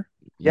about her?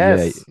 Yeah,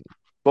 Yes,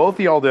 both of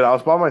y'all did. I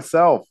was by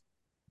myself.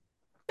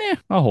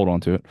 I'll hold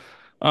on to it.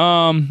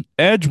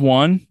 Edge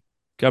won,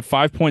 got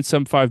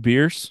 5.75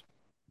 beers.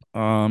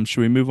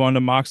 Should we move on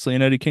to Moxley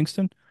and Eddie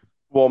Kingston?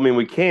 Well, I mean,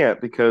 we can't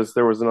because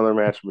there was another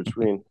match in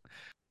between.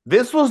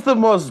 This was the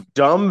most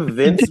dumb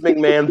Vince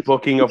McMahon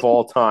booking of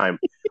all time.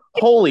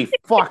 Holy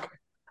fuck!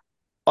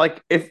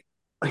 Like, if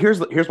here's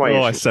my Oh, issue.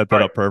 I set All that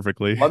right, up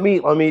perfectly. let me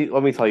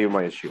tell you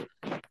my issue.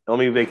 Let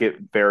me make it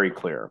very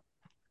clear.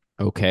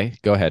 okay,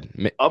 go ahead.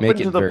 Up Make it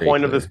until the very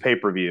point of clear. this pay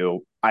per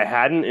view, I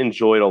hadn't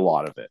enjoyed a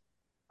lot of it.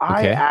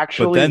 I Okay. But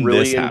actually then this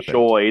really happened.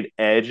 enjoyed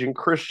Edge and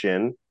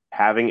Christian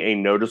having a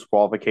no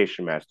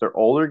disqualification match. They're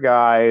older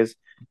guys.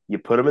 You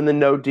put them in the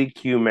no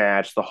DQ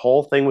match. The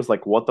whole thing was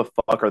like, what the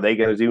fuck are they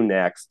going to do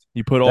next?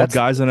 You put old That's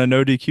guys in a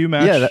no DQ yeah,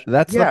 match.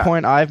 that's the Yeah,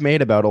 point I've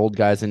made about old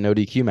guys in no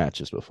DQ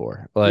matches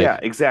before. yeah, Like,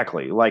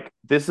 exactly. Like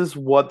this is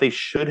what they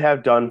should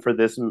have done for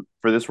this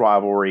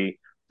rivalry.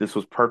 This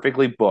was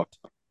perfectly booked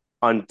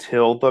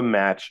until the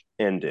match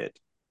ended.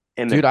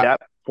 And dude, at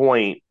that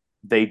point,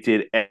 they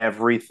did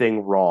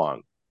everything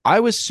wrong. I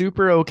was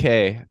super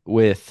okay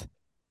with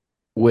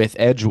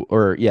Edge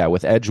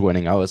with Edge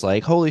winning. I was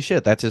like, holy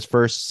shit, that's his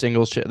first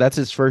that's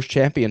his first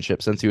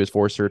championship since he was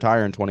forced to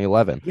retire in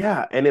 2011.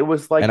 Yeah, and it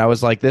was And like I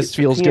was like, this it's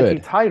the feels TNT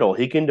good. title.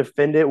 He can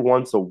defend it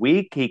once a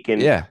week.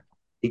 Yeah.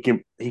 He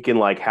can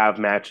like have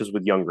matches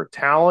with younger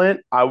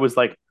talent. I was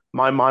like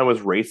my mind was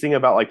racing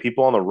about like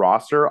people on the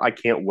roster. I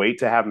can't wait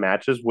to have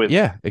matches with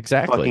Yeah,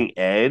 exactly. fucking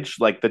Edge,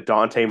 like the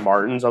Dante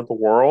Martins of the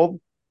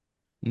world.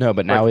 No,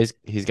 but now Like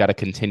he's got to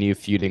continue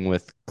feuding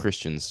with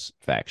Christian's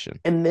faction.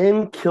 and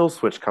then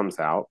Killswitch comes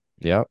out.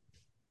 Yep.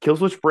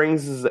 Killswitch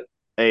brings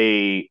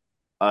a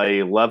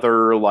a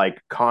leather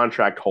like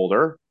contract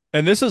holder.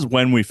 And this is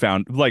when we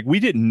found, like, we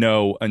didn't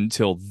know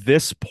until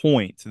this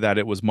point that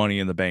it was Money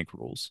in the Bank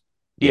rules.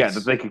 Yeah, that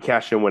Yes. they can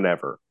cash in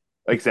whenever.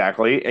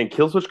 Exactly. And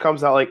Killswitch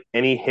comes out like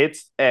and he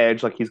hits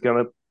Edge like he's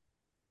gonna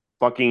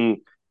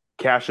fucking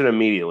cash it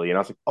immediately. And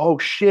I was like, oh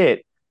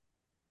shit.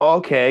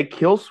 Okay,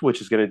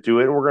 Killswitch is gonna do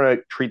it, and we're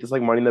gonna treat this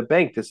like Money in the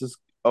Bank. This is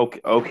okay.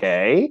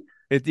 Okay,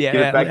 Yeah,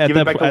 give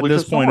it back to at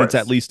this point, it's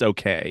at Luchasaurus. least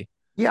okay.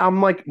 Yeah,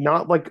 I'm like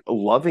not like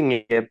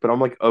loving it, but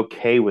I'm like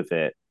okay with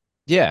it.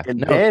 Yeah, And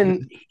no,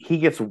 then he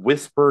gets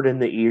whispered in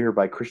the ear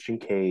by Christian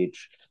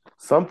Cage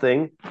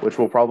something, which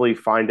we'll probably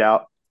find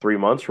out 3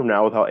 months from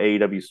now with how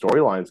AEW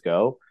storylines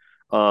go.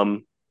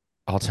 Um,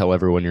 I'll tell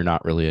everyone you're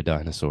not really a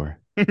dinosaur.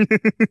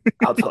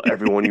 I'll tell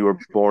everyone you were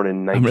born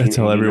in I'm going to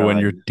tell everyone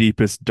your 1989.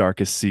 deepest,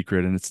 darkest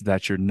secret, and it's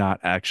that you're not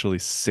actually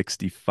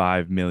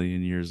 65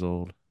 million years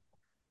old.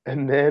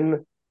 And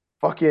then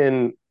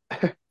fucking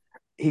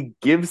he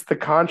gives the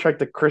contract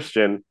to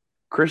Christian.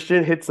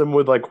 Christian hits him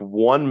with like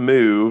one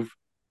move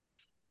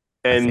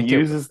I and think it.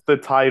 uses the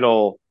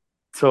title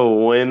to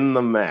win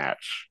the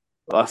match.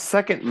 A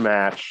second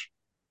match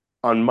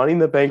on Money in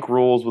the Bank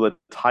rules with a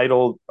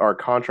title or a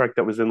contract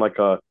that was in like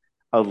a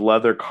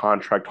leather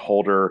contract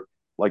holder,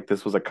 like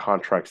this was a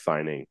contract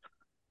signing.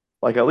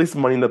 Like at least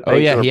Money in the Oh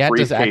Bank's yeah, in a he had to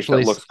briefcase that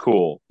actually. looks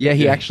cool. Yeah,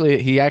 he Yeah.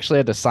 actually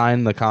had to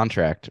sign the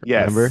contract.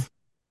 Remember? Yes.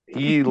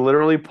 He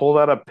literally pulled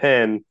out a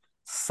pen,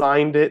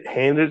 signed it,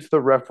 handed it to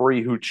the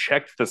referee who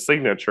checked the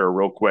signature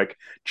real quick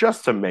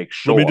just to make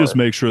Let me just sure.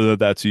 make sure that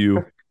that's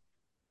you.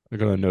 We're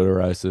gonna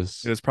notarize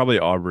this. It's probably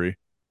Aubrey.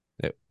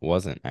 It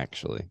wasn't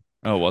actually.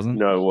 Oh, it wasn't?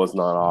 No, it was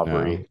not No,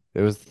 Aubrey.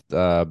 it was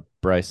Bryce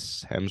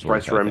Bryce Hemsworth, I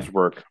think.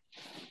 Remsburg.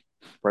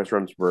 Bryce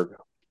Remsburg.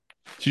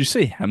 Did you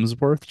say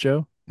Hemsworth,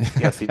 Joe?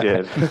 Yes, he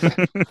did.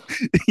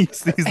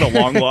 He's the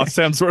long lost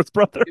Hemsworth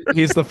brother.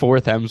 He's the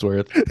fourth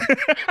Hemsworth.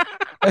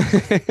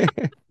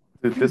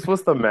 Dude, this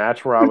was the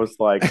match where I was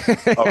like,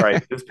 all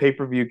right, this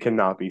pay-per-view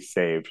cannot be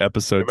saved. No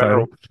Episode matter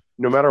title.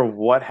 no matter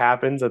what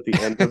happens at the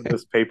end of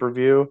this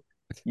pay-per-view,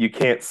 you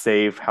can't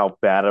save how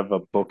bad of a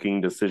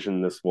booking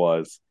decision this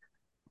was.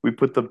 We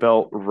put the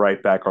belt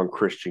right back on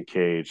Christian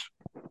Cage,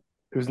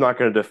 who's not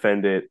going to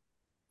defend it,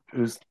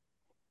 who's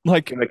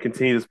Like going to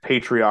continue this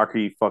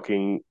patriarchy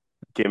fucking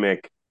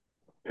gimmick,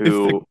 if the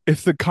who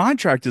if the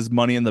contract is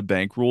Money in the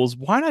Bank rules,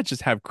 why not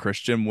just have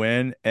Christian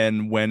win,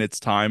 and when it's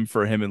time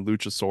for him and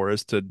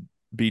Luchasaurus to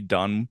be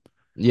done,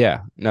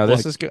 Yeah, no, this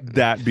like is good.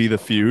 that be the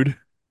feud?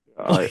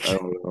 I Like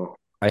don't know.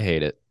 I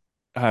hate it.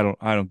 I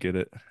don't get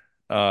it.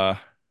 Uh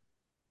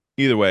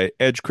Either way,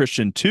 Edge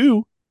Christian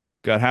 2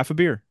 got half a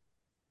beer.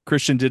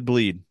 Christian did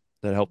bleed.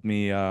 That helped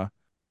me I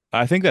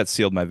think that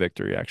sealed my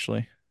victory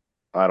actually.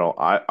 I don't.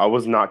 I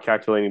was not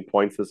calculating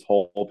points this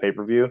whole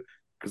pay-per-view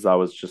because I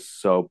was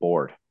just so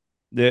bored.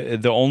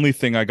 The only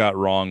thing I got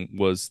wrong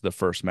was the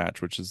first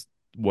match, which is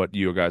what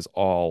you guys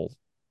all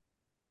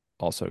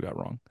also got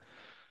wrong.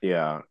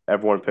 Yeah,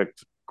 everyone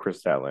picked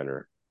Chris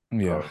Statlander.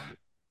 Yeah.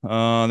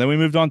 Um, Then we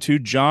moved on to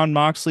John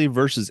Moxley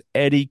versus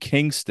Eddie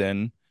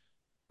Kingston.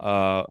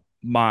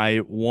 My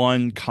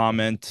one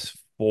comment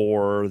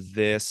for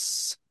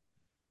this,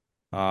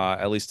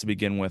 at least to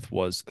begin with,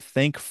 was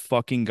thank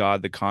fucking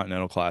God the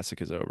Continental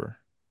Classic is over.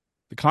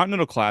 The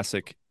Continental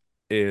Classic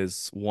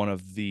is one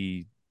of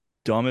the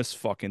dumbest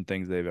fucking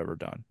things they've ever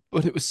done.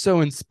 But it was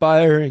so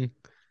inspiring.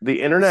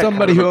 the internet kind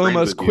Somebody of who agreed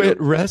almost with quit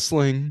you.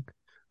 wrestling,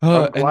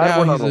 I'm and glad now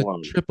we're not he's a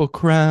alone. triple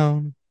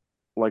crown.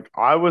 Like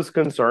I was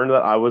concerned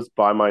that I was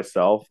by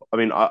myself. I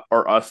mean,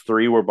 or us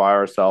three were by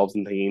ourselves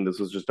and thinking this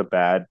was just a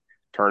bad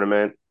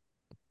tournament.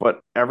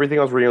 But everything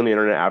I was reading on the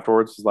internet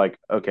afterwards was like,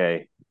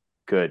 okay,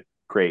 good,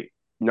 great.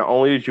 Not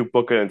only did you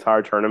book an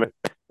entire tournament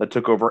that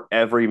took over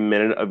every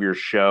minute of your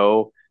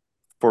show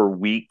for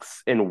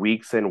weeks and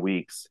weeks and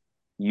weeks,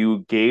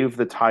 you gave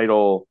the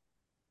title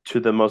to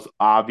the most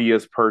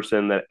obvious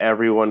person that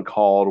everyone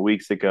called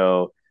weeks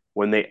ago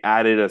when they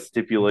added a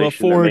stipulation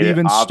Before it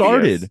even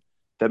started.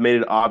 that made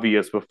it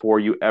obvious before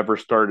you ever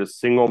started a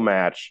single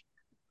match.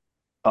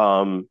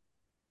 Um,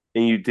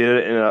 and you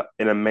did it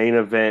in a main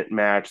event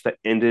match that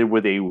ended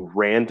with a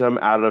random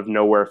out of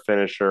nowhere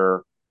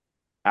finisher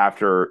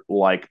after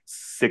like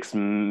 6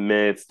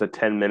 minutes to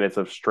 10 minutes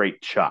of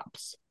straight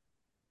chops,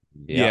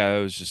 Yep. Yeah,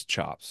 it was just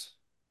chops.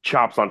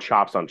 chops on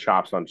chops on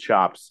chops on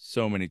chops,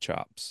 So many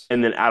chops.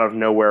 and then out of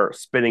nowhere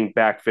spinning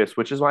back fist,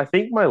 which is I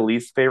think my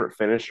least favorite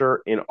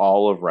finisher in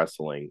all of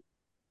wrestling,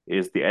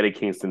 is the Eddie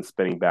Kingston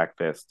spinning back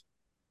fist.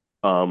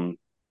 Um,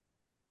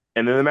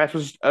 and then the match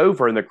was just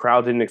over, and the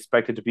crowd didn't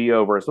expect it to be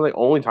over. It's not the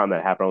only time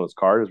that happened on this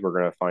card, as we're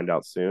going to find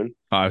out soon.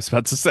 I was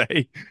about to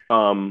say.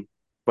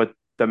 But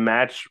the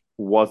match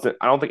wasn't.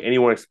 I don't think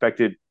anyone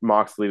expected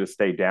Moxley to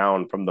stay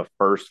down from the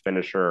first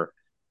finisher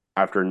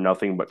after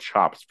nothing but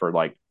chops for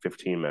like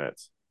 15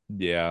 minutes.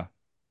 Yeah.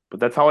 But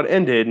that's how it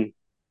ended.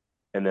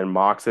 And then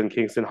Mox and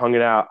Kingston hugged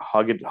it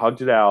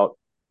out,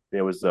 and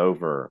it was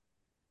over.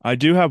 I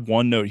do have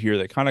one note here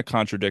that kind of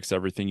contradicts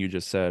everything you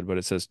just said, but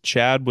it says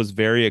Chad was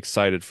very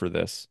excited for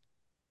this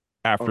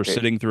after Okay,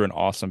 sitting through an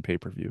awesome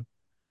pay-per-view.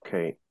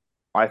 okay.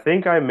 I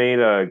think I made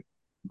a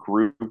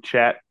group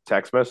chat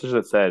text message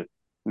that said,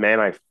 "Man,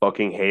 I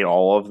fucking hate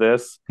all of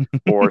this,"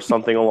 or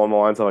something along the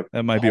lines of like,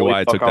 That might be "Holy why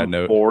I fuck, took that I'm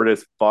note. bored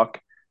as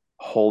fuck.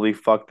 Holy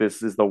fuck,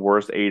 this is the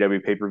worst AEW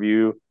pay per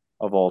view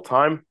of all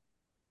time."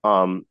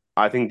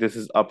 I think this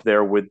is up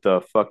there with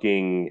the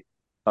fucking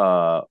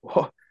uh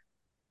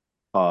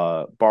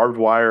barbed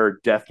wire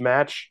death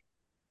match,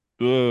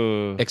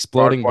 Ugh.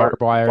 Exploding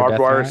barbed wire barbed death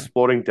wire match.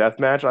 exploding death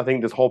match. I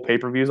think this whole pay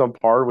per view is on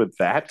par with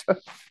that.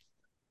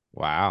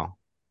 Wow.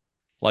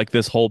 Like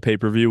this whole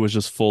pay-per-view was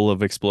just full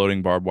of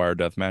exploding barbed wire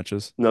death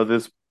matches. No,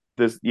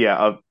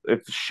 yeah,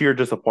 it's sheer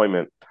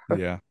disappointment,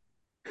 Yeah.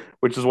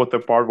 which is what the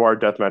barbed wire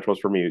death match was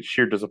for me. It's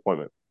sheer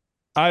disappointment.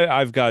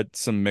 I've got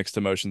some mixed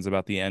emotions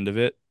about the end of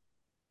it,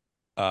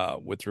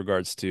 with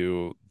regards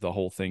to the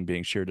whole thing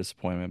being sheer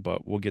disappointment,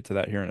 but we'll get to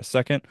that here in a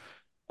second.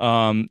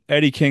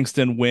 Eddie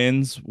Kingston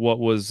wins what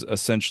was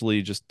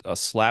essentially just a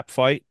slap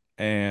fight,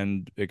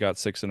 and it got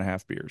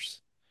 6.5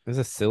 beers. It was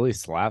a silly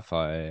slap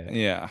fight.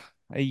 Yeah.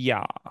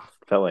 Yeah.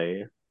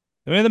 Philly.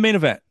 And in the main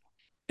event,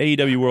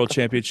 AEW World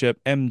Championship,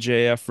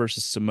 MJF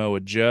versus Samoa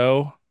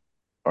Joe.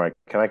 All right,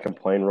 can I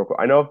complain real quick?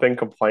 I know I've been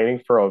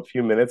complaining for a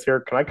few minutes here.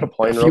 Can I A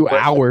complain real few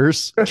quick?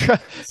 hours.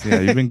 Yeah,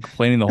 you've been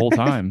complaining the whole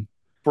time.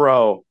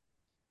 Bro,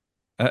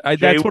 Jay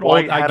That's what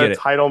White I had get a it.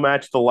 title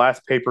match the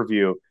last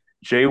pay-per-view.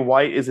 Jay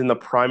White is in the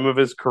prime of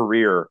his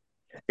career.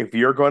 If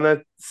you're going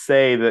to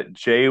say that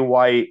Jay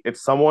White, if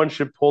someone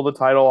should pull the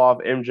title off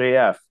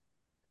MJF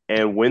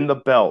and win the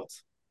belt,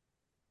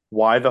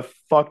 why the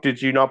fuck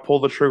did you not pull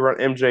the trigger on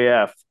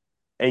MJF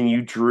and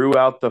you drew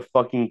out the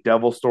fucking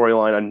devil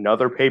storyline,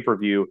 another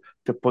pay-per-view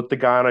to put put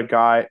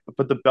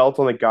the belt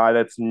on the guy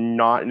that's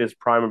not in his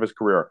prime of his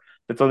career,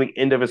 that's on the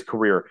end of his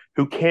career,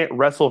 who can't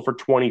wrestle for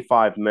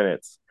 25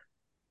 minutes.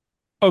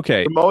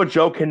 Okay, Samoa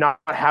Joe cannot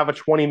have a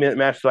 20-minute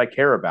match that I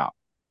care about.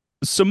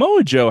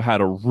 Samoa Joe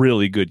had a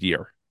really good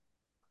year.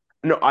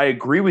 No, I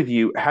agree with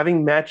you.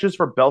 Having matches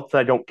for belts that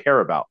I don't care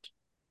about.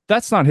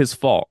 That's not his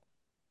fault.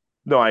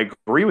 No, I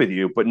agree with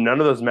you, but none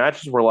of those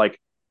matches were like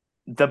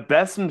the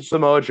best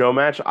Samoa Joe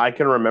match I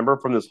can remember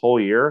from this whole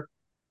year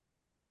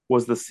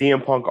was the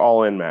CM Punk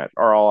All In match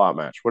or All Out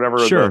match, whatever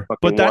the Sure, but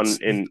fucking one that's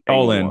in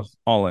all England in, was.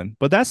 all in.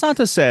 But that's not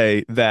to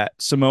say that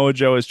Samoa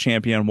Joe as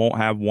champion won't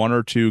have one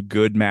or two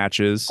good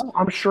matches. Oh,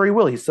 I'm sure he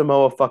will. He's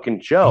Samoa fucking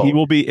He Joe.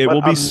 will be, it But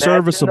will be imagine the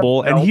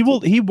serviceable, and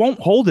belt. he won't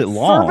hold it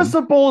long.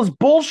 Serviceable is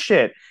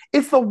bullshit.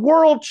 It's the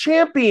world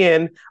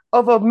champion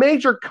of a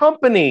major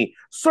company.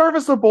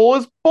 Serviceable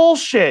is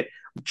bullshit.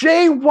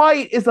 Jay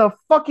White is a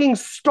fucking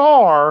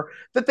star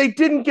that they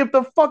didn't give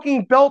the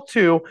fucking belt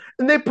to,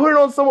 and they put it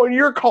on someone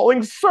you're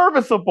calling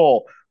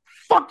serviceable.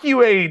 Fuck you,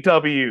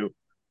 AEW.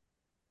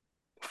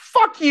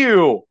 Fuck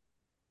you.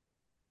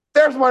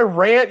 There's my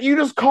rant. You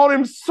just called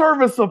him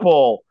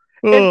serviceable.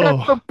 And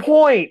that's the Oh,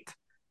 point.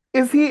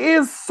 Is he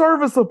is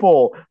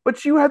serviceable,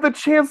 but you had the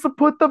chance to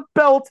put the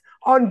belt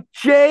on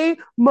Jay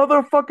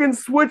motherfucking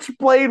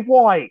Switchblade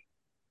White,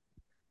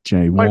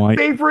 Jay my White.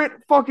 favorite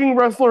fucking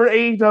wrestler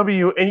in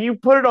AEW, and you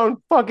put it on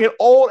fucking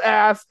old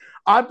ass.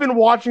 I've been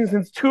watching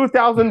since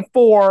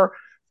 2004.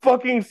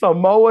 Fucking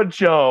Samoa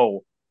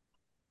Joe,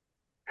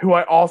 who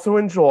I also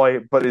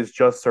enjoy, but is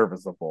just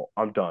serviceable.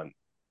 I'm done.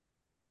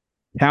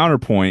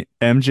 Counterpoint: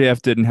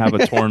 MJF didn't have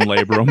a torn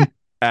labrum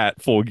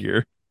at Full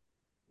Gear.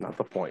 Not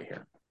the point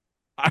here.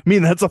 I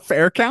mean, that's a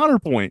fair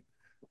counterpoint.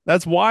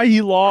 That's why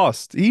he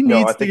lost. He No, I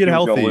needs to think get he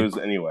was going to healthy. lose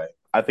anyway.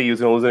 I think he was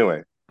going to lose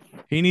anyway.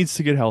 He needs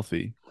to get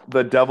healthy.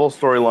 The devil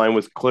storyline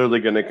was clearly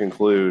going to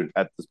conclude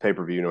at this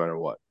pay-per-view no matter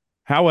what.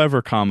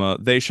 However, comma,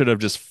 they should have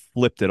just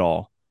flipped it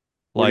all.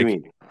 What do you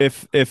Like mean?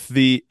 if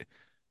the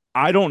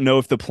I don't know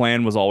if the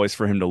plan was always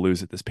for him to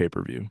lose at this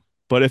pay-per-view,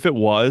 but if it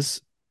was,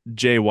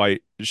 Jay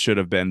White should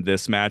have been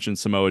this match and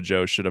Samoa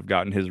Joe should have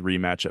gotten his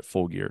rematch at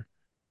Full Gear and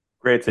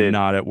Granted,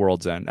 not at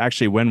World's End.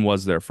 Actually, when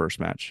was their first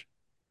match?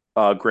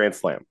 Grand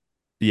Slam.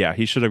 Yeah,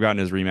 he should have gotten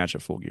his rematch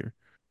at Full Gear.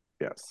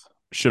 Yes.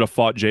 Should have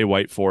fought Jay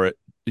White for it.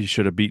 He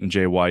should have beaten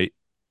Jay White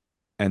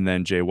and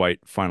then Jay White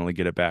finally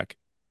get it back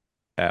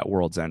at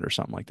World's End or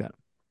something like that.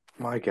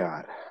 My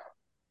God.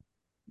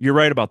 You're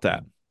right about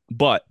that.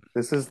 But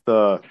This is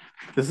the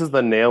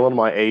nail in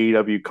my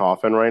AEW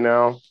coffin right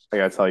now. I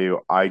gotta tell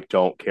you, I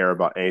don't care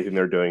about anything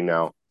they're doing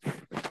now.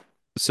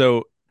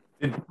 so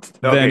Okay,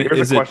 then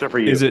here's a question for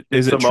you. is it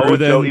Did true Samoa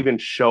Joe then? even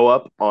show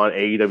up on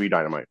AEW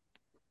Dynamite?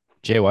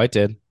 Jay White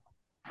did.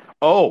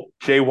 Oh,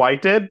 Jay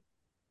White did?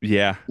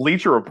 Yeah.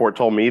 Bleacher Report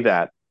told me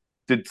that.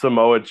 Did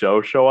Samoa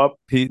Joe show up?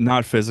 He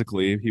not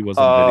physically, he was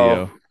on Oh,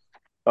 video.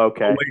 Oh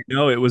okay. wait,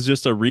 no, it was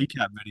just a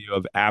recap video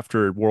of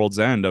after World's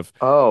End of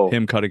Oh,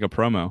 him cutting a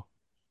promo.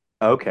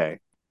 okay.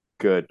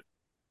 Good.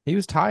 He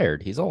was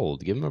tired. He's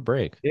old. Give him a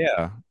break.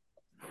 Yeah.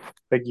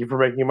 Thank you for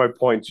making my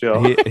point,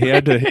 Joe. He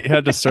had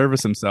to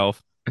service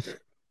himself.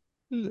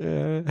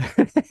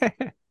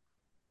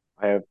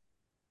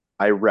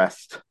 I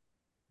rest.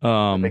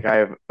 I think I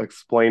have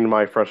explained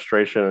my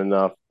frustration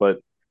enough, but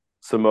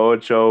Samoa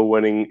Joe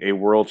winning a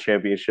world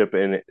championship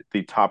in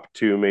the top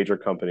two major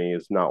company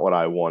is not what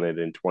I wanted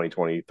in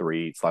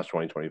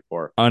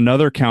 2023/2024.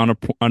 Another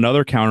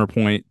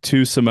counterpoint,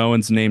 two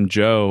Samoans named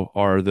Joe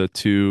are the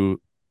two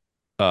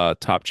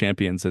top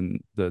champions in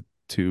the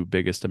two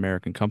biggest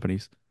American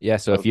companies. Yeah,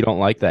 so if you don't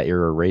like that,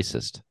 you're a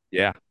racist.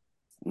 Yeah.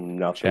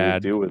 Nothing to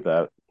Chad. do with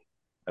that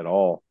at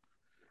all.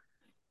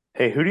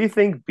 Hey, who do you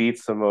think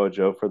beats Samoa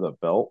Joe for the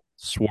belt?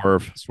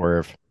 Swerve.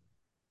 Swerve.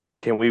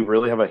 Can we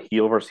really have a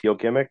heel versus heel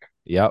gimmick?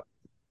 Yep.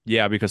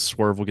 Yeah, because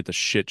Swerve will get the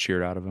shit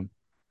cheered out of him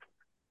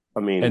I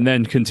mean, and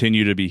then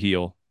continue to be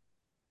heel.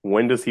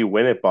 when does he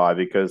win it by?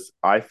 Because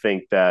I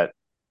think that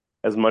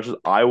as much as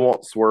I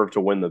want Swerve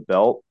to win the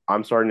belt,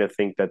 I'm starting to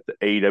think that the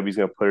AEW is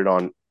going to put it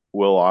on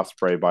Will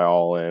Ospreay by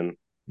All In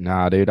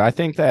Nah, dude. I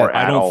think or that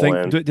I at don't All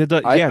think.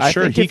 In. I Yeah, I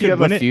sure, think he if you could have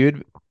a win it.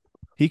 feud,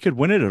 He could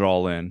win it at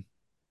All In.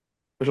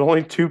 There's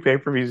only 2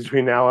 pay-per-views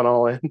between now and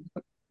All In.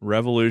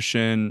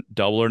 Revolution,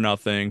 Double or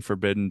Nothing,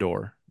 Forbidden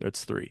Door.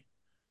 That's three.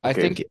 I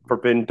Okay, think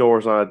Forbidden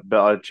Doors on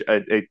a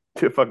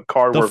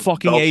card The where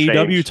fucking belts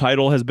AEW change.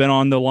 title has been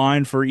on the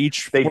line for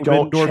each They Forbidden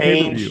don't Door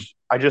pay-per-view. change.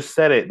 I just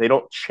said it. They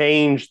don't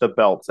change the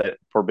belts at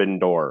Forbidden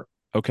Door.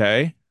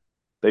 Okay.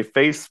 They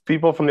face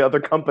people from the other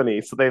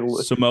company, so they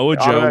Samoa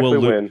Joe will automatically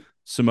win.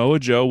 Samoa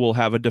Joe will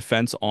have a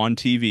defense on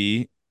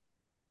TV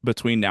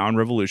between now and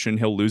Revolution.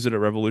 He'll lose it at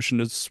Revolution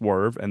to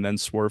Swerve, and then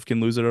Swerve can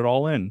lose it at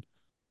All In.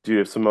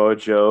 Dude, if Samoa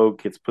Joe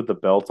gets put the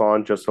belt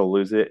on just to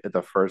lose it at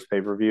the first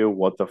pay-per-view,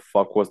 what the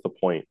fuck was the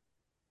point?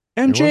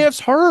 there was MJF's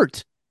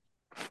hurt.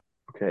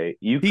 Okay,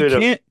 you He could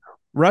have. can't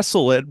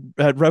wrestle at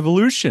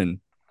Revolution.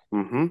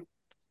 Mm-hmm.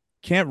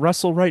 Can't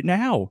wrestle right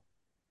now.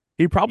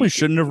 He probably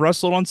shouldn't have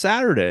wrestled on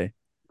Saturday.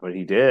 But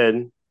he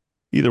did.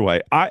 Either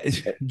way,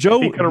 If he Joe,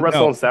 could have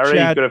wrestled no, on Saturday,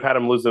 you Chad, could have had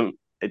him lose him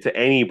to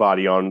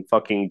anybody on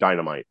fucking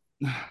Dynamite.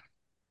 I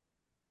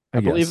I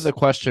believe guess. the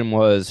question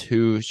was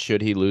who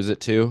should he lose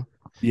it to?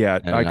 Yeah,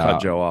 I And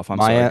cut Joe off. I'm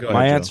my sorry. a- Go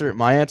my ahead, Joe. answer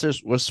my answer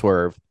was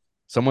Swerve.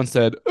 Someone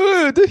said,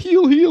 the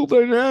heel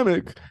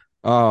dynamic."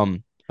 I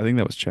think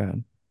that was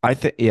Chad. I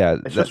think yeah.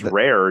 It's just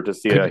rare to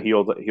see a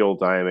could- heel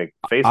dynamic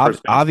face versus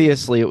face.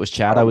 Obviously, it was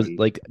Chad. I was Common.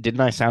 like, didn't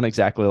I sound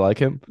exactly like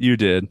him? You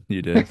did.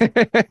 You did.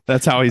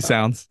 That's how he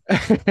sounds.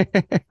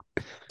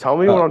 Tell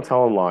me when I'm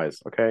telling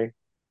lies, okay?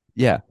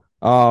 Yeah.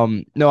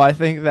 No, I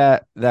think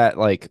that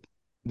like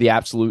the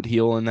absolute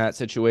heel in that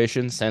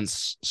situation,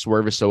 since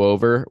Swerve is so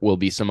over, will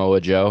be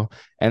Samoa Joe,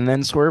 and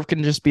then Swerve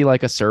can just be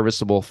like a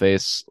serviceable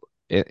face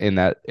in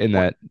that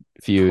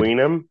feud. Tween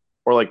him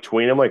or like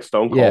tween him like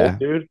Stone Cold, Yeah.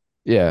 dude.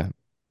 Yeah.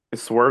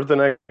 Is Swerve the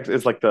next?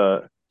 Is like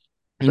the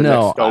next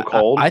No, Stone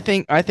Cold. I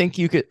think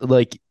you could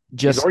like He's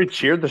just already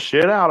cheered the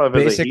shit out of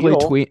as a basically heel.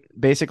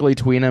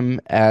 tween him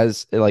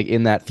as like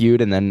in that feud,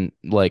 and then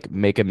like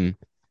make him,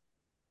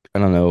 I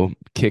don't know,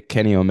 kick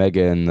Kenny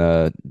Omega in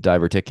the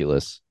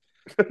diverticulous.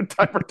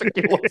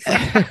 Ridiculous.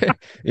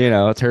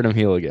 Turn him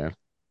heel again.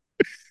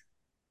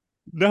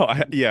 No,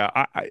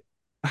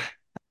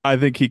 I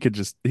think he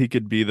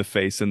could be the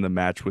face in the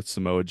match with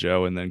Samoa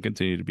Joe and then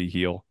continue to be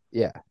heel.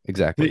 Yeah,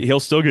 exactly. He'll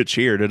still get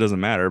cheered. It doesn't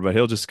matter, but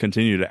he'll just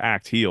continue to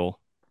act heel.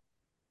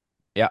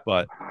 Yeah.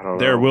 But I don't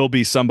there know. will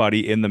be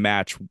somebody in the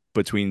match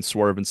between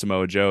Swerve and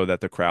Samoa Joe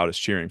that the crowd is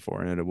cheering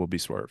for, and it will be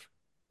Swerve.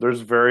 There's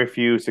very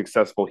few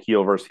successful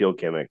heel versus heel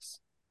gimmicks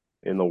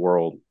in the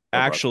world.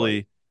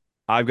 Actually,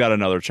 I've got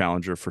another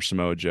challenger for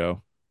Samoa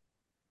Joe.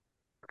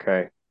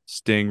 Okay.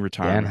 Sting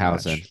retirement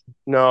Danhausen. match.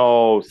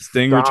 No.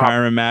 Sting stop.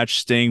 retirement match.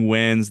 Sting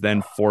wins,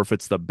 then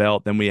forfeits the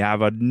belt. Then we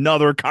have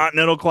another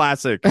Continental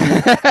Classic. No,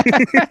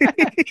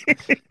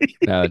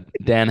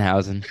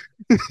 Danhausen.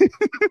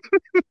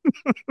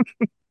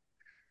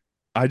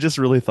 I just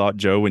really thought,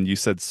 Joe, when you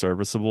said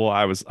serviceable,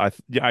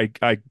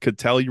 I could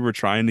tell you were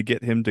trying to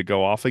get him to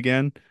go off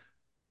again.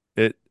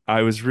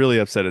 I was really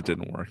upset it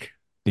didn't work.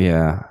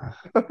 Yeah.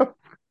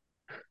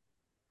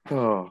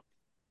 Oh,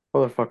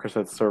 motherfucker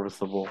said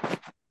serviceable.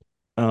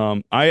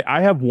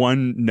 I have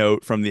one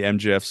note from the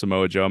MJF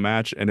Samoa Joe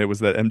match, and it was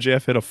that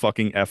MJF hit a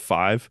fucking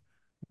F5.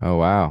 Oh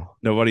wow.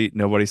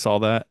 Nobody saw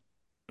that.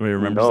 Nobody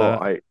remembers No,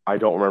 that. I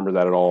don't remember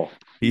that at all.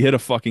 He hit a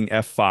fucking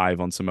F5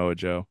 on Samoa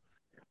Joe,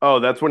 Oh,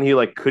 that's when he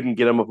like couldn't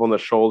get him up on the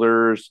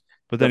shoulders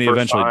but the then he first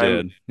eventually time, did.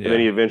 and then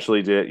he Yeah,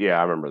 eventually did. Yeah,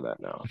 I remember that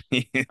now.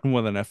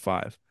 with an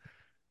F5.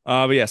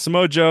 But yeah,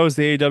 Samoa Joe is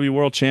the AEW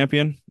World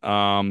Champion.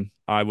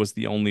 I was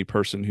the only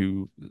person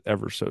who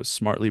ever so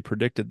smartly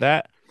predicted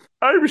that.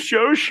 I'm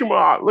so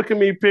smart. Look at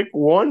me pick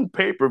one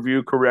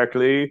pay-per-view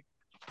correctly.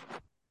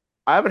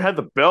 I haven't had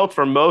the belt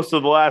for most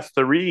of the last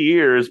 3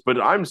 years,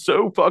 but I'm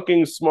so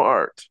fucking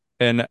smart.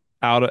 And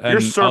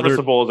You're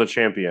serviceable as a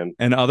champion.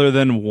 and other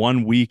than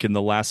 1 week in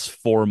the last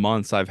 4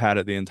 months, I've had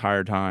it the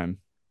entire time.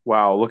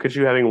 Wow, look at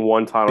you having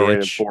one title reign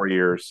in Bitch. 4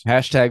 years.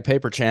 Hashtag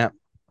paper champ.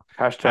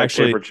 Hashtag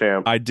Actually, paper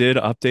champ. I did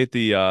update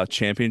the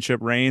championship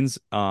reigns.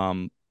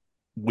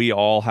 We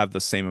all have the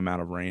same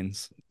amount of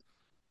reigns,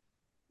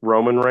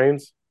 Roman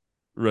Reigns.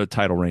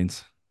 title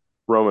reigns.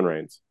 Roman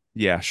Reigns.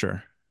 Yeah,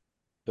 sure.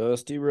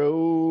 Dusty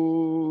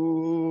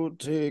Road,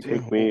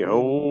 Take me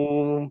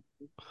home.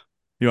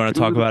 You want to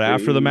talk about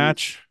after the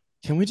match?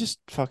 Can we just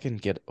fucking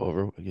get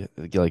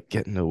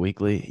into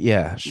weekly?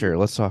 Yeah, sure.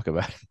 Let's talk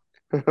about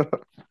it.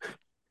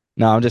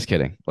 No, I'm just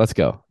kidding. Let's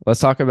go. Let's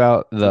talk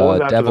about What was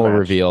the after the devil match?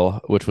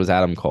 reveal, which was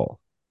Adam Cole.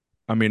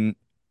 I mean,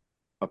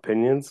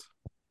 Opinions.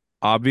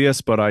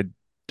 obvious, but I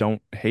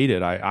don't hate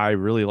it. I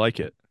really like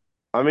it.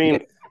 I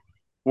mean,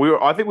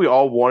 I think we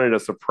all wanted a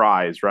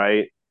surprise,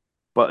 right?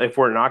 But if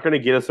we're not going to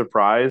get a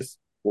surprise,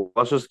 well,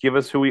 let's just give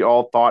us who we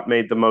all thought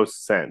made the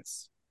most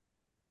sense.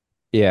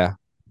 Yeah.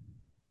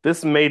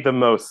 This made the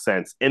most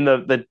sense. And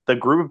the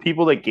group of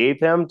people that gave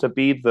him to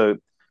be the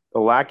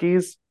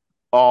lackeys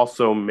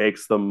also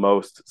makes the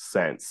most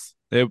sense.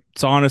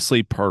 It's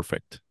honestly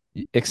perfect.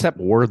 Except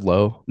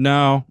Wardlow.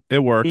 No, it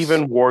works.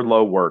 Even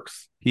Wardlow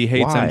works. He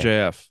hates Why?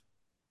 MJF.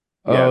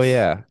 Oh Yes.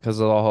 yeah, because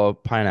of the whole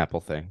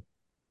pineapple thing.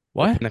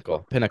 Or What? pinnacle.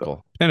 The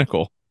Pinnacle.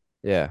 Pinnacle.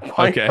 Yeah.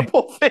 Okay.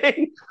 pineapple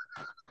thing.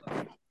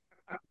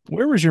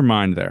 Where was your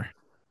mind there?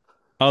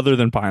 Other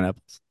than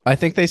pineapples. I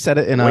think they said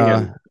it in Swinging.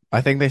 a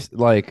I think they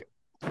like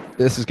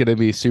this is gonna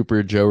be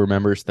super Joe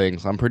remembers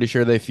things. I'm pretty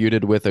sure they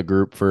feuded with a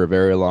group for a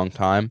very long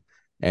time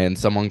and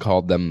someone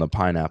called them the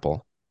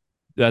pineapple.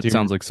 Do That you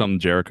sounds like something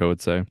Jericho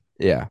would say.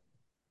 Yeah.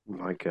 Oh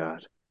my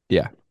God.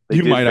 Yeah. They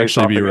You did might face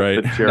actually off be against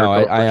right. the No,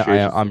 Jericho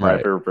Appreciation I'm Society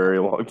right. for a very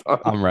long time.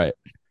 I'm right.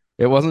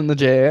 It wasn't the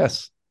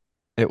JAS.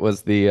 It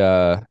was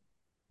the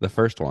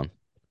first one.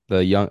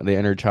 The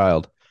inner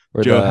child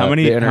or Joe,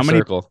 the inner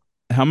circle.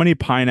 how many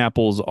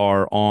pineapples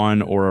are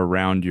on or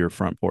around your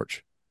front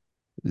porch?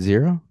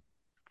 0?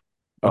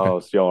 Okay. Oh,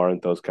 so y'all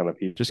aren't those kind of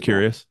Just people.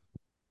 curious.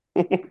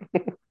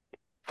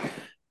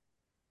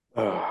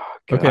 Oh, I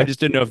Okay. God. just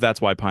didn't know if that's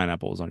why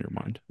pineapple was on your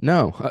mind.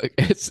 No,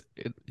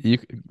 you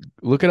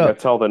look it You gotta up.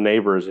 tell the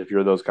neighbors if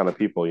you're those kind of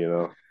people, you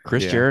know.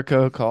 Chris Yeah.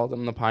 Jericho called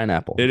him the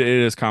pineapple. It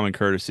is common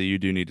courtesy. You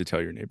do need to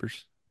tell your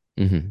neighbors.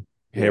 Hmm.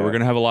 Hey, we're Yeah.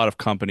 gonna have a lot of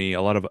company,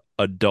 a lot of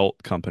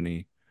adult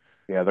company.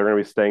 Yeah, they're gonna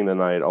be staying the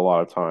night a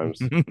lot of times.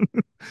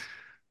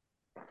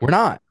 We're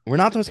not. We're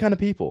not those kind of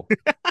people.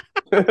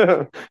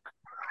 Hey,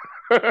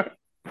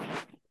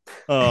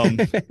 Um,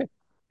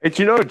 did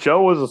you know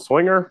Joe was a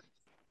swinger?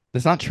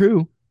 That's not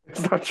true.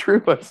 It's not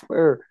true, I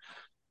swear.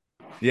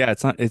 yeah,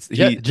 it's not. It's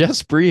he. Jeff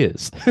Spree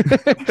is.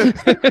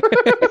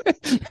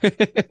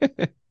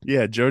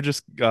 Yeah, Joe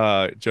just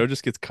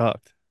gets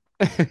cucked.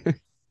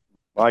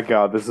 My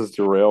God, this is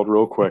derailed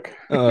real quick.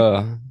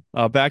 uh,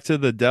 Back to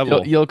the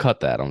devil. you'll cut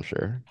that, I'm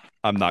sure.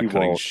 I'm He not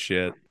cutting won't.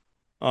 shit.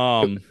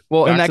 Well, in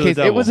Back that to the case,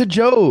 it was devil. a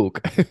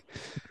joke.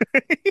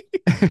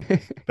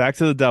 Back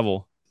to the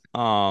devil.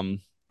 I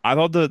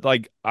thought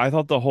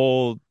the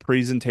whole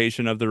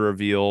presentation of the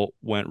reveal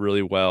went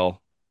really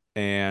well,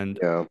 and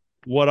Yeah.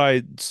 what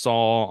I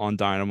saw on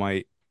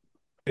Dynamite,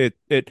 it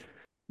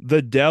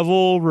the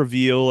devil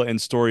reveal and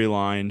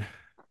storyline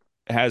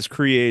has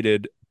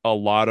created a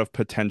lot of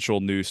potential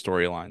new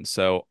storylines.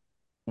 So,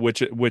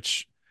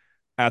 which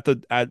at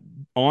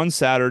on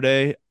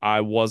Saturday,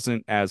 I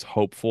wasn't as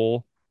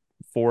hopeful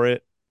for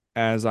it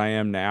as I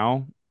am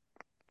now.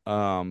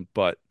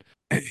 But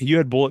you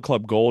had Bullet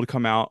Club Gold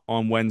come out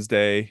on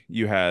Wednesday.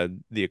 You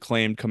had the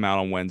Acclaimed come out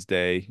on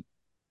Wednesday.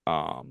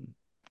 Um,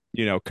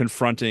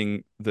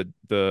 confronting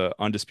the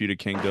Undisputed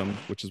Kingdom,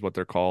 which is what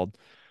they're called.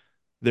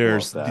 Love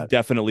There's that.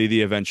 definitely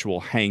the eventual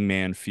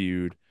Hangman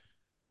feud.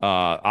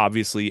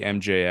 Obviously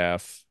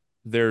MJF.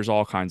 There's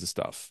all kinds of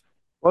stuff.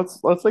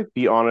 Let's like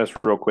be honest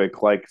real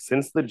quick. Like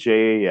since the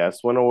JAS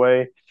went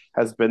away,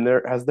 has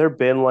there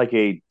been like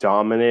a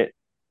dominant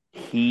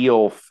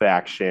heel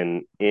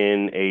faction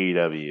in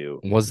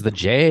AEW? Was the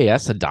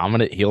JAS a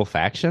dominant heel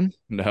faction?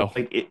 No,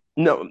 Like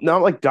no,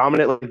 not like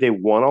dominant like they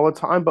won all the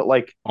time, but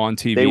like on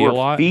they TV a were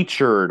lot.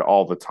 featured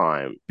all the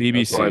time.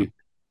 That's what BBC. I'm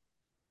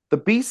the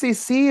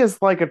BCC is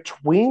like a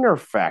tweener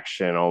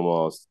faction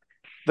almost.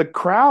 The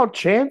crowd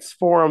chants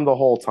for him the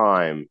whole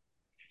time.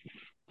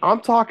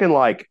 I'm talking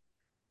like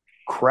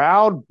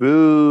crowd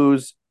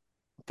boos.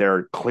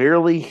 They're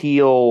clearly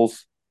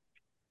heels.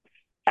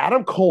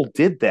 Adam Cole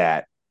did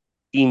that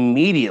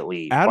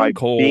immediately by Adam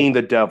Cole. being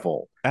the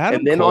devil. Adam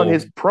And then on Cole.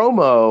 his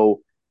promo,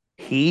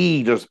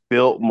 he just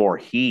built more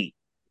heat.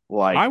 I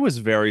Like, was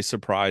very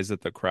surprised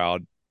that the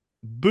crowd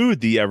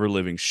booed the ever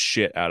living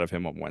shit out of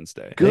him on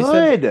Wednesday.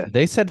 good,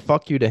 They said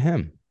fuck you to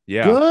him,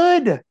 Yeah,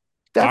 good.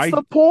 That's I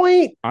the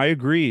point. I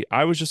agree.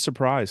 I was just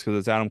surprised because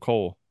it's Adam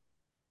Cole.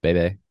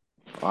 baby.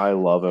 I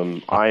love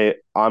him.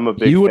 I'm a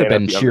big You would have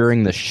fan of been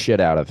cheering the shit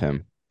out of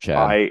him, Chad.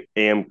 I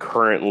am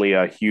currently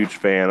a huge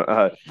fan.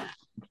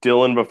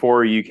 Dylan,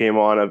 before you came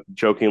on,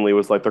 jokingly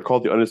was like, "They're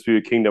called the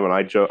Undisputed Kingdom," and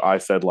I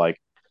said like,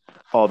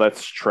 "Oh,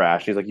 that's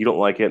trash." He's like, "You don't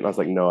like it?" And I was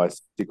like, "No, I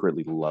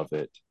secretly love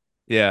it."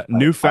 Yeah, I,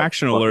 new I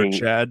faction alert, fucking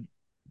Chad.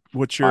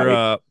 What's your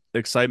I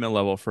excitement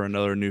level for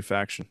another new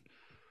faction?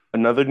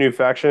 another new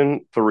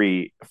faction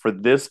 3 for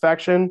this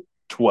faction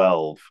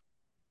 12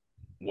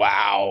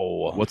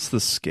 Wow. What's the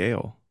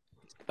scale?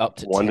 Up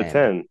to 1 to 10.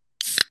 10.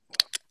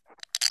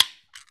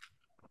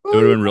 It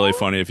would have been really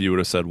funny if you would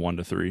have said 1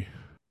 to 3.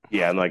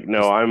 Yeah, and like no,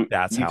 Just I'm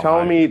that's you how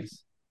telling high it me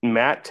is.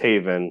 Matt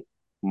Taven,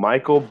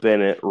 Michael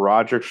Bennett,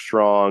 Roderick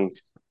Strong,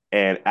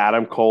 and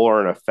Adam Cole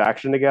are in a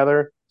faction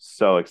together.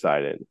 So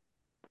excited.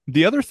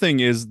 The other thing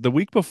is the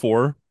week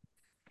before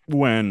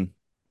when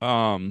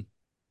um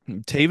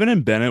Taven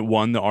and Bennett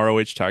won the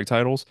ROH tag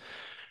titles,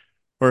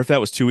 or if that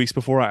was 2 weeks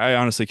before, I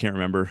honestly can't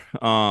remember.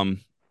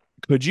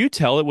 Could you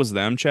tell it was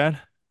them, Chad?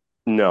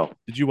 No,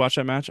 Did you watch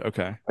that match?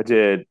 Okay. I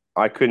did.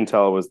 I couldn't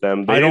tell it was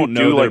them. They I don't didn't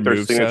know do their like their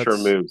move signature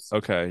sets. moves.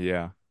 Okay,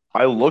 yeah.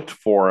 I looked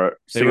for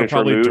They were signature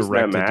probably moves in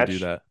that directed to do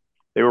match. that.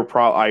 They were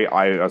probably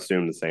I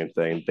assumed the same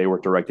thing. They were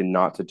directed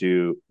not to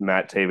do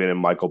Matt Taven and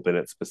Michael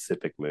Bennett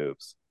specific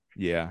moves.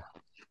 Yeah.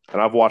 And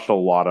I've watched a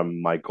lot of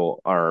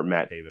Michael or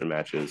Matt Taven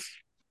matches.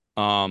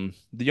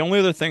 The only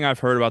other thing I've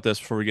heard about this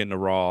before we get into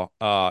Raw,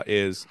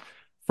 is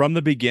from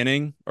the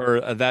beginning, or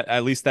that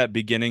at least that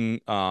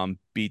beginning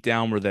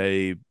beatdown where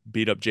they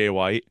beat up Jay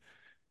White,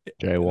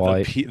 Jay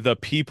White. the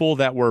people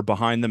that were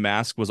behind the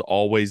mask was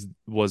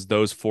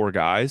those four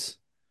guys.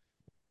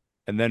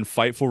 And then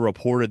Fightful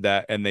reported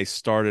that, and they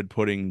started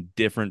putting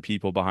different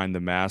people behind the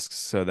masks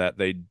so that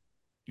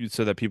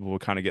people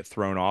would kind of get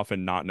thrown off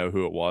and not know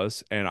who it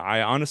was. And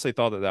I honestly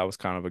thought that that was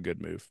kind of a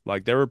good move.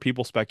 Like there were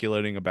people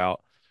speculating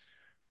about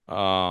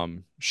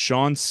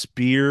Sean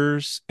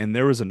Spears, and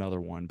there was another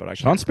one, but I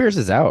Sean can't Spears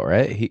remember. is out,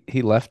 right?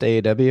 He left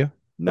AEW.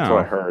 That's what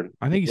I No, heard.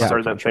 I think he's I Yeah. still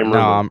heard that same No,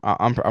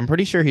 contracted. rumor. I'm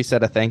pretty sure he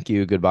said a thank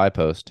you goodbye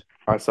post.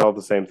 I saw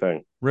the same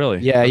thing. Really?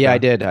 Yeah, Okay. I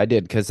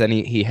did because then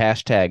he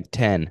hashtagged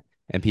 10,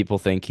 and people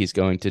think he's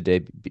going to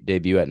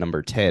debut at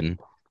number 10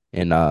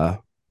 in the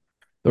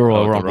Oh,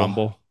 Royal at the Rumble.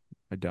 Rumble.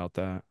 I doubt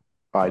that.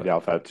 I But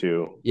doubt that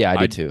too. Yeah, I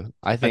do I too.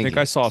 I I think I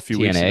think saw a few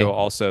weeks ago TNA.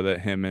 also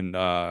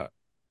that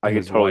I could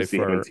his totally wife see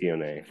him in are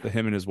TNA. that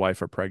him and his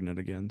wife are pregnant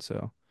again.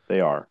 So They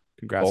are.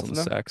 congrats Both on of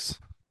the them? sex.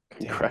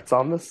 Congrats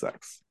on the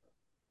sex.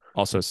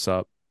 Also,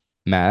 sup?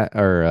 Matt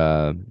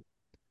or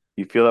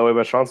You feel that way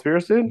about Sean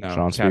Spears, dude? No,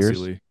 Sean Cassie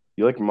Spears. Lee.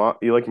 You like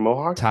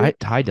Mohawks, dude?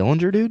 Ty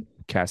Dillinger, dude.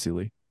 Cassie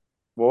Lee.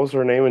 What was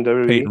her name in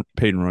WWE?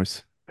 Peyton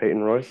Royce.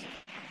 Peyton Royce.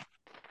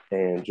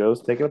 And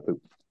Joe's taking a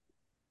poop.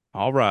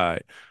 All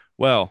right.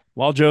 Well,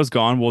 while Joe's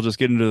gone, we'll just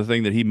get into the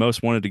thing that he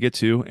most wanted to get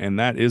to, and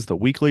that is the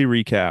weekly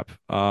recap.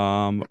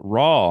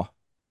 Raw.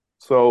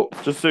 So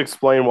just to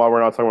explain why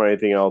we're not talking about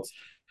anything else,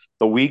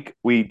 the week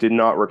we did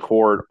not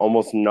record,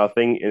 almost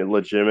nothing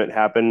legitimate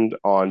happened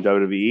on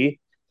WWE,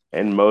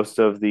 and most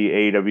of the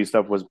AEW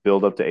stuff was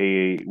build up to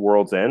a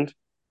World's End,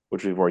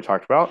 which we've already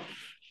talked about.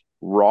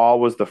 Raw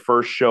was the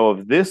first show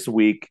of this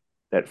week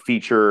that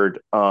featured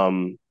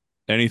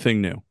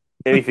Anything new?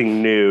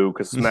 anything new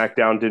because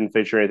SmackDown didn't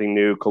feature anything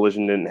new.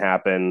 Collision didn't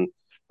happen.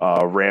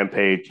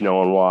 Rampage, no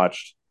one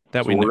watched.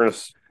 That So we know,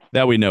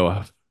 that we know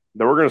of.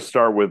 we're gonna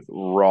start with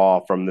Raw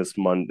from this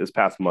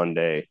past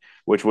Monday,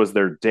 which was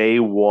their day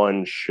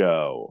one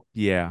show.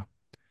 Yeah.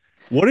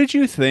 What did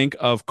you think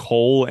of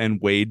Cole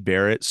and Wade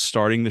Barrett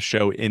starting the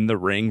show in the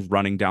ring,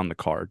 running down the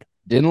card?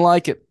 Didn't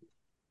like it.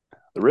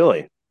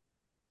 Really,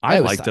 I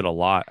It was liked it a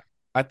lot.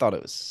 I thought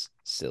it was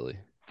silly.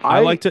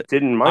 I liked it.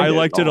 Didn't mind I it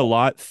liked at it a all.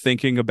 lot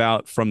thinking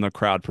about from the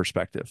crowd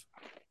perspective,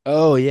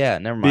 Oh yeah,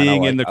 never mind.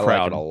 being in the I like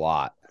it a crowd.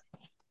 lot.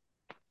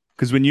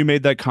 Because when you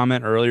made that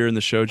comment earlier in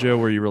the show, Joe,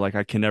 where you were like,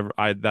 I can never,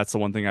 that's the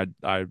one thing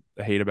I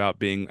hate about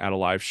being at a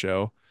live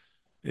show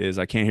is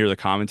I can't hear the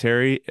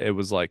commentary. It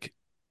was like,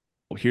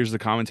 well, here's the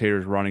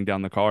commentators running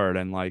down the card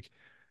and like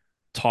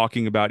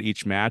talking about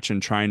each match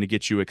and trying to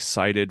get you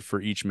excited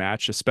for each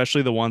match,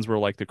 especially the ones where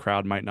like the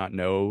crowd might not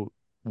know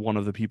one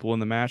of the people in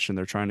the match and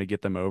they're trying to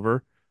get them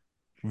over.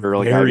 Or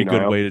like Very Ivy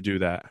good Nile. way to do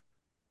that.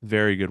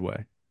 Very good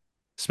way.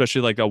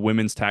 Especially like a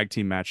women's tag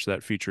team match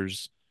that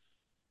features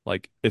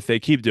like if they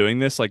keep doing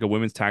this, like a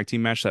women's tag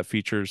team match that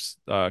features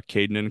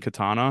Caden and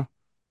Katana,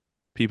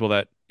 people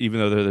that even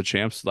though they're the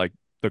champs, like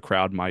the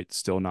crowd might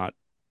still not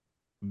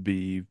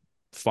be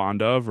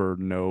fond of or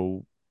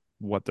know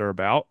what they're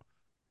about.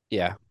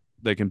 Yeah,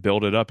 They can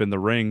build it up in the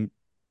ring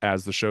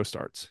as the show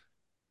starts.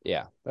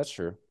 yeah, that's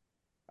true.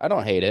 I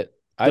don't hate it.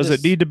 Does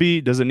it need to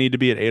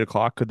be at 8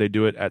 o'clock? Could they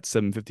do it at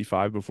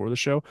 7:55 before the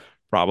show?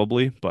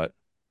 Probably, but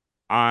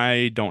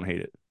I don't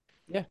hate it.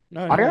 Yeah,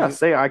 no, I no, gotta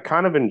say, I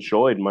kind of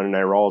enjoyed Monday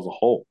Night Raw as a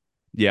whole.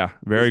 Yeah, This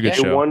very good Yeah.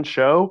 day show. one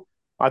show,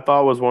 I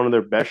thought was one of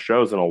their best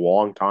shows in a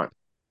long time.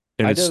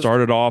 And I it just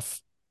started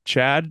off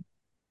Chad,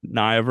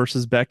 Nia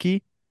versus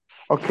Becky.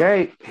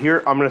 Okay,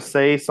 here I'm gonna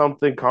say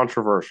something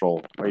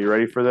controversial. Are you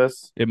ready for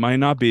this? It might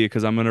not be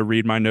because I'm going to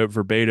read my note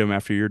verbatim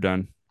after you're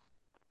done.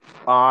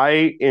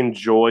 I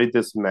enjoyed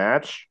this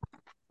match,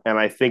 and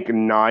I think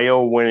Nia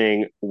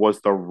winning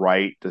was the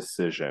right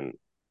decision.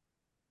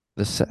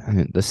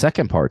 the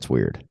second part's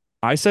weird.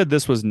 I said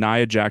this was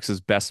Nia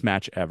Jax's best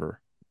match ever.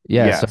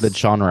 Yeah, so Yes. did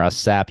Sean Ross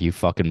Sapp, you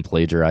fucking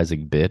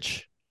plagiarizing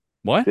bitch.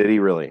 What? Did he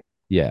really?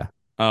 Yeah.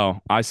 Oh,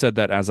 I said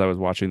that as I was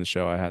watching the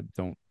show. I had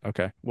don't.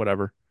 Okay,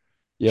 whatever.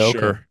 Yeah, okay.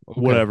 Sure,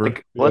 Okay. whatever.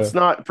 Like, let's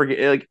not forget.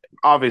 Like,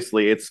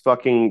 obviously, it's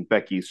fucking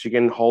Becky. She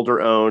can hold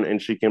her own,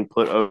 and she can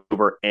put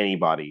over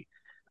anybody.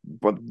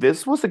 But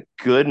this was a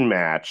good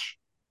match,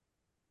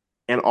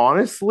 and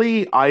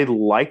honestly, I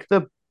like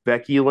the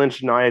Becky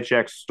Lynch Nia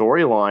Jax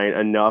storyline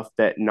enough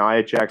that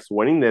Nia Jax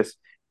winning this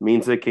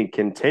means it can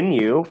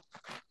continue,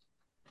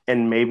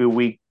 and maybe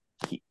we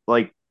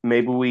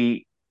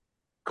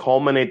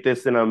culminate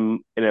this in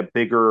a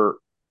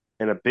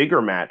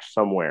bigger match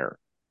somewhere.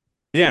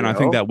 Yeah, and I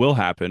think know? that will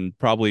happen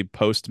probably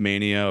post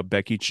Mania.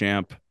 Becky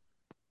Champ,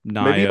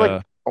 Maybe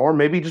Nia. or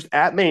maybe just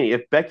at Mania.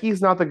 If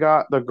Becky's not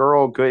the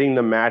girl getting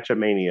the match at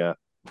Mania,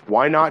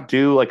 why not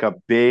do like a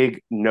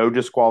big no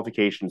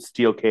disqualification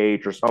steel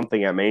cage or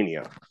something at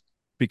Mania?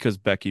 Because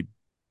Becky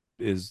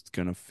is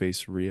gonna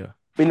face Rhea.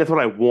 I mean, that's what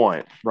I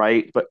want,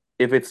 right? But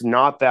if it's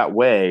not that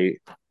way,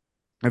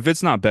 If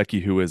it's not Becky,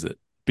 who is it?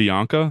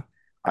 Bianca?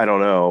 I don't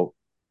know.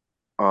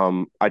 I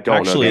don't know the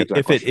Actually, answer to that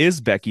if it question.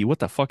 is Becky, what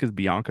the fuck is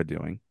Bianca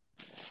doing?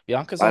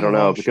 Bianca's I on don't her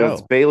know own because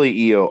it's show.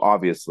 Bailey Io,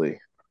 obviously.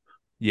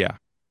 Yeah.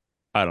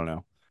 I don't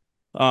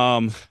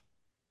know.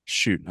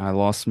 Shoot, I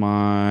lost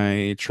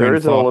my train There of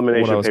is an thought. What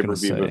I elimination was pay gonna per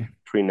view say.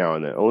 between now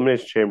and then.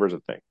 Elimination Chamber is a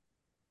thing.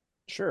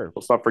 Sure.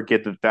 Let's not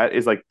forget that that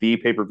is like the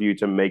pay per view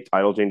to make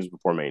title changes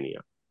before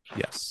Mania.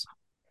 Yes.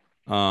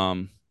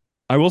 Um,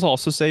 I will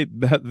also say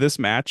that this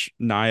match,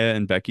 Nia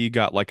and Becky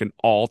got like an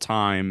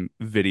all-time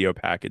video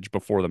package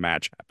before the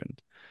match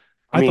happened.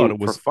 I I thought mean, it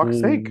for was fuck's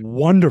sake.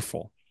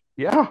 wonderful.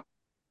 Yeah.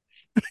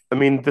 I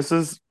mean, this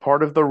is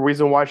part of the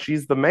reason why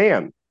she's the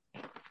man.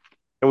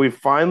 And we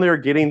finally are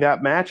getting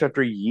that match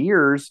after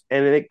years,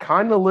 and it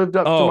kind of lived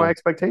up to my Oh,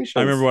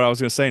 I remember expectations. what I was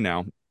gonna say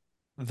now.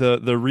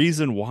 The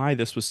reason why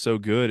this was so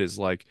good is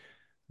like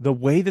the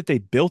way that they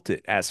built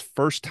it as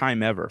first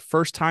time ever.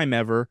 First time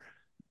ever.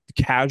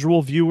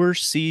 Casual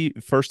viewers see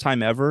first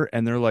time ever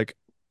and they're like,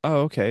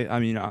 "Oh, okay. I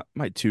mean, I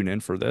might tune in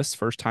for this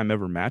first time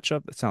ever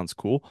matchup. That sounds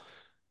cool."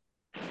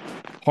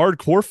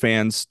 Hardcore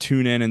fans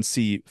tune in and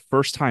see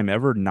first time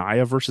ever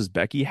Nia versus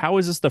Becky. How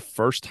is this the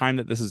first time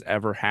that this has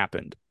ever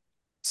happened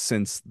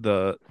since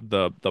the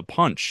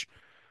punch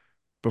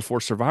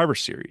before Survivor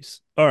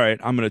Series? All right,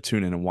 I'm gonna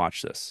tune in and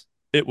watch this.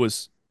 It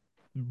was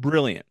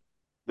brilliant.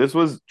 This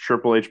was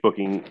Triple H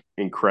booking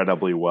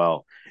incredibly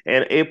well.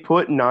 And it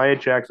put Nia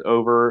Jax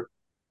over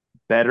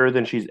better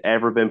than she's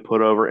ever been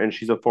put over, and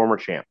she's a former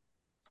champ.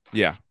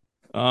 Yeah.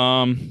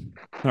 All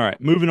right,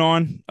 moving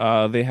on.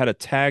 They had a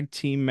tag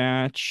team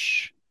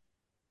match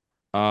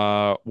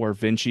where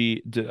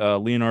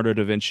Leonardo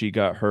da Vinci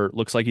got hurt.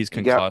 Looks like he's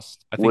He got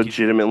concussed. I think he's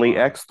gonna be legitimately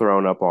fine. X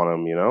thrown up on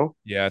him, you know?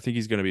 Yeah, I think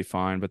he's gonna be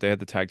fine, but they had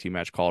the tag team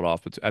match called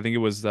off. But I think it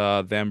was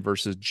them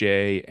versus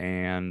Jay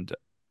and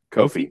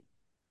Kofi. Kofi.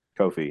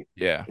 Kofi.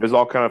 Yeah. It was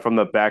all kind of from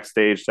the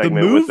backstage The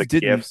segment with the move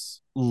didn't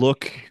gifts.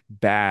 look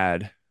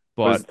bad,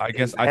 but Was I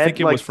guess his I think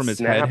head it was like from his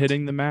head snapped?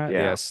 hitting the mat.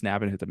 Yeah, Yeah.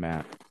 snap and hit the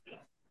mat.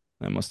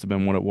 That must have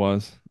been what it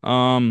was.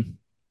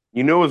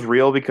 You know it was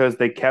real because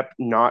they kept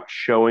not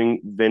showing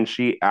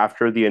Vinci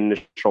after the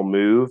initial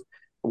move.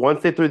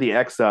 Once they threw the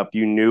X up,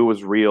 you knew it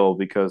was real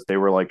because they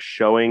were like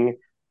showing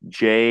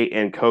Jay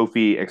and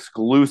Kofi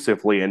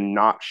exclusively and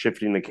not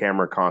shifting the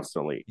camera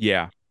constantly.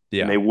 Yeah. And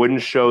Yeah. they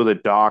wouldn't show the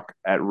doc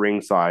at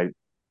ringside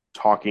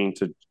talking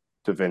to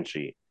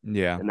Vinci.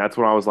 Yeah. And that's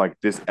when I was like,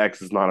 this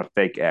X is not a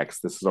fake X.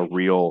 This is a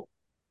real.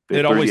 They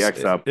It threw the always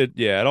X up.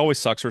 it always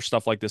sucks for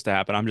stuff like this to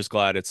happen. I'm just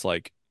glad it's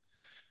like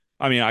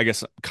I mean, I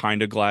guess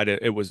kind of glad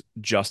it was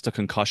just a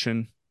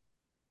concussion,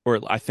 or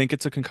I think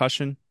it's a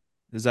concussion.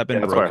 Has that Yeah,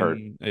 been that's what I heard.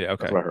 broken? Yeah,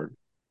 That's okay. what I heard.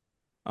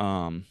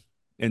 Um,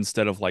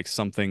 Instead of like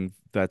something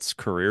that's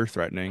career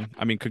threatening.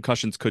 I mean,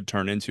 concussions could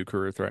turn into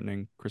career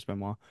threatening, Chris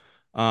Benoit.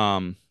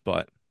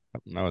 But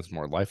No, it's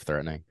more life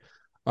threatening.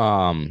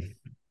 Um,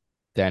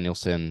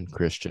 Danielson,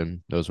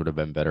 Christian, those would have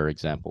been better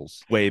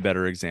examples. way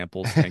better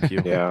examples. Thank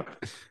you. Yeah.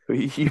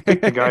 You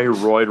picked the guy who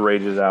roid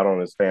rages out on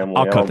his family.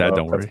 I'll I cut don't that. know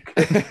Don't if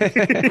that's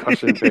worry.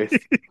 concussion based.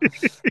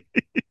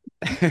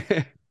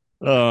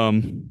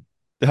 Um,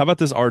 how about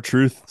this R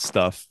Truth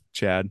stuff,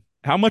 Chad?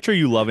 How much are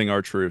you loving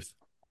R Truth?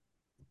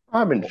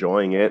 I'm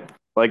enjoying it.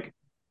 Like,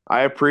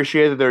 I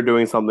appreciate that they're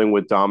doing something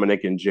with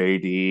Dominic and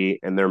JD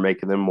and they're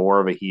making them more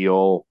of a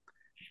heel.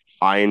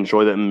 I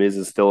enjoy that Miz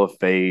is still a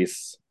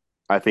face.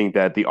 I think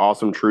that the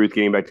Awesome Truth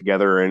getting back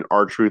together and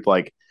our Truth,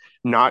 like,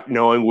 not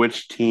knowing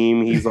which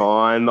team he's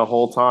on the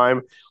whole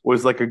time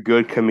was like a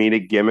good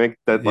comedic gimmick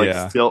that like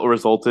Yeah. still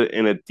resulted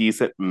in a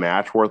decent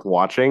match worth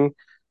watching.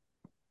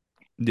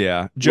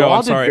 Yeah. Joe, I'm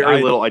Raw did sorry.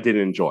 very little I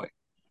didn't enjoy.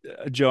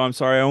 Joe, I'm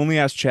sorry. I only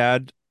asked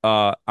Chad.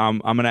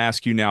 I'm gonna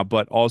ask you now,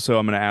 but also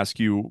I'm gonna ask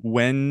you,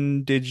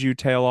 when did you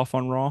tail off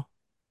on Raw?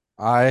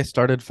 I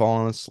started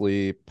falling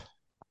asleep.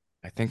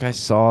 I think I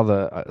saw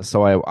the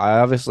so I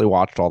obviously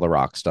watched all the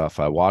Rock stuff.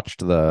 I watched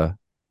the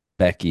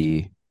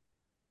Becky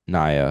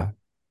Naya.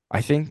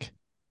 I think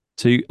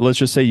So let's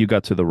just say you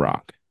got to The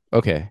Rock.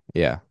 okay,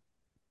 yeah.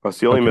 Oh,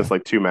 so you only Okay. missed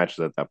like two matches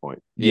at that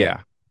point. Yeah. Yeah.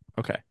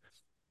 Okay.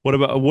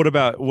 What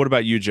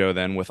about you, Joe,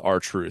 then with R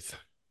Truth?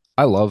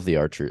 I love the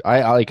R Truth.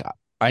 I like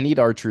I need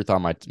R Truth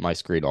on my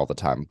screen all the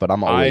time, but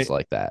I'm I always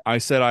like that. I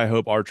said I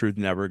hope R Truth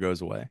never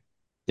goes away.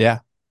 Yeah.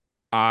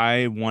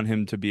 I want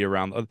him to be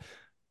around.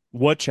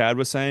 What Chad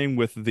was saying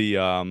with the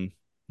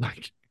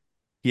like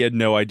he had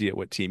no idea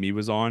what team he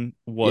was on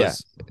Yeah.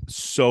 was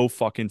so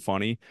fucking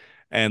funny.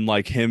 And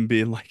like him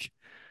being like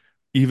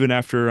even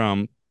after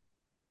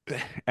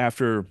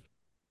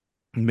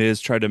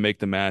Miz tried to make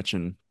the match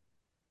and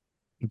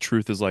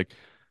Truth is like,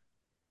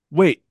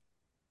 wait,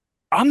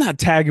 I'm not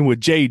tagging with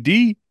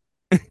JD.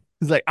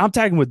 He's like, I'm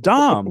tagging with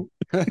Dom.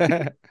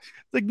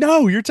 Like,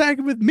 no, you're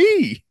tagging with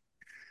me.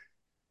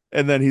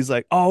 And then he's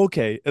like, oh,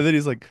 okay. And then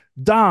he's like,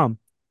 Dom,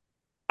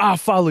 I'll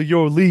follow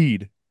your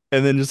lead.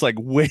 And then just like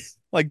wink,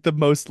 like the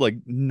most like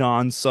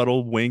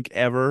non-subtle wink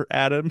ever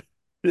at him.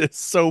 It's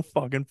so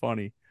fucking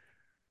funny.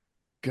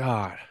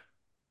 God,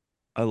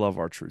 I love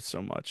our truth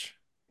so much.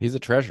 He's a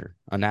treasure,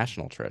 a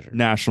national treasure.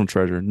 National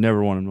treasure.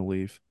 Never want him to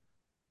leave.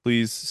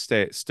 Please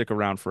stick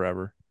around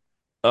forever.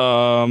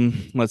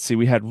 Let's see.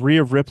 We had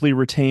Rhea Ripley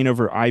retain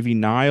over Ivy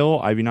Nile.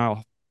 Ivy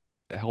Nile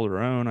held her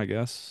own, I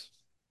guess.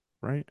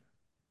 Right?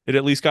 It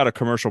at least got a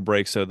commercial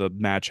break, so the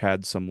match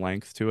had some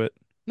length to it.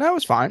 No, it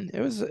was fine. It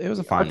was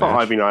a I fine thought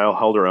Ivy match. Nile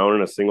held her own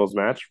in a singles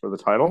match for the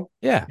title.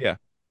 Yeah. Yeah.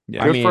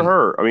 Yeah. I Good for mean,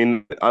 her. I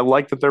mean, I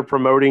like that they're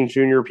promoting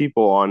junior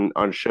people on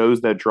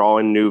shows that draw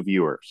in new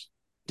viewers.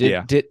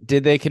 Yeah.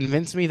 did they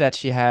convince me that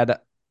she had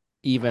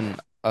even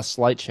a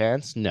slight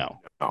chance?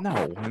 No. Oh. No,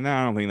 and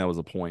I don't think that was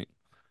the point.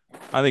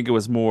 I think it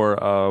was more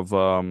of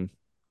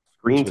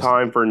Screen just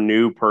time for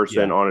new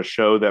person yeah. on a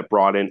show that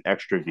brought in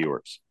extra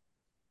viewers.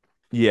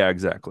 Yeah,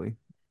 exactly.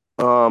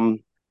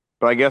 Um,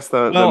 but I guess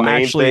the Well, main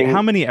actually,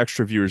 how thing, many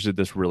extra viewers did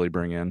this really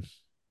bring in?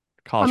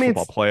 I College mean,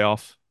 football it's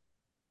playoff?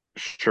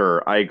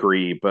 sure, I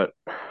agree, but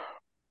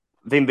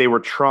I think they were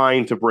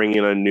trying to bring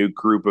in a new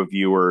group of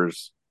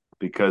viewers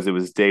because it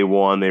was day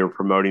one. They were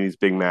promoting these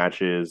big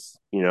matches,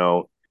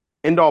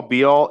 end all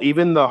be all.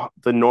 Even the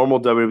normal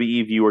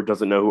WWE viewer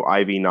doesn't know who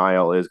Ivy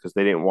Nile is because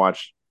they didn't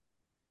watch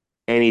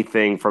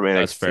anything from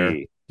That's fair.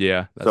 NXT.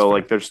 Yeah, that's So fair.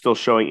 like they're still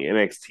showing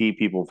NXT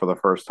people for the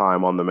first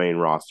time on the main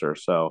roster.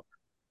 So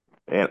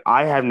and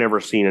I have never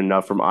seen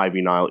enough from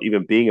Ivy Nile,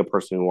 even being a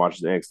person who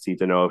watches NXT,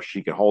 to know if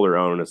she could hold her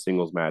own in a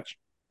singles match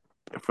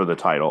for the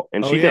title.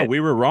 And Oh she yeah, did. we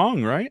were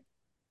wrong, right?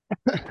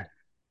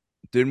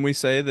 Didn't we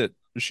say that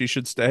she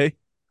should stay?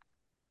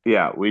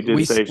 Yeah, we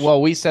did say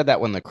We said that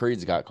when the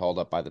Creeds got called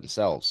up by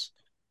themselves.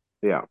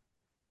 yeah.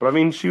 But I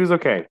mean she was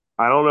okay.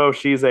 I don't know if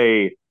she's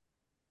a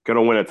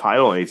gonna win a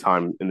title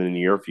anytime in the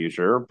near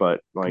future,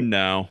 but like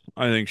No,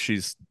 I think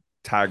she's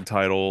tag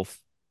title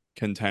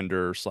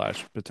contender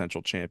slash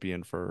potential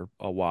champion for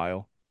a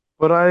while.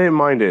 but I didn't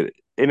mind it.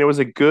 And it was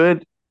a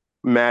good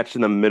match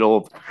in the middle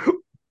of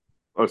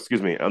oh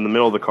excuse me, in the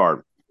middle of the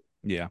card.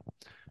 Yeah.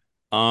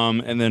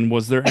 And then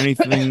was there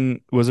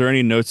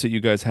any notes that you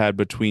guys had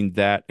between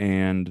that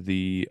and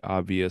the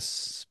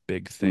obvious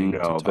big thing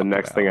to No, the talk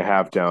next thing I about?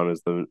 have down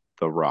is the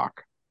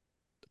Rock.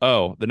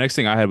 Oh, the next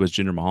thing I had was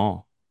Jinder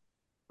Mahal,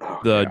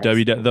 Okay,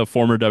 the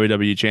former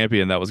WWE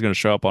champion that was going to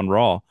show up on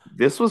Raw.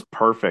 this was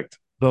perfect.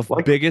 The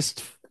Like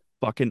biggest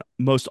fucking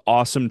most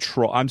awesome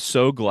troll. I'm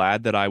so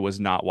glad that I was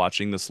not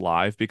watching this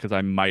live because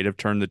I might have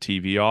turned the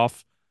TV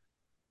off,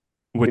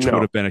 which would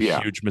no, have been a yeah,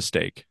 huge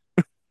mistake.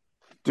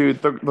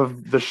 dude,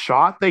 the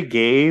shot they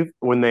gave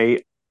when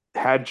they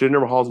had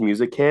Jinder Mahal's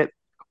music hit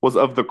was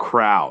of the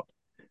crowd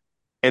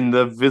and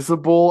the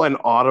visible and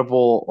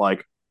audible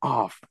like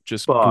oh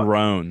Just fuck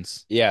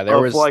groans. Yeah, there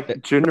of was like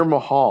Jinder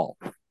Mahal.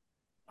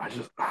 I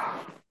just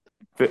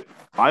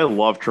I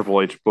love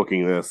Triple H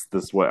booking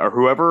this way or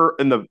whoever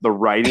in the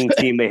writing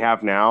team they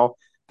have now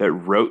that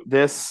wrote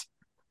this.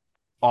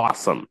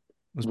 Awesome.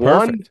 It was One,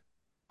 perfect.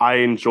 I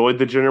enjoyed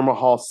the Jinder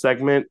Mahal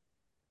segment.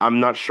 I'm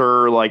not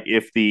sure like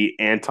if the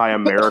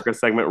anti-America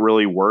segment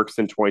really works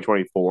in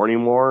 2024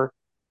 anymore.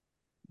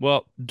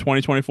 Well,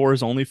 2024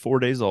 is only 4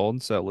 days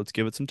old, so let's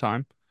give it some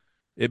time.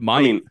 It I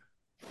might. mean,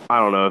 I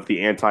don't know if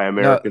the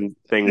no anti-American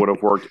thing would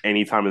have worked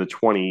any time in the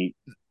 20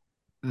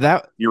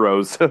 that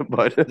Euros,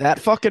 but that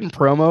fucking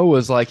promo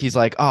was like he's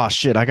like, oh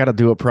shit, I gotta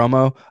do a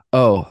promo.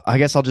 Oh, I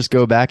guess I'll just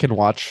go back and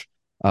watch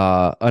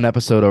an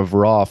episode of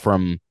Raw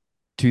from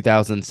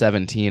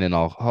 2017 and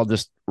I'll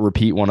just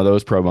repeat one of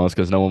those promos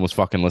because no one was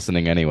fucking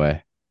listening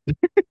anyway.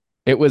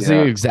 It was the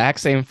yeah, exact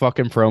same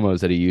fucking promos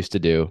that he used to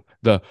do.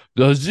 The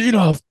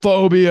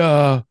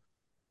xenophobia.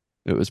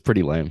 It was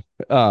pretty lame.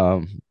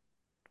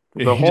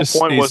 the whole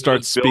point He was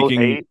starts just build speaking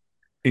hate.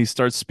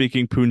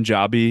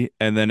 Punjabi,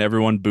 and then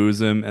everyone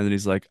boos him, and then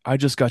he's like, "I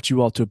just got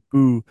you all to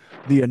boo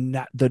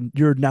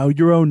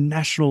your own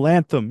national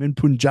anthem in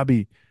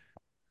Punjabi."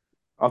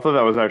 I thought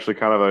that was actually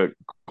kind of a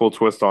cool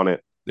twist on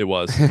it. It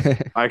was,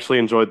 I actually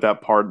enjoyed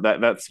that part,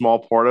 that small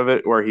part of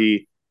it where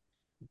he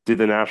did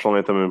the national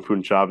anthem in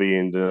Punjabi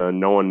and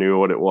no one knew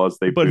what it was.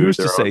 They but booed who's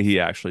to their own. say he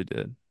actually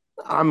did?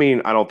 I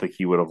mean, I don't think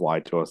he would have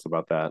lied to us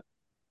about that.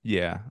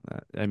 Yeah,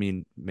 I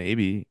mean,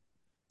 maybe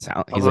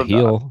I He's a thought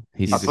that, heel.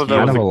 I He's he's a thought that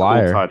kind was of a a heel,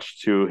 cool liar.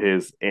 touch to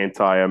his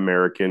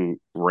anti-American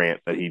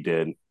rant that he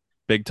did.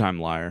 big time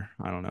liar.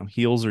 I don't know.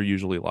 Heels are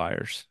usually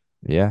liars.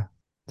 Yeah.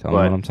 Tell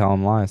me when But I'm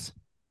telling lies.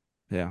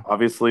 Yeah.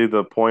 obviously,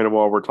 the point of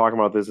why we're talking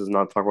about this is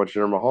not talk about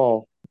Jinder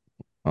Mahal.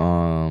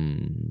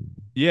 Um.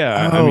 Yeah,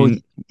 I Oh,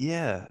 mean,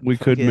 yeah. we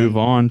could move Fucking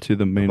on to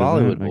the the main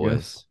Bollywood event, I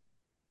guess. boys.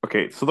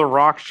 Okay, so The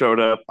Rock showed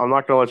up. I'm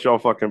not gonna let y'all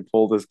fucking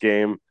pull this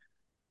game.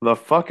 The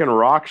fucking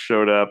Rock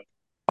showed up.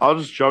 I'll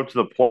just jump to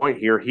the point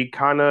here. He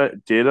kind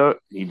of did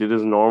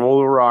his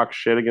normal Rock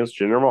shit against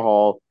Jinder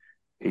Mahal.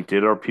 He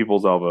did our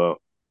people's elbow.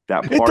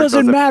 That It part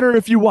doesn't doesn't. matter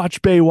if you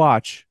watch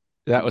Baywatch.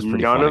 That was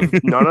pretty funny.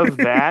 None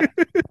of that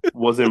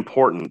was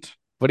important.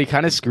 But he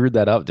kind of screwed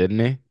that up, didn't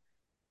he?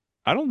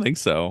 I don't think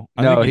so.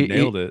 I think No, he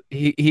nailed it.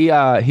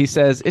 he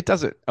says it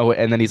doesn't. Oh, wait,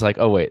 and then he's like,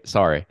 "Oh wait,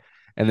 sorry."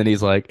 And then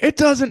he's like, "It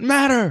doesn't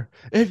matter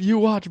if you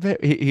watch."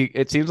 He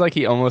it seems like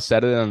he almost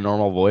said it in a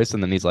normal voice,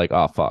 and then he's like,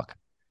 "Oh fuck."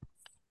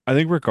 I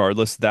think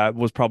regardless, that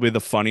was probably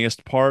the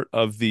funniest part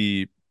of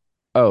the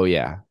Oh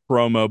yeah,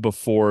 promo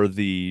before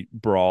the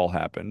brawl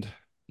happened.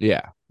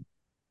 yeah,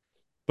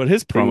 But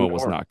his promo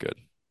was Ignore not good.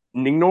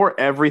 ignore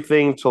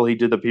everything till he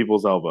did the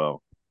people's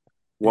elbow.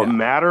 What Yeah.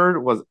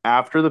 mattered was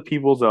after the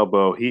people's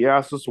elbow, he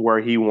asked us where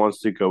he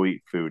wants to go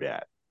eat food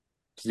at.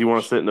 Does he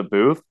want to sit in the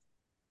booth?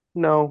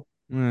 No.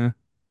 Eh.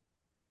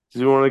 Does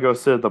he want to go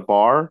sit at the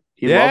bar?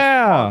 He loves the bar.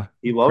 Yeah.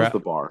 He loves Crowd the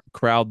bar.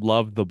 crowd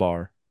loved the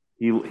bar.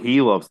 He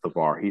loves the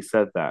bar. He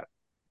said that.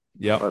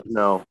 Yep. But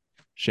no,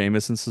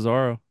 Sheamus and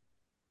Cesaro.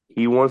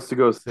 he wants to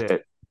go sit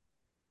at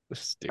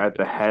Stupid.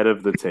 the head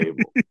of the table.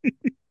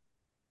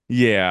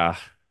 Yeah.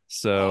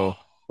 So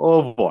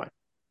Oh boy.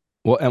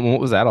 Well, and what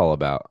was that all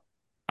about?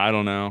 I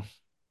don't know.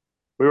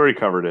 We already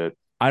covered it.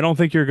 I don't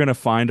think you're gonna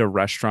find a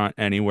restaurant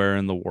anywhere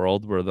in the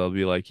world where they'll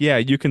be like, yeah,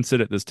 you can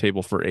sit at this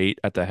table for eight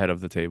at the head of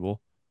the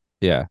table.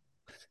 Yeah,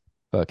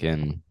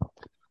 fucking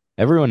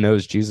everyone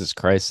knows Jesus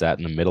Christ sat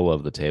in the middle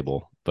of the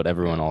table, but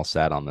everyone Yeah. all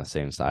sat on the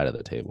same side of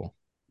the table.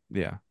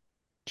 Yeah.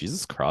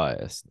 Jesus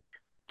Christ.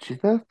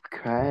 Jesus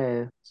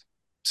Christ.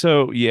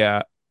 So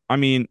yeah, I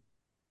mean,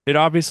 it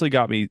obviously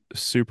got me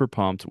super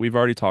pumped. We've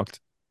already talked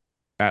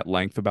at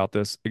length about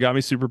this. It got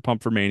me super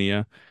pumped for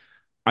Mania.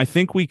 I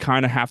think we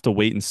kind of have to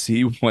wait and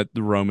see what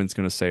the Roman's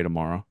going to say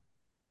tomorrow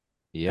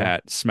Yeah,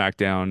 at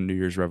SmackDown New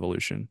Year's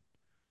Revolution.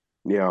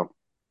 Yeah.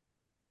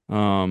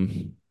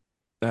 Um,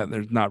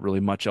 there's not really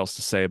much else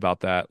to say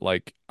about that.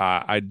 Like,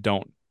 I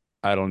don't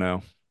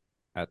know.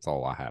 that's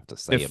all I have to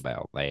say If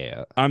about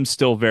that. I'm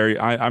still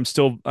I'm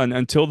still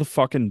until the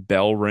fucking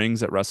bell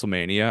rings at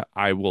WrestleMania,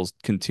 I will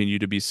continue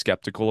to be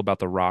skeptical about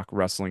The Rock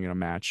wrestling in a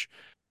match.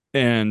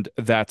 And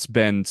that's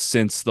been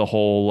since the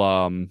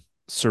whole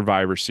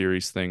Survivor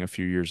Series thing a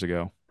few years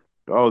ago.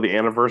 Oh, the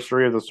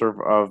anniversary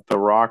of the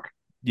Rock,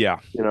 Yeah,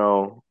 you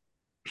know, where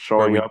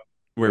showing we up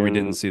where we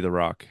didn't in see The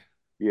Rock.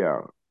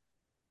 yeah,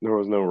 there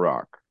was no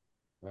Rock.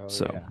 Oh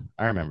So yeah,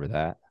 I remember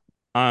that.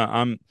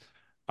 I'm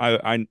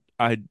I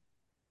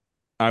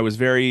I was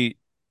very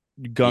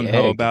The gung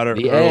ho egg, about it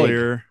the egg,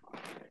 earlier.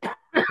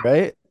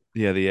 right?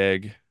 Yeah, the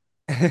egg.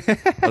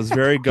 I was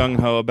very gung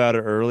ho about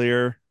it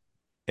earlier,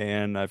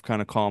 and I've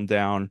kind of calmed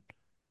down.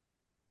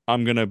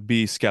 I'm gonna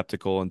be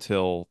skeptical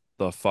until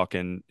the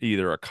fucking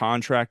either a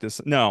contract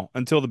is no,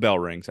 until the bell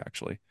rings,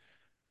 actually.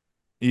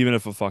 Even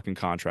if a fucking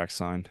contract's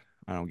signed,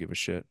 I don't give a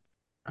shit.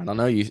 I don't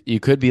know. You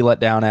could be let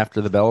down after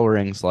the bell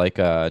rings, like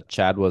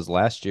Chad was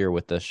last year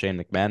with the Shane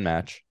McMahon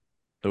match,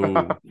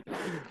 Oh,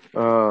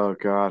 Oh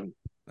God,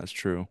 that's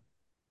true.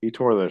 he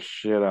tore the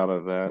shit out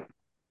of that.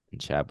 and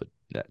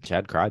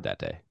Chad cried that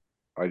day.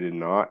 I did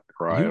not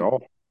cry at You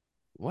all.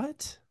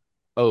 what?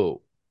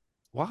 Oh,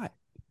 why?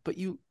 But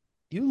you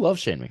love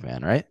Shane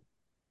McMahon, right?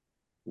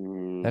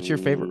 That's your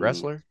favorite Mm,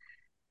 wrestler?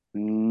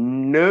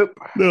 nope.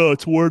 No,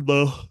 it's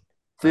Wardlow.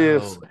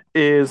 This Oh,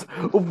 is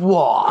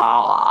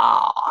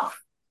wow.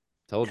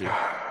 told you.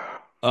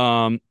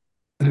 Um,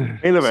 Main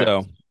event.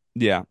 so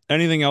yeah.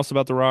 Anything else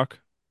about The Rock?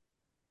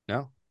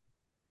 No.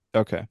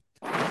 Okay.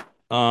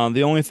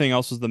 The only thing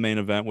else was the main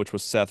event, which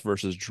was Seth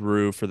versus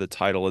Drew for the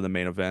title in the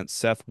main event.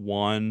 Seth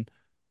won.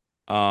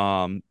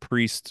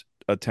 Priest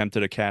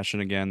attempted a cash in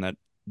again. That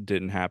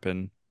didn't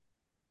happen.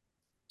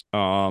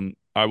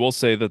 I will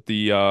say that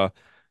the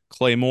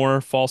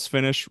Claymore false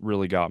finish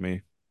really got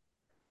me.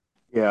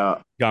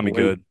 Yeah, Got me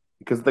when good.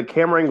 because the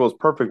camera angle is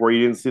perfect where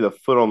you didn't see the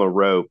foot on the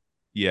rope.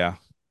 Yeah.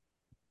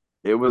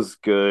 It was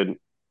good.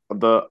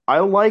 The I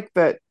like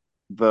that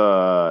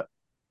the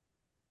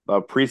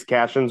priest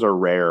cash-ins are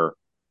rare,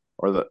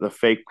 or the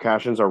fake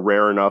cash-ins are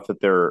rare enough that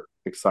they're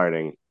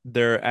exciting.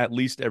 They're at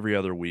least every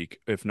other week,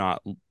 if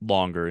not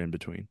longer in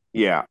between.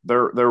 Yeah,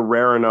 they're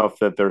rare enough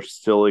that they're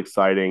still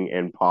exciting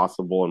and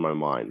possible in my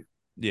mind.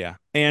 Yeah.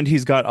 And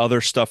he's got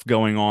other stuff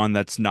going on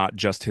that's not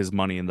just his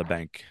Money in the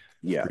Bank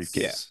Yeah. Yes.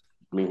 briefcase.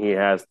 I mean, he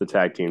has the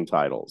tag team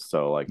titles,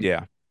 so like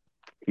Yeah.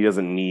 he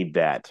doesn't need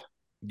that.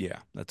 Yeah.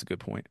 That's a good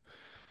point.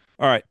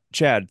 All right,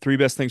 Chad, three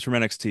best things from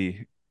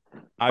NXT. All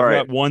I've right.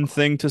 got one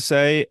thing to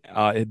say.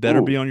 It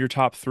better be Ooh, on your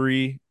top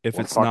three. If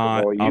let's it's talk about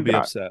not, what I'll you be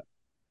got. upset.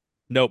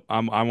 Nope. I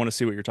want to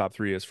see what your top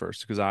three is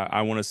first because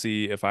I want to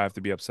see if I have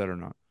to be upset or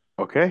not.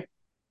 Okay.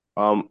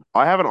 I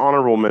have an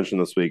honorable mention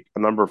this week, a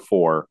number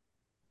four.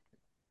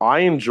 I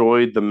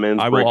enjoyed the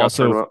men's breakout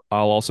tournament.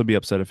 I'll also be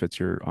upset if it's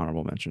your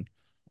honorable mention.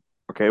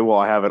 Okay, well,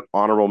 I have an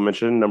honorable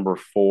mention, number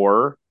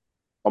four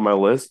on my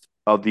list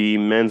of the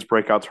men's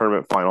breakout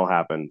tournament final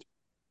happened.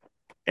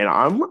 And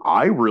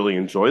I really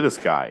enjoy this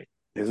guy.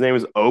 His name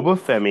is Oba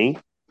Femi.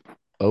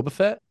 Boba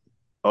Fett?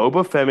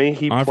 Oba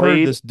Femi. I've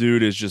heard this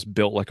dude is just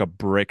built like a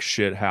brick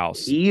shit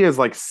house. He is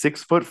like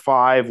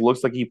 6'5",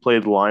 looks like he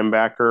played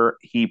linebacker.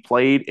 He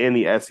played in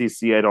the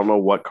SEC. I don't know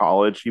what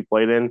college he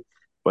played in,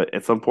 but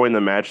at some point in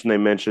the match, they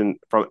mentioned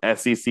from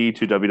SEC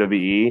to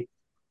WWE.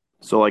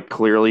 So like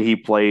clearly he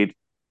played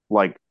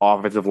like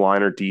offensive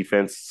line or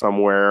defense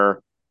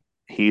somewhere.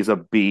 He's a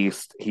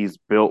beast. He's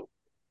built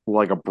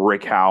like a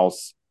brick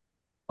house.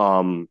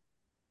 Um,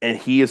 and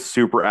he is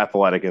super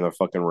athletic in the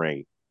fucking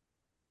ring.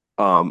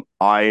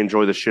 I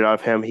enjoy the shit out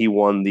of him. He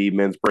won the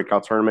men's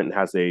breakout tournament and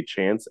has a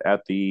chance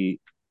at the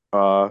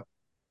uh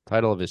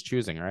Title of his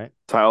choosing, right?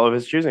 title of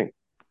his choosing.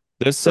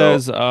 This So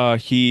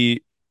says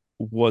he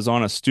was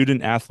on a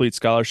student athlete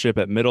scholarship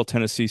at Middle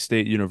Tennessee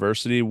State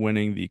University,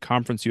 winning the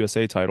Conference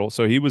USA title.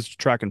 So he was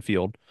track and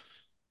field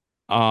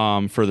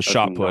for the that's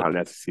shot put. not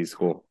an SEC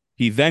school.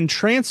 He then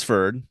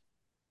transferred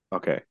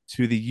Okay.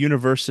 to the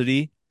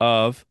University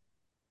of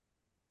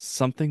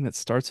Something that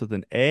starts with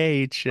an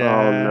A, Oh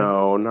Chad.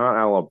 no, not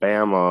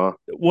Alabama.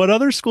 What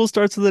other school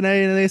starts with an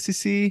A in the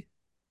ACC?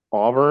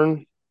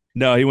 Auburn?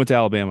 No, he went to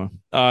Alabama in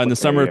the Okay,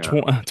 summer of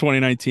yeah.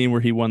 2019,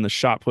 where he won the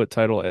shot put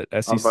title at I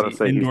was about to SEC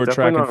say he's Indoor definitely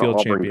Track and not an Field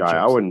Auburn guy. I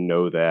Championships. wouldn't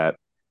know that.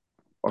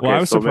 Well, Okay, I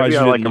was so maybe surprised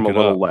I you like didn't him look a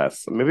it little up.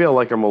 less. Maybe I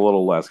like him a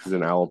little less because he's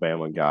an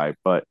Alabama guy,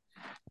 but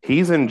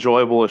he's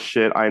enjoyable as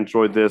shit. I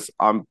enjoyed this.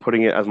 I'm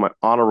putting it as my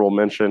honorable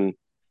mention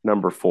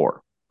number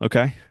four.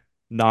 Okay.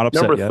 Not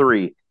upset Number yet.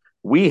 three,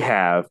 we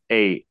have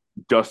a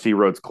Dusty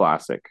Rhodes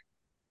Classic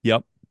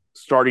Yep.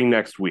 starting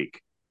next week.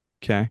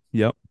 Okay.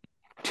 Yep.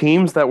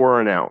 Teams that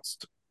were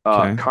announced,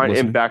 Okay. kind in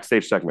Listening.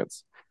 backstage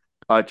segments.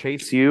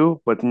 Chase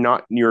U, but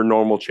not your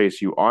normal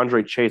Chase U.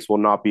 Andre Chase will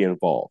not be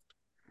involved.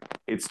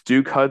 It's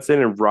Duke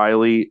Hudson and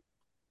Riley,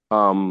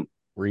 um,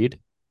 Reed.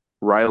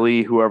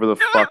 Riley, whoever the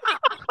fuck.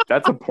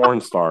 That's a porn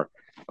star.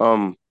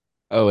 Um,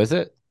 Oh, is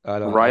it?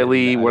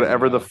 Riley, I didn't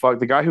whatever the know. fuck.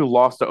 The guy who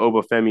lost to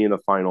Obafemi in the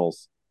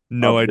finals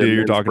No of the idea who you're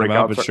men's talking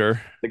about, breakout. but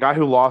sure. The guy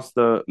who lost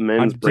the I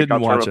men's didn't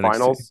breakout watch tournament NXT.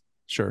 finals.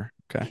 Sure.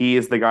 Okay. He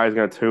is the guy who's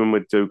going to tune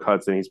with Duke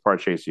Hudson. He's part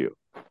of Chase U.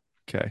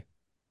 Okay.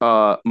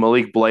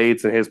 Malik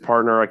Blades and his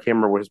partner. I can't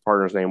remember what his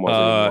partner's name was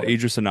anymore.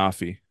 Idris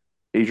Anafi.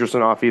 Idris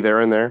Anafi, they're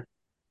in there.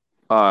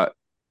 Uh,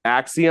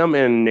 Axiom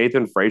and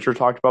Nathan Frazier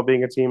talked about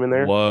being a team in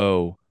there.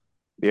 Whoa.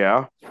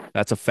 Yeah.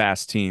 That's a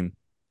fast team.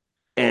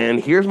 And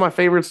here's my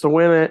favorites to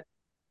win it.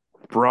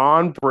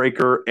 Braun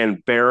Breaker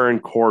and Baron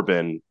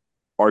Corbin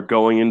are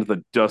going into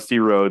the Dusty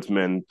Rhodes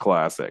Men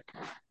Classic.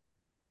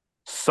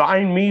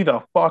 Sign me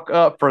the fuck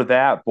up for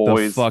that, The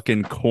boys.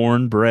 fucking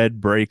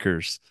cornbread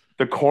breakers.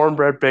 The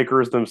cornbread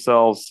bakers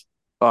themselves.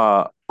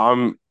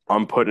 I'm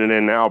putting it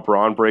in now.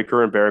 Braun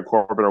Breaker and Baron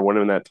Corbin are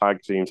winning that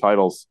tag team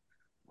titles.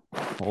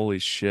 Holy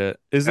shit.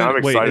 And I'm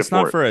Wait, excited it's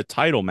not for it. for a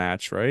title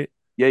match, right?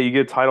 Yeah, you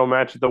get a title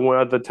match at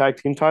the tag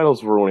team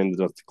titles for winning the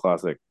Dusty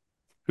Classic.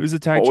 Who's the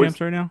tag Always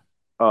champs right now?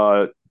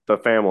 the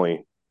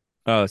family,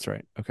 Oh, that's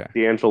right. Okay.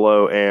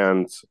 D'Angelo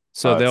and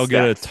So Steph.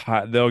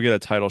 they'll get a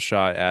title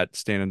shot at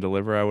Stand and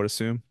Deliver, I would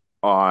assume.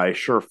 I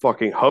sure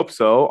fucking hope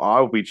so.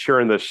 I'll be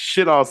cheering the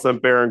shit out of some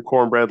Baron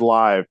Cornbread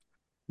live.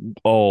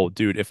 Oh,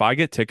 dude, if I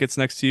get tickets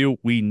next to you,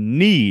 we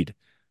need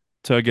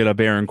to get a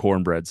Baron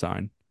Cornbread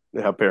sign.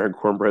 Yeah, Baron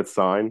Cornbread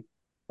sign,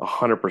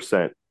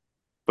 100%.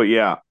 But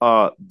yeah,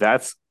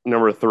 that's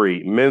number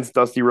three. Men's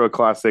Dusty Road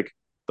Classic.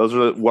 Those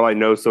are what I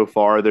know so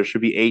far. There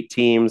should be 8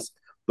 teams.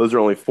 Those are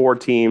only 4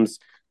 teams.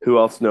 Who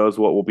else knows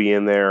what will be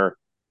in there?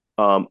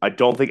 I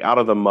don't think Out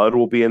of the Mud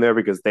will be in there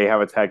because they have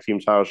a tag team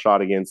title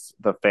shot against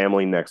the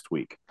family next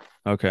week.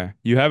 Okay.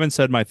 You haven't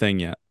said my thing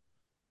yet.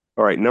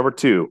 All right, number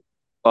two,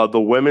 the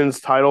women's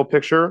title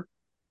picture,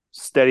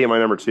 steady at my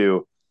number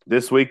two.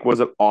 This week was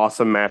an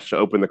awesome match to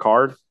open the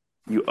card.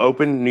 You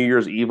opened New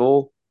Year's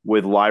Evil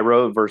with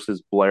Lyra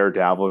versus Blair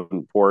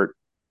Davenport.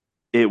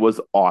 It was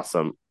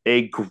awesome.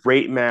 A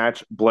great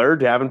match. Blair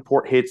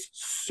Davenport hits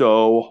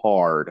so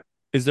hard.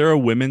 Is there a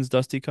women's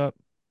Dusty Cup?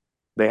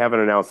 They haven't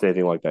announced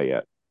anything like that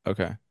yet.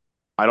 Okay.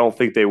 I don't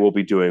think they will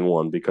be doing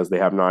one because they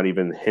have not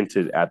even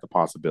hinted at the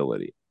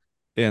possibility.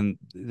 And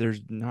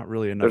there's not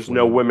really enough There's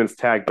no women. women's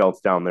tag belts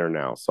down there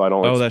now, so I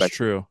don't Oh, that's expect.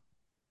 true.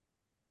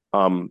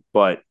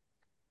 But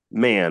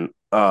man,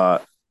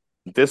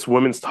 this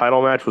women's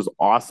title match was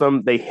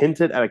awesome. They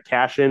hinted at a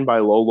cash in by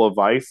Lola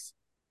Vice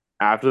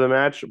after the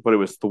match, but it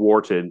was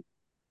thwarted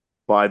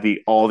by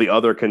all the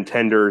other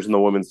contenders in the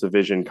women's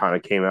division kind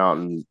of came out,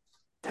 and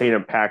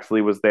Tatum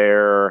Paxley was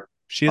there.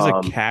 She has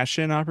a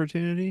cash-in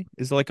opportunity?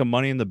 Is it like a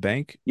Money in the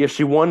Bank? Yeah,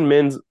 she won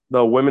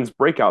the women's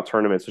breakout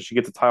tournament, so she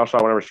gets a title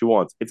shot whenever she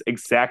wants. It's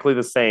exactly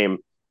the same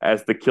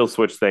as the kill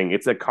switch thing.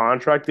 It's a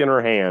contract in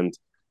her hand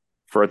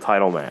for a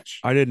title match.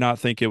 I did not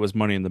think it was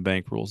Money in the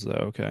Bank rules,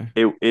 though. Okay.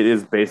 It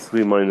is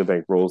basically Money in the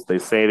Bank rules. They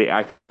say they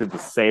acted the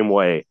same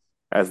way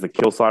as the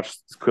kill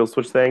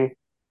switch thing,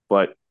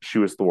 but she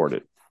was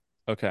thwarted.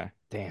 Okay.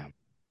 Damn.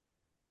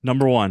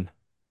 Number one.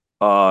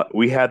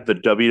 We had the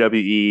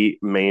WWE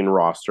main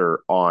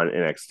roster on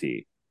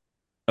NXT.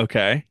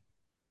 Okay.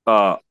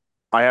 I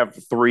have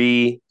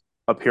 3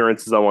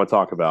 appearances I want to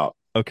talk about.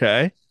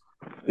 Okay.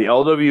 The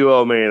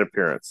LWO main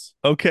appearance.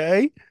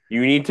 Okay.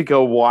 You need to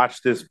go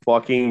watch this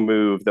fucking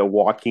move that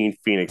Joaquin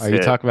Phoenix Are you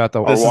hit. talking about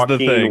the This is the Joaquin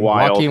thing.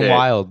 Wild Joaquin hit.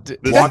 Wild? This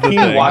is the Joaquin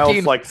thing.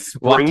 Wild's like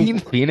Joaquin spring.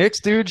 Phoenix,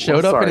 dude,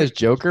 showed up in sorry. his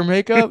Joker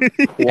makeup and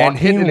hit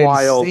Joaquin an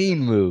Wild. insane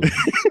move.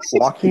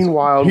 Joaquin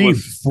Wild He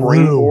was flew.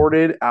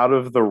 springboarded out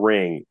of the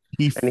ring.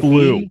 He And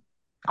flew.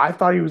 I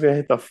thought he was gonna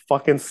hit the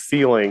fucking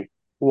ceiling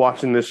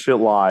watching this shit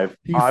live.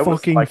 He I was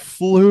fucking like,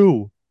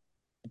 flew.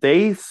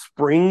 they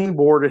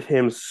springboarded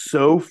him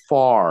so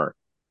far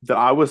that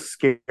I was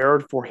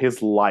scared for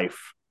his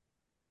life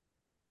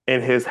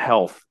and his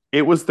health.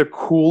 It was the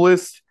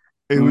coolest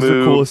It was move.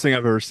 the coolest thing I've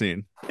ever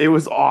seen. It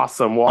was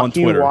awesome.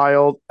 Joaquin Twitter.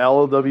 Wild,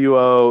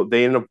 LWO,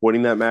 they ended up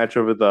winning that match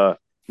over the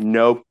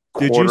no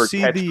Did you quarter see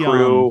catch the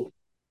crew.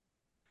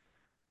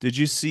 Did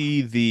you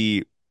see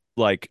the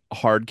like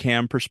hard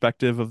cam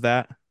perspective of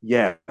that?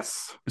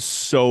 Yes.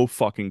 So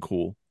fucking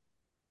cool.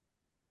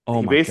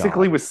 Oh He my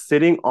basically God. was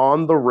sitting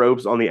on the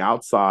ropes on the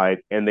outside,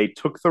 and they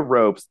took the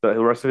ropes. The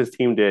rest of his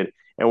team did,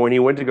 and when he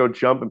went to go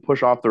jump and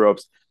push off the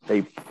ropes,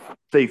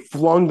 they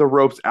flung the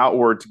ropes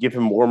outward to give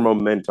him more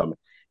momentum,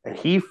 and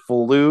he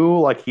flew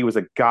like he was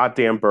a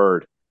goddamn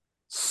bird,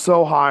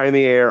 so high in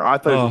the air. I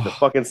thought he was at the Oh,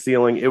 fucking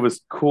ceiling. It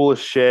was cool as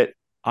shit.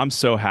 I'm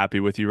so happy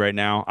with you right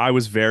now. I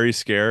was very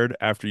scared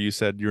after you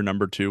said your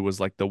number two was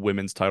like the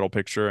women's title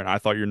picture, and I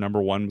thought your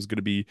number one was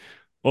gonna be,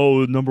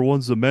 oh, number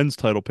one's the men's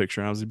title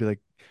picture, and I was gonna be like,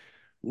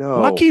 No,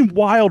 Joaquin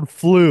Wild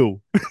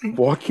flew.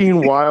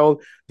 Joaquin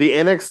Wild, the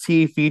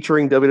NXT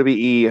featuring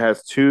WWE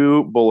has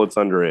two bullets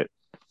under it.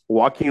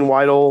 Joaquin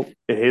Wild,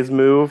 his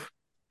move,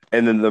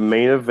 and then the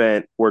main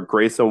event where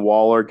Grayson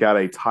Waller got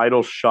a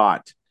title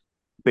shot.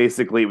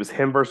 Basically, it was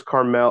him versus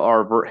Carmel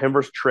or him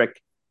versus Trick.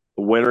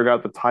 The winner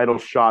got the title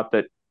shot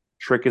that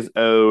Trick is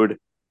owed.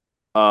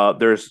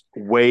 There's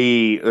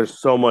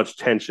so much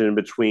tension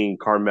between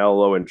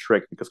Carmelo and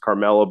Trick because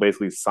Carmelo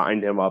basically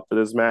signed him up for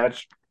this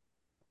match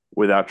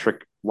without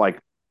Trick like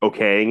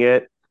okaying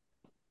it,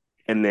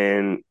 and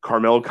then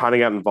Carmelo kind of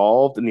got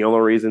involved, and the only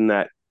reason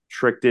that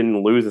Trick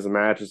didn't lose his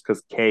match is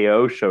because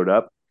KO showed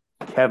up,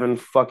 Kevin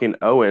fucking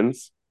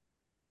Owens,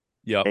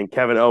 Yep. and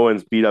Kevin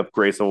Owens beat up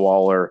Grayson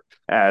Waller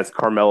as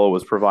Carmelo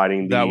was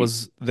providing That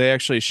was they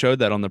actually showed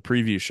that on the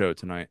preview show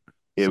tonight.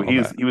 Saw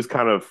that. he was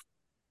kind of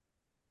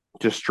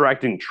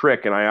distracting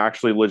Trick, and I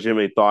actually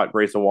legitimately thought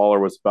Grayson Waller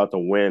was about to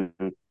win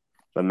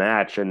the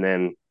match, and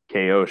then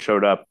KO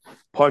showed up,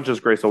 punches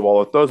Grayson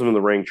Waller, throws him in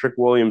the ring. Trick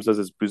Williams does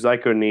his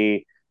Buzaiko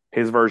knee,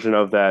 his version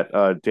of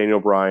that Daniel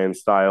Bryan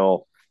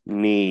style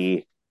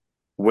knee,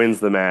 wins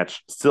the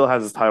match, still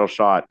has his title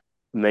shot,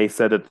 and they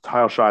said that the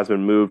title shot has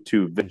been moved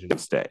to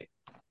Vengeance Day.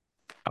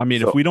 I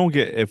mean, So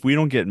if we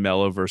don't get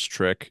Mello versus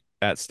Trick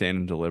at Stand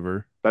and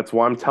Deliver, that's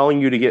why I'm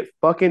telling you to get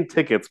fucking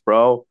tickets,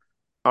 bro.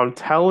 I'm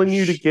telling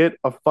you to sh- get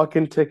a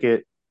fucking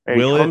ticket and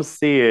will come it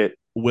see it.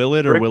 will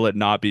it or Trick, will it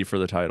not be for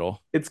the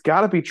title? it's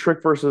got to be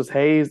Trick versus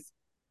Hayes.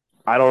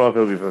 I don't know if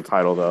it'll be for the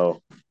title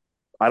though.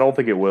 I don't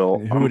think it will.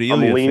 Who would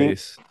I'm Ilya leaning.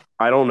 face?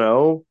 I don't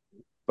know,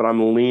 but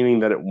I'm leaning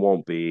that it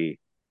won't be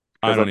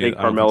because I think I don't think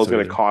Carmelo's so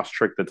going to either. cost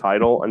Trick the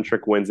title, and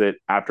Trick wins it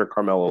after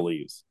Carmelo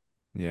leaves.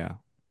 Yeah.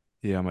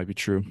 Yeah, it might be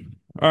true.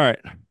 All right.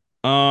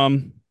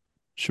 Um,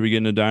 should we get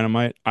into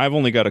Dynamite? I've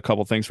only got a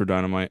couple things for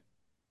Dynamite,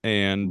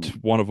 and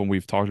one of them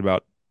we've talked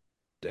about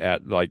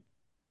at like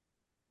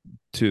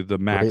to the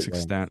max Great length.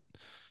 extent.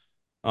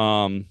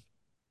 Um,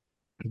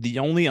 the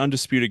only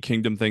Undisputed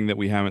Kingdom thing that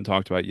we haven't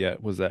talked about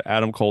yet was that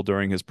Adam Cole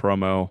during his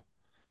promo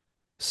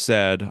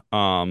said,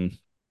 Taven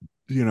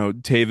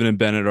and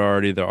Bennett are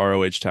already the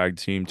ROH Tag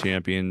Team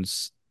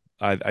Champions.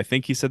 I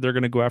think he said they're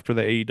going to go after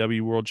the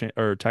AEW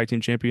or Tag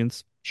Team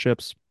Championships.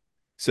 He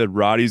said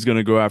Roddy's going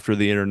to go after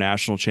the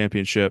International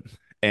Championship,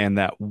 and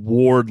that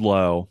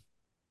Wardlow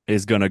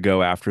is going to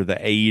go after the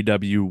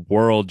AEW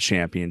World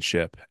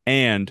Championship.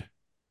 And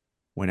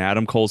when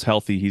Adam Cole's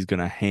healthy, he's going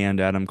to hand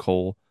Adam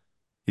Cole.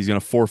 He's going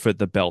to forfeit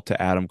the belt to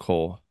Adam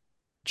Cole.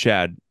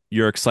 Chad,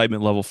 your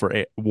excitement level for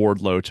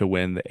Wardlow to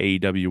win the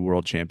AEW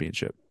World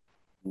Championship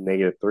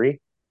 -3.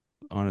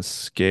 on a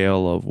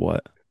scale of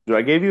what? Dude,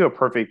 I gave you a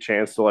perfect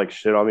chance to like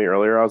shit on me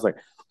earlier. I was like,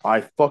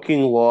 I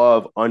fucking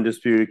love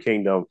Undisputed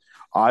Kingdom.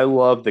 I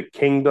love the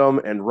Kingdom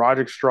and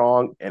Roderick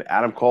Strong and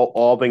Adam Cole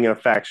all being in a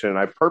faction. And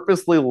I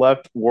purposely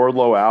left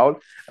Wardlow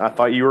out. And I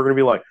thought you were going to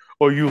be like,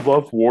 oh, you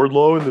love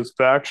Wardlow in this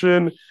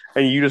faction?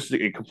 And you just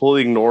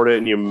completely ignored it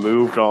and you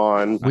moved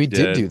on. I We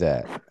did did. do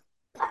that.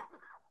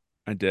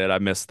 I did. I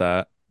missed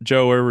that.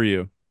 Joe, where were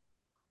you?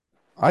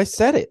 I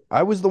said it.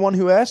 I was the one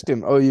who asked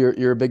him, "Oh,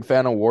 you're a big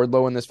fan of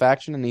Wardlow in this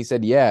faction?" And he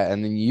said, "Yeah."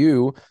 And then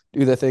you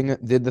did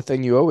the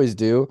thing you always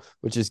do,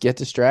 which is get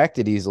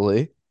distracted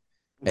easily.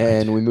 I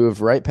And did. we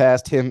moved right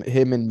past him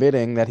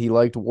admitting that he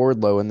liked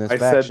Wardlow in this I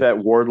said faction.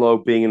 that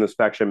Wardlow being in this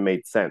faction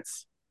made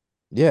sense.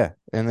 Yeah.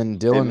 And then It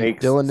Dylan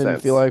makes Dylan didn't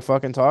feel sense. like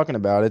fucking talking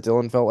about it.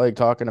 Dylan felt like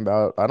talking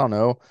about, I don't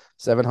know,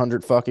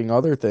 700 fucking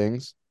other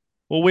things.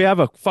 Well, we have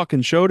a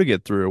fucking show to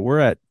get through. We're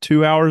at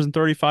 2 hours and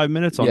 35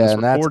 minutes on Yeah, this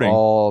and that's recording.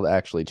 all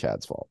actually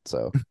Chad's fault.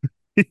 So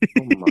Oh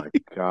my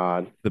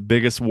God. The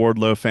biggest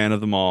Wardlow fan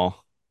of them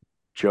all.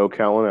 Joe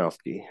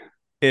Kalinowski.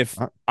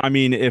 If uh, I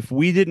mean, if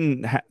we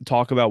didn't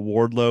talk about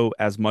Wardlow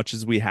as much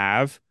as we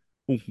have,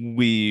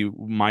 we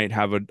might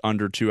have an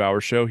under 2 hour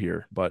show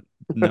here. But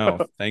no,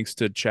 thanks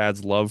to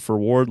Chad's love for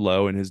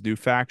Wardlow and his new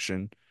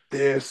faction.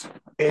 This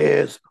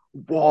is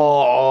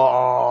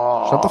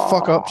shut the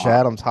fuck up, war.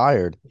 Chad. I'm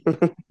tired.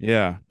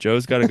 Yeah,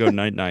 Joe's got to go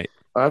night night.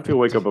 I have to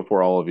wake up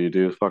before all of you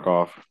do. Fuck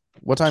off.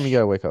 What time you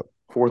gotta wake up?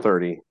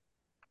 4:30.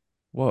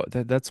 Whoa,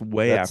 that's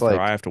way That's after I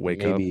like have to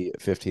wake up. maybe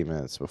 15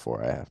 minutes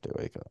before I have to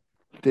wake up.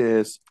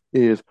 This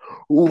is Shut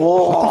the fuck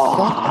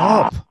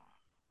war.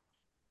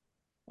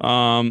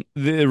 up.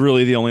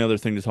 Really the only other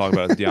thing to talk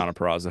about is Deanna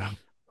Prazo.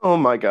 Oh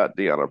my God,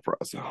 Deanna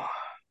Prazo.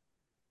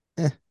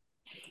 Eh,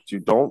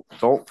 Dude, don't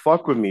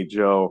fuck with me,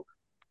 Joe.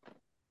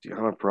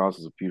 Deanna Prazo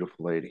is a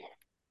beautiful lady.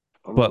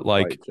 I'm But gonna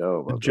like, fight Joe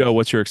about Joe, this.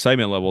 what's your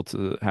excitement level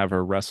to have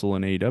her wrestle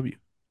in AEW?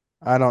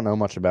 I don't know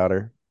much about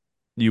her.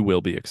 You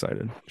will be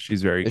excited.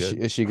 She's very Is she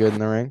good. is she good in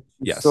the ring?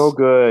 She's so Yes.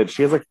 good.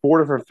 She has like four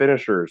different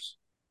finishers.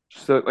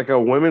 She's like a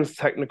women's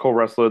technical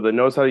wrestler that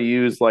knows how to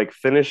use like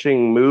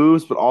finishing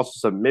moves, but also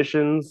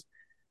submissions.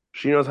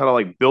 She knows how to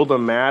like build a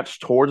match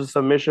towards a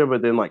submission,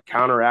 but then like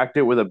counteract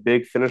it with a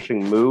big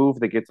finishing move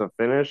that gets a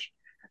finish.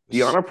 S-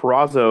 Deanna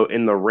Perrazzo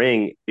in the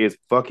ring is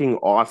fucking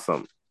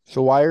awesome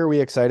So why are we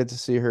excited to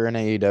see her in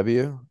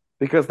AEW?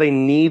 because they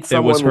need It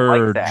was someone like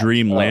her that.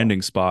 dream Oh,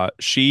 landing spot.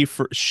 She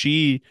for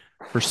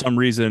some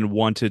reason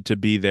wanted to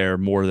be there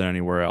more than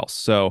anywhere else.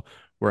 So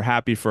we're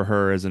happy for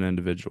her as an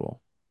individual.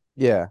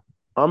 yeah.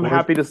 I'm Where's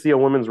happy to see a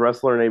women's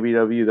wrestler in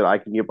ABW that I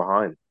can get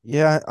behind.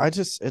 Yeah,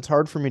 it's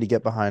hard for me to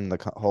get behind the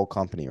whole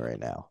company right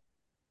now.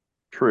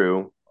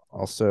 True.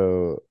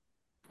 Also,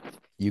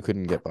 you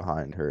couldn't get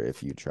behind her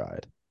if you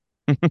tried.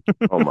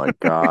 Oh my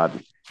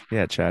God.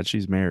 Yeah, Chad,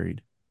 she's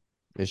married.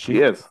 Is She she?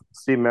 is.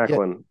 Steve Yeah.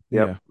 Macklin.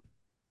 Yep. Yeah.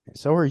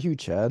 So are you,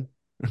 Chad.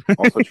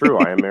 Also true.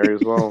 I am married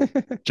as well.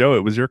 Joe,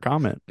 it was your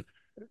comment. This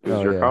is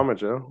Oh your yeah. comment,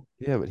 Joe.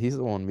 Yeah, but he's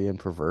the one being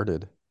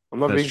perverted. I'm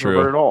not That's being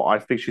perverted true. at all. I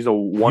think she's a You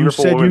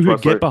wonderful said you women's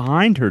could get wrestler.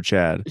 behind her,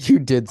 Chad. You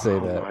did say Oh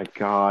that. my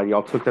God.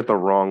 Y'all took that the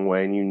wrong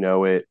way and you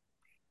know it.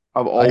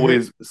 I've I heard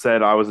always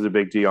said I was a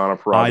big Deanna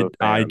I Purrazzo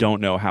I fan.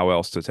 don't know how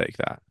else to take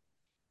that.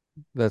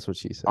 that's what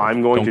she said.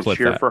 I'm going Don't to clip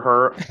cheer that. for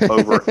her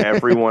over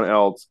everyone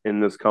else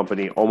in this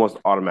company almost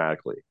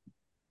automatically.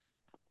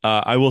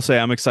 I will say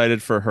I'm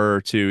excited for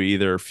her to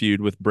either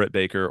feud with Britt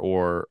Baker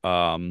or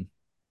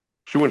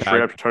She went straight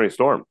tag after Tony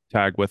Storm.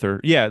 tag with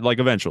her. Yeah, like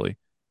eventually.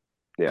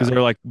 Because Yeah.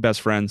 they're like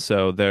best friends,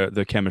 so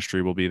the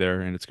chemistry will be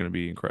there, and it's going to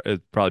be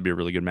it'll probably be a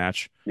really good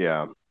match.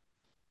 Yeah.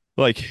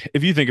 Like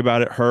if you think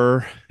about it,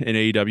 her in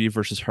AEW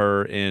versus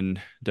her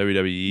in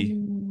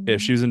WWE.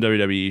 If she was in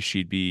WWE,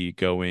 she'd be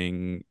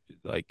going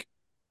like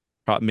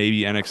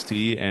maybe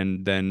NXT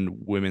and then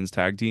women's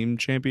tag team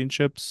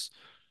championships,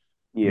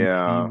 maybe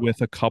Yeah.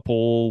 with a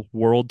couple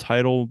world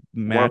title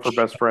One of her match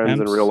best friends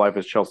in real attempts. life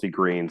is Chelsea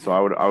Green, so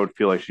I would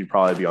feel like she'd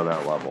probably be on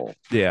that level.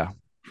 Yeah.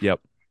 Yep.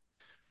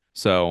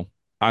 So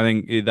I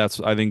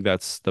think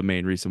that's the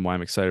main reason why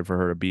I'm excited for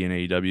her to be in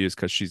AEW is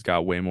because she's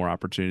got way more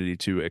opportunity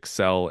to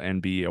excel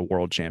and be a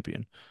world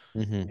champion.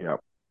 Hmm. Yeah.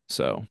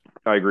 So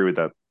I agree with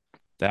that.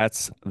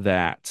 that's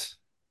that.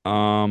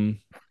 All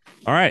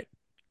right.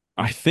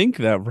 I think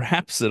that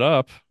wraps it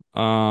up.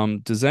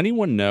 Does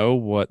anyone know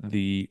what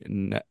the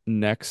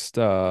next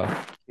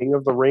King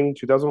of the Ring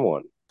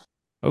 2001.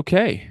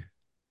 okay.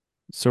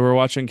 So we're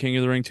watching King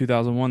of the Ring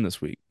 2001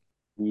 this week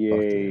Fuck yeah.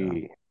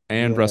 Yay.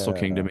 and Wrestle Yeah.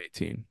 Kingdom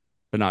 18,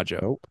 but not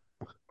Joe.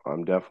 Nope.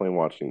 I'm definitely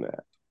watching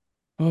that.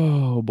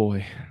 Oh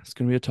boy, it's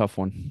gonna be a tough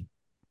one.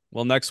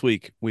 Well, next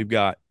week we've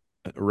got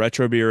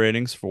retro beer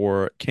ratings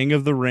for King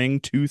of the Ring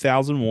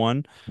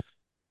 2001.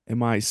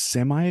 Am I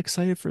semi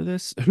excited for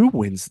this? Who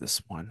wins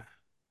this one?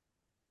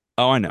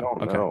 Oh, I I know.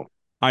 don't Okay. know.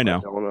 I I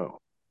know. don't know.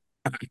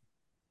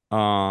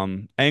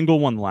 Angle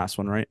won the last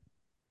one, right?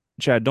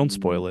 Chad, don't Mm,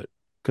 spoil it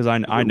because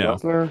Was I it know.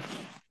 Lesnar?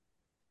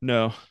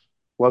 No.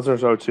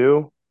 Lesnar's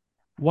 02?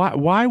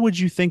 Why would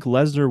you think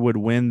Lesnar would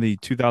win the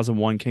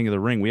 2001 King of the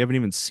Ring? We haven't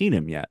even seen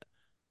him yet.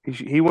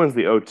 He wins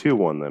the 02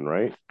 one then,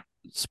 right?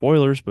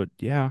 Spoilers, but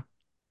yeah,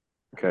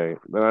 Okay.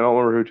 Then I don't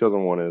remember who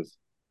 2001 is.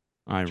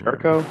 I remember.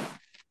 Jericho?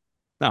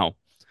 No.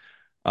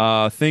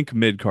 Think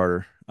mid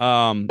Carter.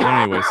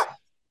 Anyways.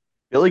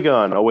 Billy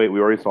Gunn. Oh, wait. We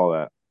already saw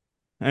that.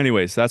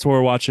 Anyways, that's what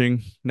we're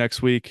watching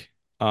next week.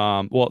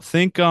 Well,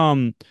 think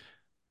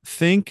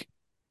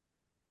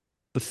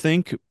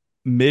think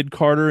mid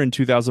Carter in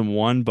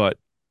 2001, but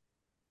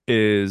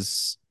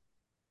is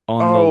on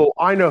the Oh,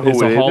 I know is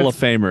who a it is. Hall of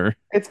Famer.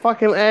 It's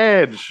fucking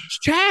Edge. It's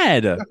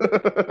Chad.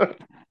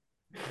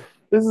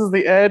 This is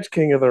the Edge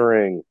King of the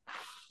Ring.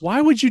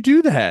 Why would you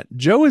do that?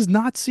 Joe has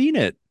not seen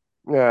it.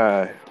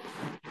 Yeah,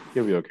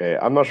 he'll be okay.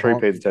 I'm not sure he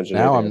Well, pays attention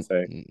to anything I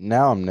say.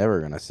 now I'm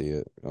never gonna see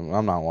it. I'm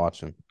not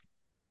watching.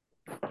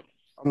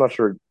 I'm not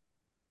sure I'm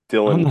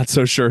Dylan. not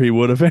so sure he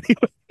would have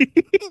anyway.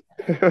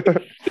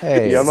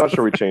 Hey, Yeah, I'm not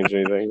sure we changed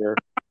anything here.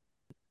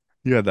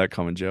 You had that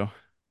coming, Joe.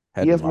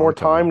 He has more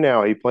time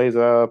now. He plays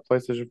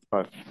PlayStation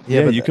 5.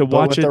 Yeah, you could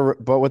watch it.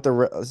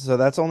 So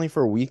that's only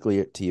for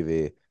weekly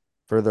TV.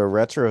 For the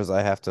retros,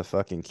 I have to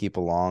fucking keep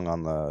along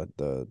on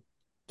the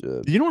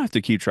You don't have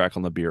to keep track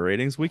on the beer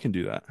ratings. We can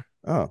do that.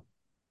 oh,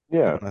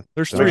 Yeah.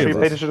 There's Just make three sure of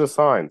you pay us. attention to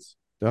signs.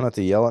 don't have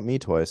to yell at me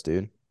twice,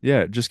 dude.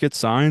 Yeah, just get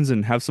signs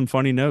and have some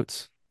funny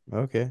notes.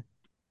 Okay.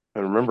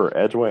 And remember,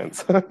 Edge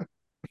wins.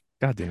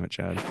 God damn it,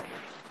 Chad.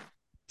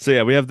 So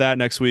yeah, we have that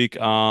next week.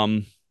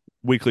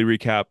 Weekly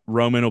recap.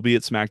 Roman will be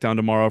at SmackDown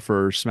tomorrow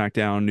for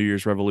SmackDown New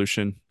Year's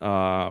Revolution.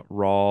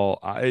 Raw.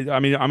 I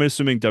mean, I'm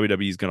assuming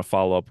WWE is going to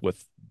follow up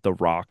with The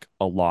Rock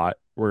a lot.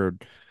 We're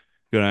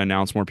going to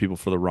announce more people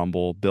for the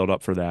Rumble, build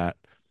up for that.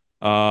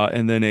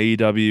 And then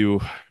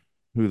AEW,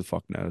 who the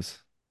fuck knows?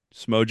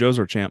 Smojo's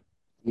our champ.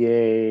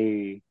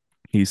 Yay.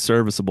 He's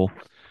serviceable.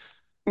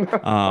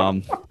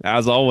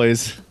 As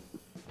always,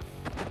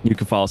 you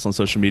can follow us on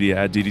social media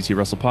at DDT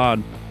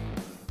WrestlePod.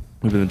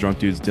 We've been the Drunk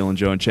Dudes, Dylan,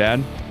 Joe, and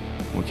Chad.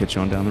 We'll catch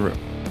you on down the road.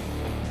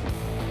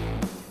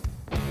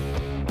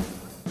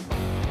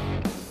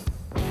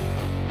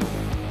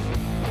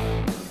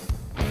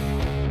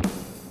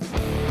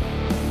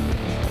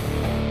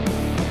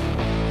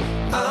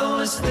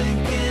 was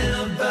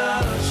thinking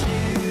about